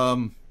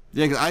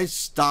 'cause I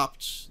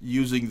stopped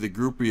using the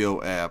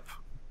Groupio app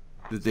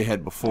that they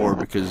had before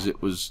because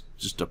it was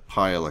just a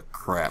pile of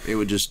crap. It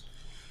would just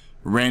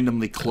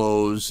randomly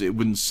close. It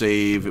wouldn't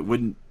save. It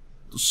wouldn't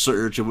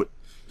search. It would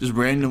just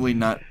randomly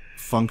not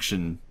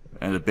function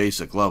at a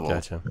basic level.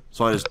 Gotcha.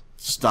 So I just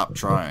stopped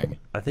trying.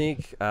 I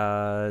think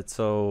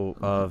so.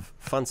 Of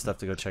fun stuff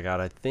to go check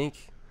out. I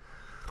think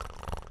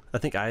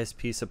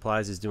ISP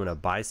Supplies is doing a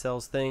buy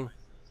sells thing,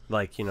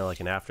 like, you know, like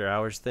an after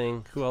hours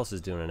thing. Who else is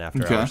doing an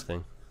after hours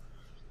thing?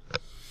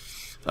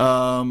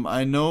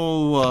 I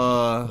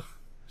know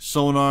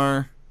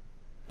Sonar,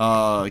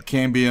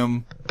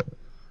 Cambium.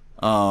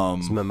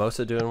 Is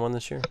Mimosa doing one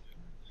this year?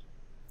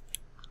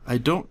 I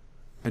don't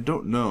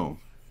know.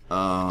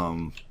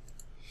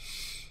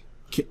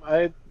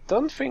 I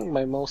don't think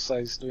Mimosa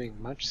is doing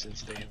much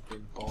since they have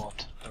been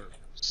bought or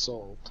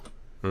sold.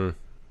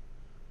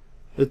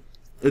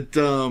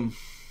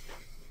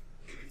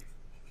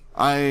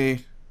 I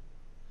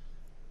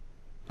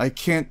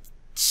can't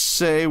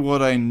say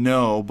what I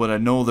know, but I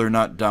know they're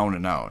not down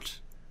and out.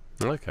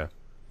 Okay.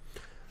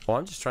 Well,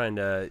 I'm just trying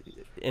to,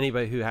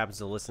 anybody who happens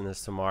to listen to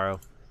this tomorrow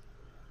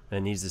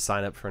and needs to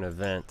sign up for an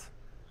event,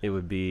 it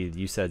would be,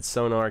 you said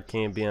Sonar,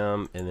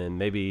 Cambium, and then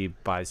maybe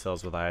buy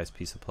sells with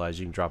ISP Supplies.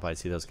 You can drop by and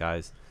see those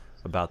guys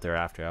about their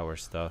after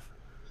hours stuff.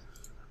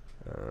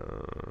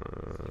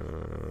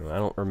 I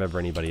don't remember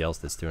anybody else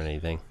that's doing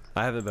anything.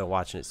 I haven't been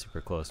watching it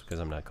super close because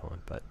I'm not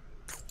going, but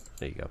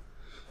there you go.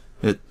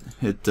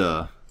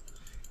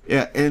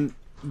 Yeah,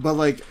 but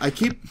like I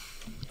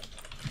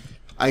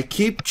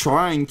keep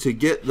trying to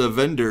get the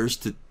vendors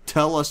to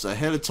tell us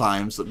ahead of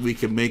time so that we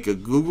can make a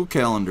Google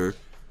Calendar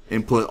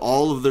and put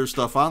all of their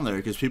stuff on there,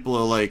 because people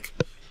are like,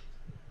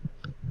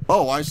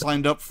 oh, I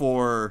signed up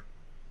for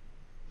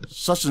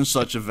such and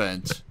such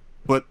event,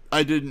 but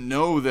I didn't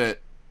know that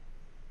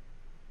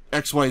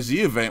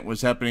XYZ event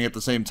was happening at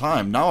the same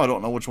time. Now I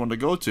don't know which one to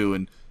go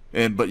to,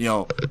 but you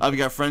know, I've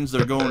got friends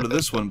that are going to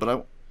this one,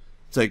 but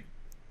it's like,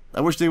 I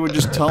wish they would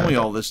just tell me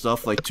all this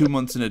stuff like 2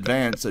 months in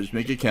advance. I just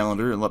make a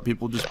calendar and let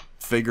people just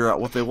figure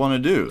out what they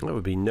want to do. That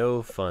would be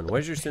no fun.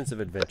 Where's your sense of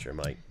adventure,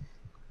 Mike?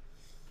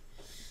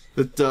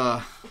 But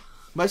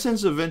my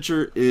sense of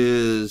adventure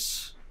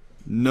is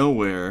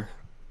nowhere,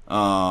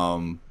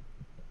 because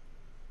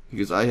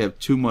I have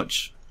too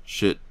much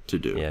shit to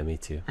do. Yeah, me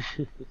too.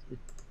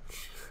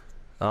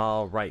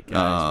 All right,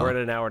 guys, we're at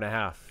an hour and a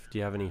half. Do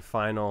you have any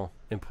final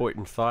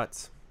important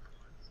thoughts?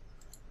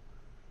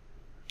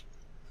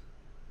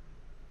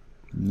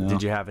 No.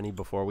 Did you have any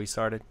before we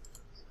started?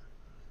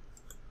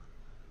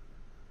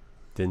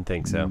 Didn't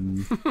think so.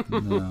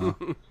 No.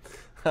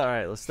 All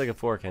right, let's take a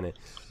fork in it.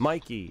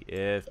 Mikey,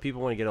 if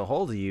people want to get a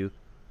hold of you,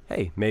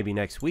 hey, maybe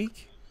next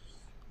week,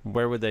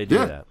 where would they do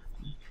that?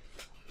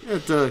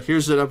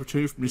 Here's an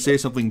opportunity for me to say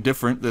something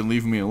different than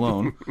leave me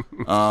alone.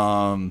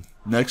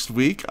 Next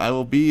week, I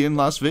will be in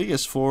Las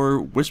Vegas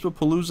for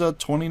WISPAPALOOZA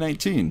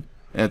 2019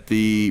 at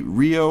the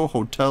Rio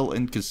Hotel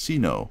and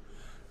Casino.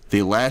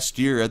 The last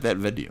year at that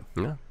venue.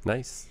 Yeah,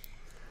 nice.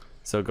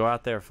 So go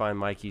out there, find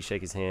Mikey,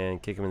 shake his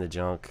hand, kick him in the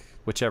junk,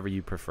 whichever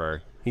you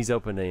prefer. He's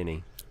open to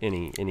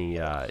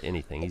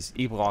anything. He's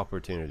equal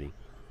opportunity.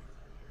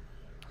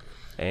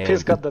 And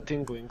he's got the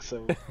tingling,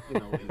 so you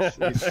know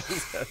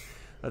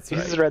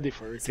he's ready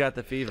for it. He's got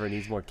the fever and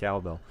needs more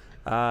cowbell.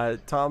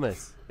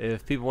 Thomas,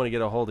 if people want to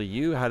get a hold of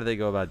you, how do they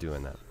go about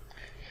doing that?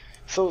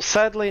 So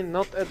sadly,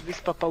 not at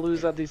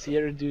WISPAPALOOZA this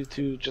year due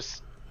to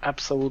just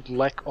absolute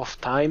lack of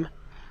time.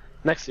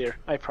 Next year,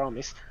 I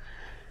promise.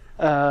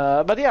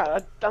 But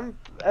yeah, I'm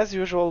as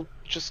usual.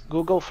 Just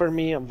Google for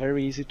me. I'm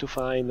very easy to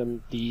find,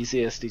 and the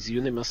easiest is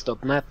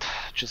unimus.net.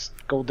 Just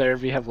go there.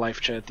 We have live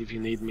chat. If you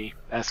need me,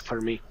 ask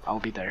for me. I'll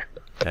be there.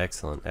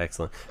 Excellent,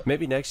 excellent.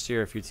 Maybe next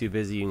year, if you're too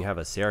busy, you can have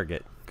a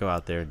surrogate go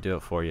out there and do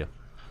it for you.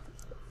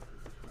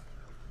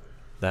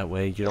 That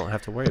way, you don't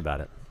have to worry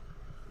about it.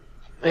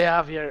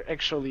 Yeah, we are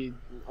actually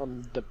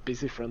on the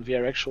busy front. We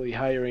are actually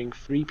hiring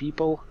 3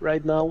 people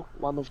right now.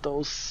 One of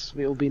those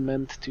will be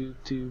meant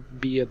to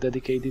be a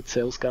dedicated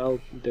sales guy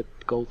that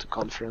go to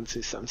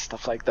conferences and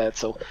stuff like that.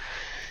 So,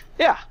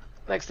 yeah,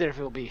 next year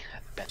will be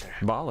better.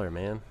 Baller,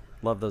 man.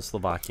 Love those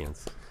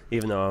Slovakians,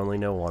 even though I only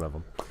know one of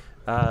them.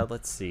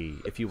 Let's see.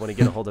 If you want to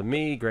get a hold of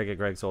me, Greg at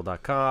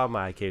gregsoul.com.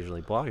 I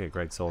occasionally blog at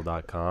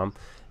gregsoul.com.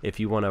 If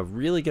you want to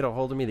really get a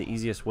hold of me, the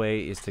easiest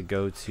way is to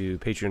go to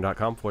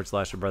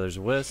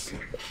patreon.com/thebrotherswisp.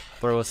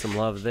 Throw us some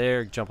love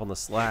there. Jump on the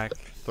Slack.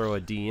 Throw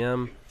a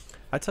DM.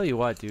 I tell you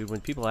what, dude, when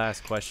people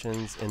ask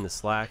questions in the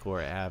Slack or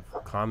have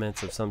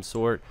comments of some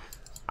sort,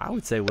 I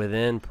would say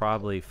within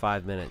probably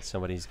 5 minutes,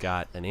 somebody's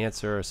got an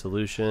answer, a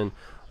solution,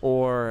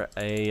 or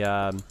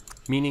a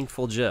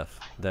meaningful GIF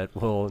that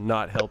will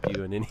not help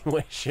you in any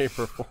way, shape,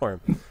 or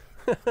form.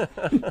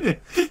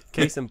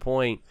 Case in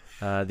point,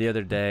 the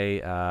other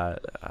day,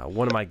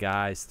 one of my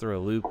guys threw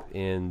a loop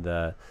in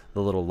the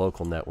little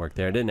local network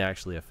there. It didn't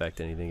actually affect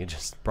anything. It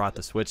just brought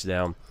the switch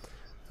down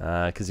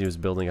because he was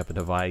building up a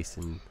device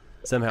and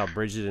somehow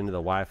bridged it into the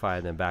Wi-Fi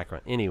and then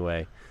background.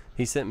 Anyway,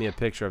 he sent me a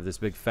picture of this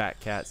big fat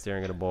cat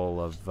staring at a bowl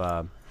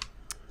of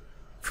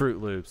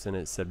Fruit Loops, and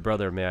it said,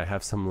 "Brother, may I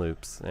have some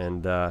loops?"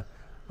 And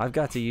I've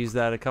got to use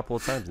that a couple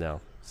of times now.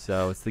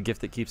 So it's the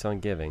gift that keeps on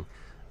giving.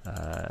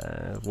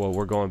 Well,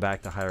 we're going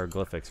back to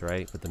hieroglyphics,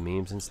 right, with the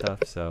memes and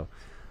stuff. So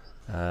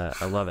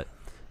I love it.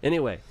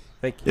 Anyway,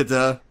 thank you.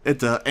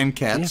 It's and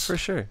cats. Yeah, for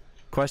sure.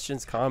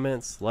 Questions,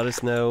 comments, let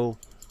us know.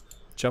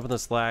 Jump in the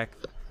Slack.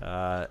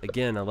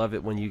 Again, I love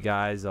it when you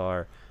guys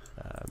are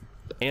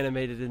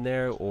animated in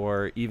there,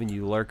 or even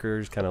you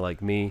lurkers, kind of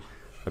like me.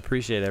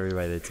 Appreciate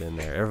everybody that's in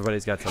there.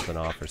 Everybody's got something to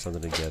offer,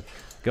 something to give.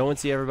 Go and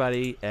see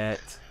everybody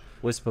at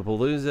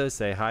WISPAPALOOZA.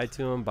 Say hi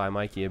to him. Buy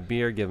Mikey a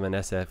beer. Give him an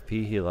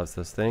SFP. He loves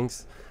those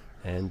things.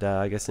 And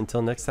I guess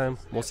until next time,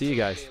 we'll see you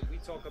guys.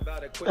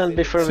 And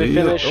before we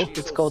finish,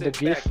 it's called the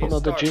GIF,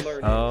 not the GIF.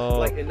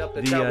 Oh,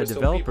 the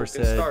developer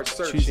said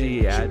choose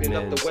the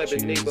admins,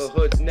 choose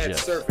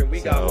GIF.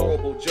 We got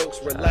horrible jokes,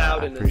 we're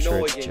loud and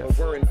annoying, but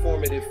we're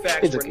informative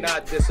facts, we're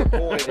not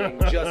disappointing.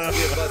 Just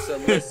give us a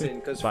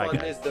listen, cause fun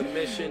is the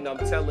mission. I'm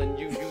telling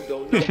you, you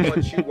don't know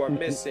what you are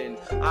missing.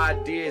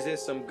 Ideas and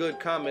some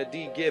good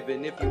comedy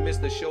given. If you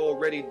missed the show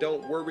already,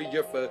 don't worry,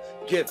 you're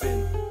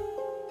forgiven.